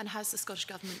 And has the Scottish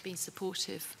Government been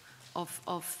supportive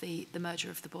of the merger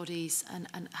of the bodies,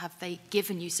 and have they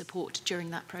given you support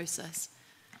during that process?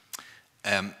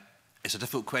 It's a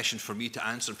difficult question for me to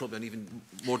answer, and probably an even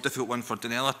more difficult one for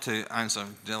Donella to answer.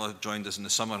 Donella joined us in the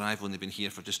summer, and I've only been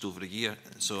here for just over a year,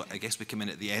 so I guess we come in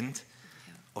at the end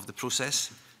of the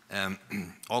process.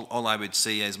 All I would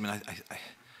say is,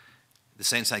 the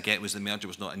sense I get was the merger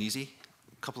was not an easy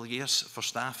couple of years for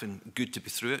staff, and good to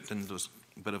be through it, and there was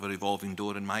a bit of a revolving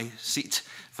door in my seat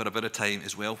for a bit of time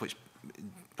as well, which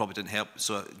probably didn't help.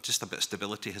 So just a bit of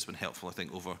stability has been helpful, I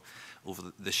think, over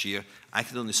this year. I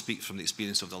can only speak from the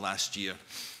experience of the last year,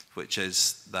 which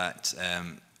is that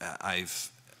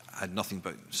I've had nothing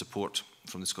but support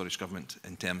from the Scottish Government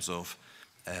in terms of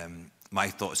my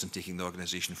thoughts on taking the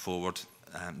organisation forward,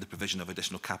 the provision of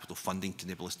additional capital funding to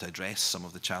enable us to address some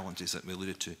of the challenges that we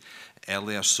alluded to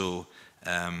earlier. So,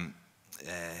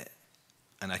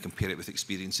 and I compare it with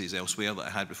experiences elsewhere that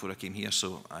I had before I came here.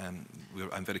 So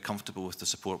I'm very comfortable with the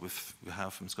support we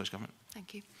have from the Scottish Government.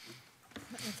 Thank you.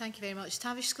 Thank you very much.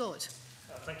 Tavish Scott.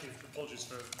 Thank you. Apologies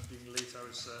for being late. I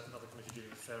was another committee dealing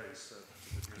with ferries.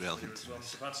 Relevant. As well,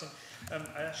 Mr. Paterson.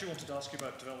 I actually wanted to ask you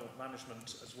about development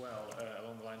management as well,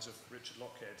 along the lines of Richard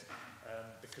Lockhead,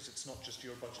 because it's not just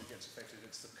your budget gets affected,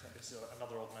 it's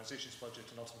another organisation's budget,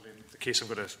 and ultimately, in the case I'm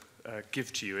going to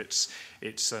give to you,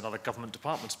 it's another government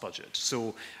department's budget.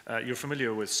 So you're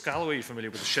familiar with Scalloway, you're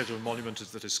familiar with the scheduled monument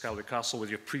that is Scalloway Castle. With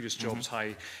your previous jobs,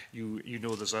 you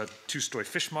know there's a 2-storey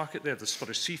fish market there, there's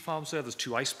Scottish sea farms there, there's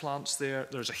 2 ice plants there,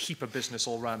 there's a heap of business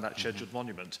all around that scheduled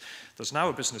monument. There's now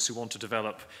a business who want to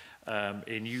develop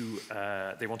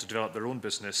they want to develop their own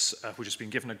business, which has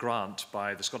been given a grant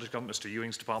by the Scottish Government. Mr.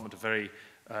 Ewing's department have very,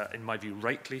 in my view,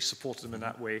 rightly supported them in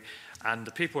that way. And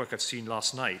the paperwork I've seen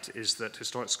last night is that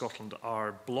Historic Scotland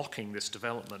are blocking this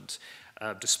development,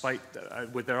 despite,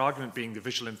 with their argument being the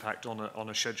visual impact on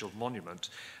a scheduled monument,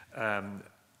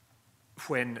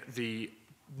 when the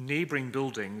neighbouring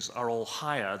buildings are all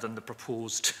higher than the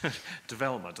proposed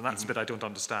development, and that's the bit I don't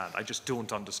understand. I just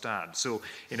don't understand. So,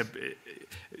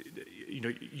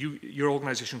 your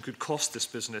organisation could cost this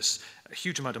business a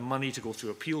huge amount of money to go through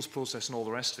appeals process and all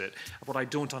the rest of it. What I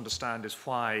don't understand is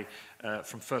why,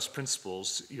 from first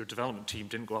principles, your development team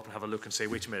didn't go up and have a look and say,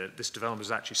 wait a minute, this development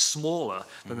is actually smaller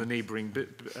than the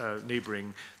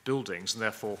neighbouring buildings, and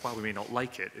therefore, while we may not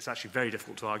like it, it's actually very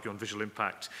difficult to argue on visual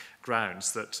impact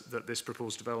grounds that this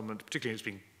proposed development, particularly it's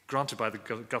being granted by the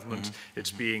government, it's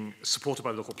being supported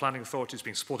by the local planning authority, it's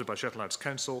being supported by Shetland Islands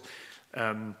Council.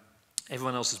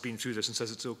 Everyone else has been through this and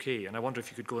says it's okay. And I wonder if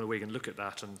you could go away and look at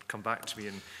that and come back to me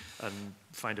and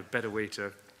find a better way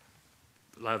to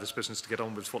allow this business to get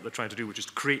on with what they're trying to do, which is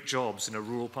to create jobs in a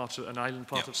rural part of an island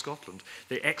part of Scotland.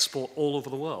 They export all over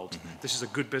the world. This is a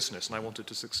good business, and I want it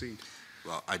to succeed.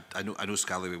 Well, I know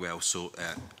Scalloway well, so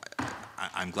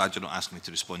I'm glad you're not asking me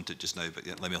to respond to it just now, but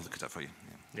yeah, let me look at that for you.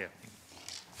 Yeah.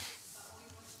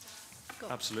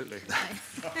 Absolutely.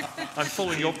 I'm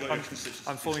following your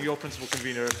principal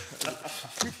convener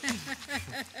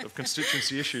of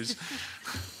constituency issues.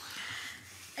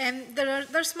 There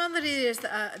are some other areas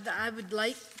that I would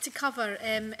like to cover.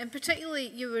 And particularly,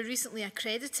 you were recently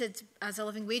accredited as a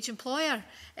living wage employer.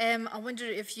 I wonder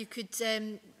if you could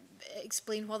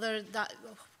explain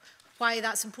why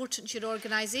that's important to your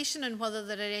organisation and whether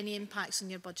there are any impacts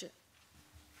on your budget.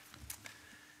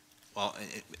 Well,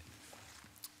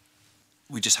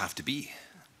 we just have to be,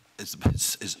 is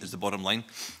the bottom line.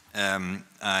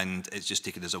 And it's just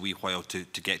taken us a wee while to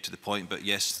get to the point. But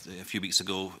yes, a few weeks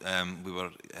ago, we were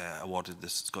awarded the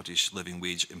Scottish Living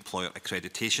Wage Employer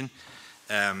Accreditation.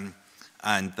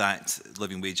 And that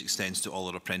living wage extends to all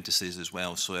our apprentices as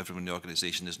well. So everyone in the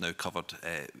organisation is now covered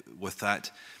with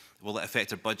that. Will it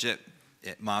affect our budget?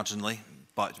 Marginally.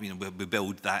 But we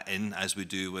build that in as we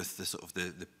do with the sort of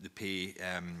the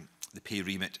pay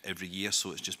remit every year,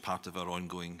 so it's just part of our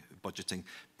ongoing budgeting.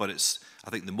 But I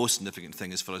think the most significant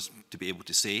thing is for us to be able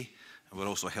to say We're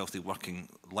also a Healthy Working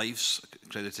Lives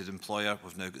accredited employer.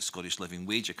 We've now got Scottish Living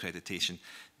Wage accreditation.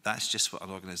 That's just what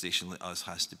an organisation like us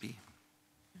has to be.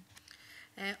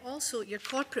 Also, your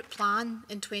corporate plan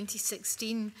in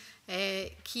 2016,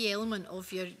 key element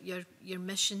of your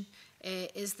mission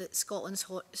is that Scotland's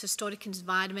historic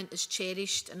environment is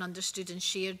cherished and understood and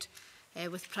shared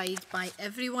with pride by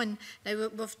everyone. Now,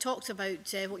 we've talked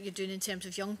about what you're doing in terms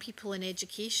of young people and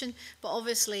education, but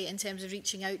obviously in terms of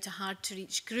reaching out to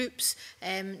hard-to-reach groups,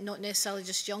 not necessarily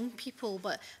just young people,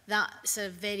 but that's a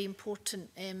very important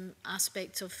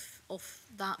aspect of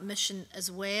that mission as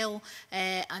well.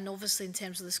 And obviously in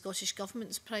terms of the Scottish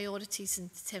Government's priorities in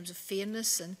terms of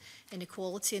fairness and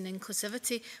inequality and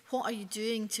inclusivity, what are you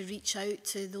doing to reach out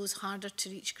to those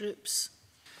harder-to-reach groups?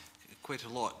 Quite a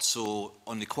lot. So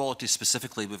on equality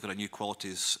specifically, we've got a new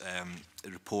qualities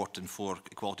report and 4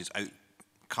 equalities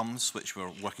outcomes, which we're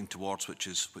working towards, which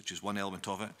is one element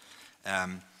of it.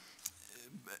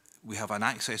 We have an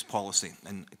access policy,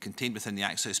 and contained within the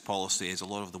access policy is a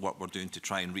lot of the work we're doing to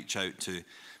try and reach out to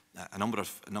a number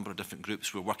of different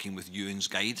groups. We're working with Ewan's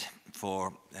Guide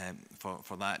for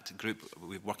that group.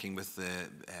 We're working with the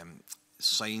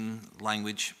sign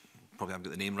language, probably I've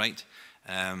got the name right,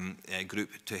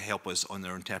 group to help us on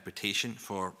their interpretation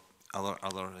for other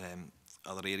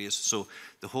areas. So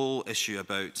the whole issue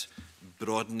about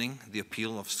broadening the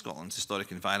appeal of Scotland's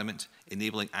historic environment,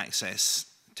 enabling access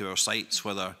to our sites,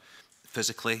 whether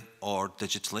physically or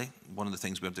digitally. One of the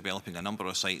things we're developing a number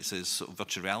of sites is sort of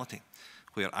virtual reality,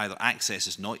 where either access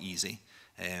is not easy,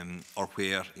 or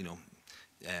where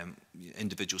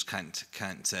individuals can't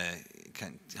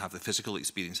have the physical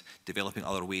experience, developing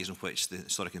other ways in which the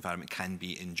historic environment can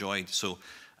be enjoyed. So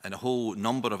in a whole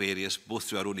number of areas, both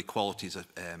through our own equalities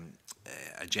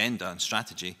agenda and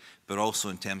strategy, but also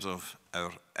in terms of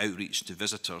our outreach to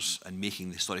visitors and making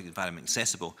the historic environment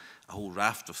accessible, a whole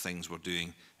raft of things we're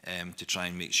doing to try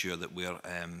and make sure that we're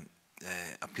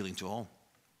appealing to all.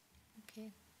 Okay,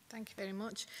 thank you very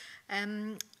much.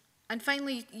 And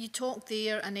finally, you talked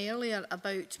there and earlier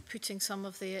about putting some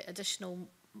of the additional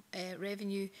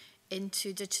revenue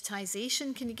into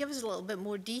digitisation. Can you give us a little bit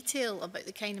more detail about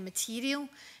the kind of material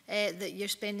that you're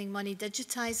spending money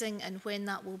digitising and when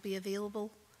that will be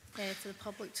available for the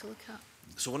public to look at?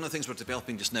 So one of the things we're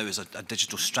developing just now is a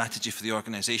digital strategy for the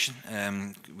organisation.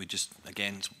 We just,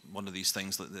 again, it's one of these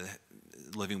things that the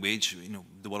living wage,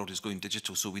 the world is going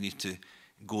digital, so we need to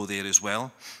go there as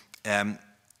well.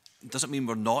 Doesn't mean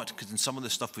we're not, because in some of the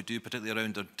stuff we do, particularly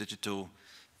around our digital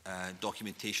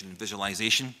documentation and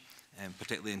visualisation,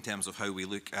 particularly in terms of how we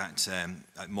look at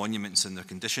monuments and their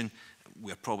condition,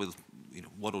 we're probably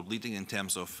world leading in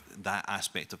terms of that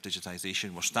aspect of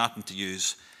digitisation. We're starting to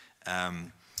use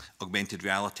augmented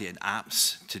reality and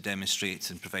apps to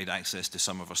demonstrate and provide access to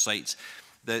some of our sites.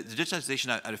 The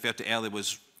digitisation I referred to earlier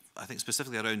was, I think,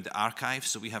 specifically around the archive.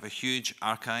 So we have a huge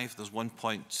archive. There's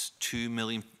 1.2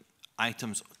 million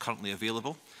items currently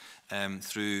available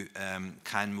through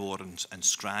Canmore and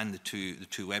Scran, the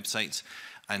two websites.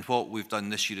 And what we've done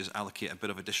this year is allocate a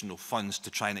bit of additional funds to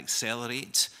try and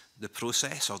accelerate the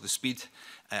process or the speed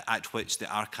at which the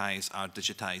archives are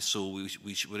digitised. So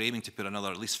we're aiming to put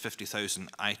another at least 50,000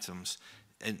 items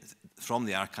from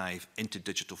the archive into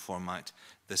digital format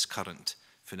this current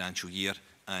financial year,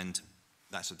 and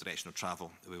that's a direction of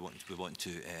travel that we want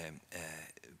to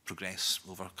progress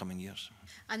over coming years.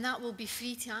 And that will be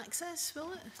free to access,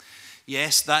 will it?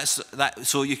 Yes, that's that.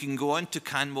 So you can go on to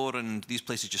Canmore and these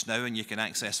places just now, and you can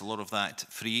access a lot of that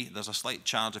free. There's a slight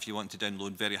charge if you want to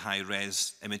download very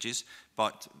high-res images,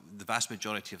 but the vast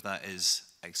majority of that is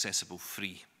accessible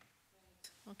free.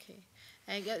 Okay.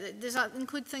 Does that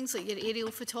include things like your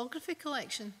aerial photography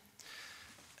collection?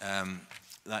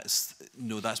 That's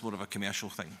more of a commercial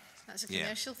thing. That's a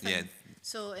commercial thing? Yeah.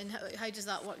 So how does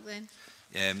that work then?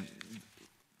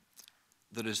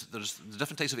 There's the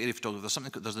different types of aerial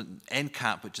photography. There's an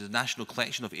NCAP, which is the National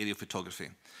Collection of Aerial Photography,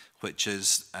 which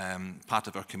is part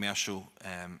of our commercial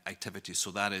activities.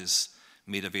 So that is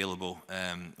made available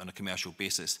on a commercial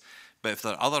basis. But if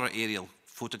there are other aerial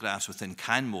photographs within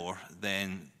Canmore,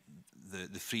 then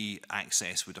the free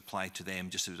access would apply to them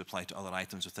just as it would apply to other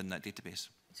items within that database.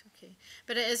 Okay,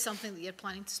 but it is something that you're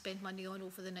planning to spend money on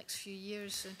over the next few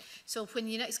years. And so when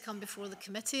you next come before the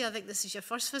committee, I think this is your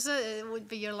first visit, it won't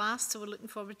be your last, so we're looking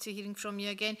forward to hearing from you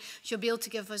again. You'll be able to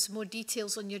give us more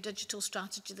details on your digital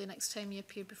strategy the next time you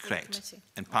appear before the committee.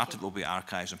 And part of it will be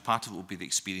archives, and part of it will be the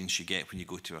experience you get when you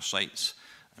go to our sites.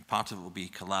 And part of it will be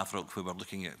Calaveric, where we're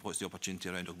looking at what's the opportunity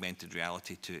around augmented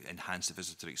reality to enhance the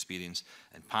visitor experience.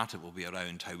 And part of it will be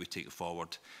around how we take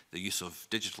forward the use of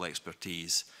digital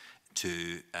expertise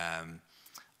to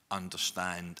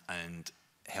understand and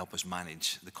help us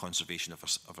manage the conservation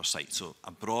of our site. So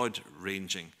a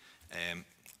broad-ranging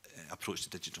approach to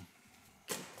digital.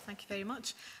 Thank you very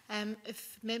much.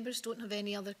 If members don't have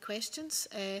any other questions,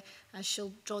 I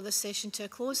shall draw this session to a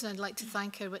close, and I'd like to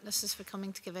thank our witnesses for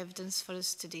coming to give evidence for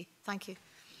us today. Thank you.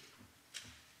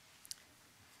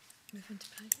 Move into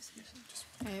private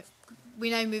session. We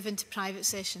now move into private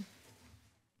session.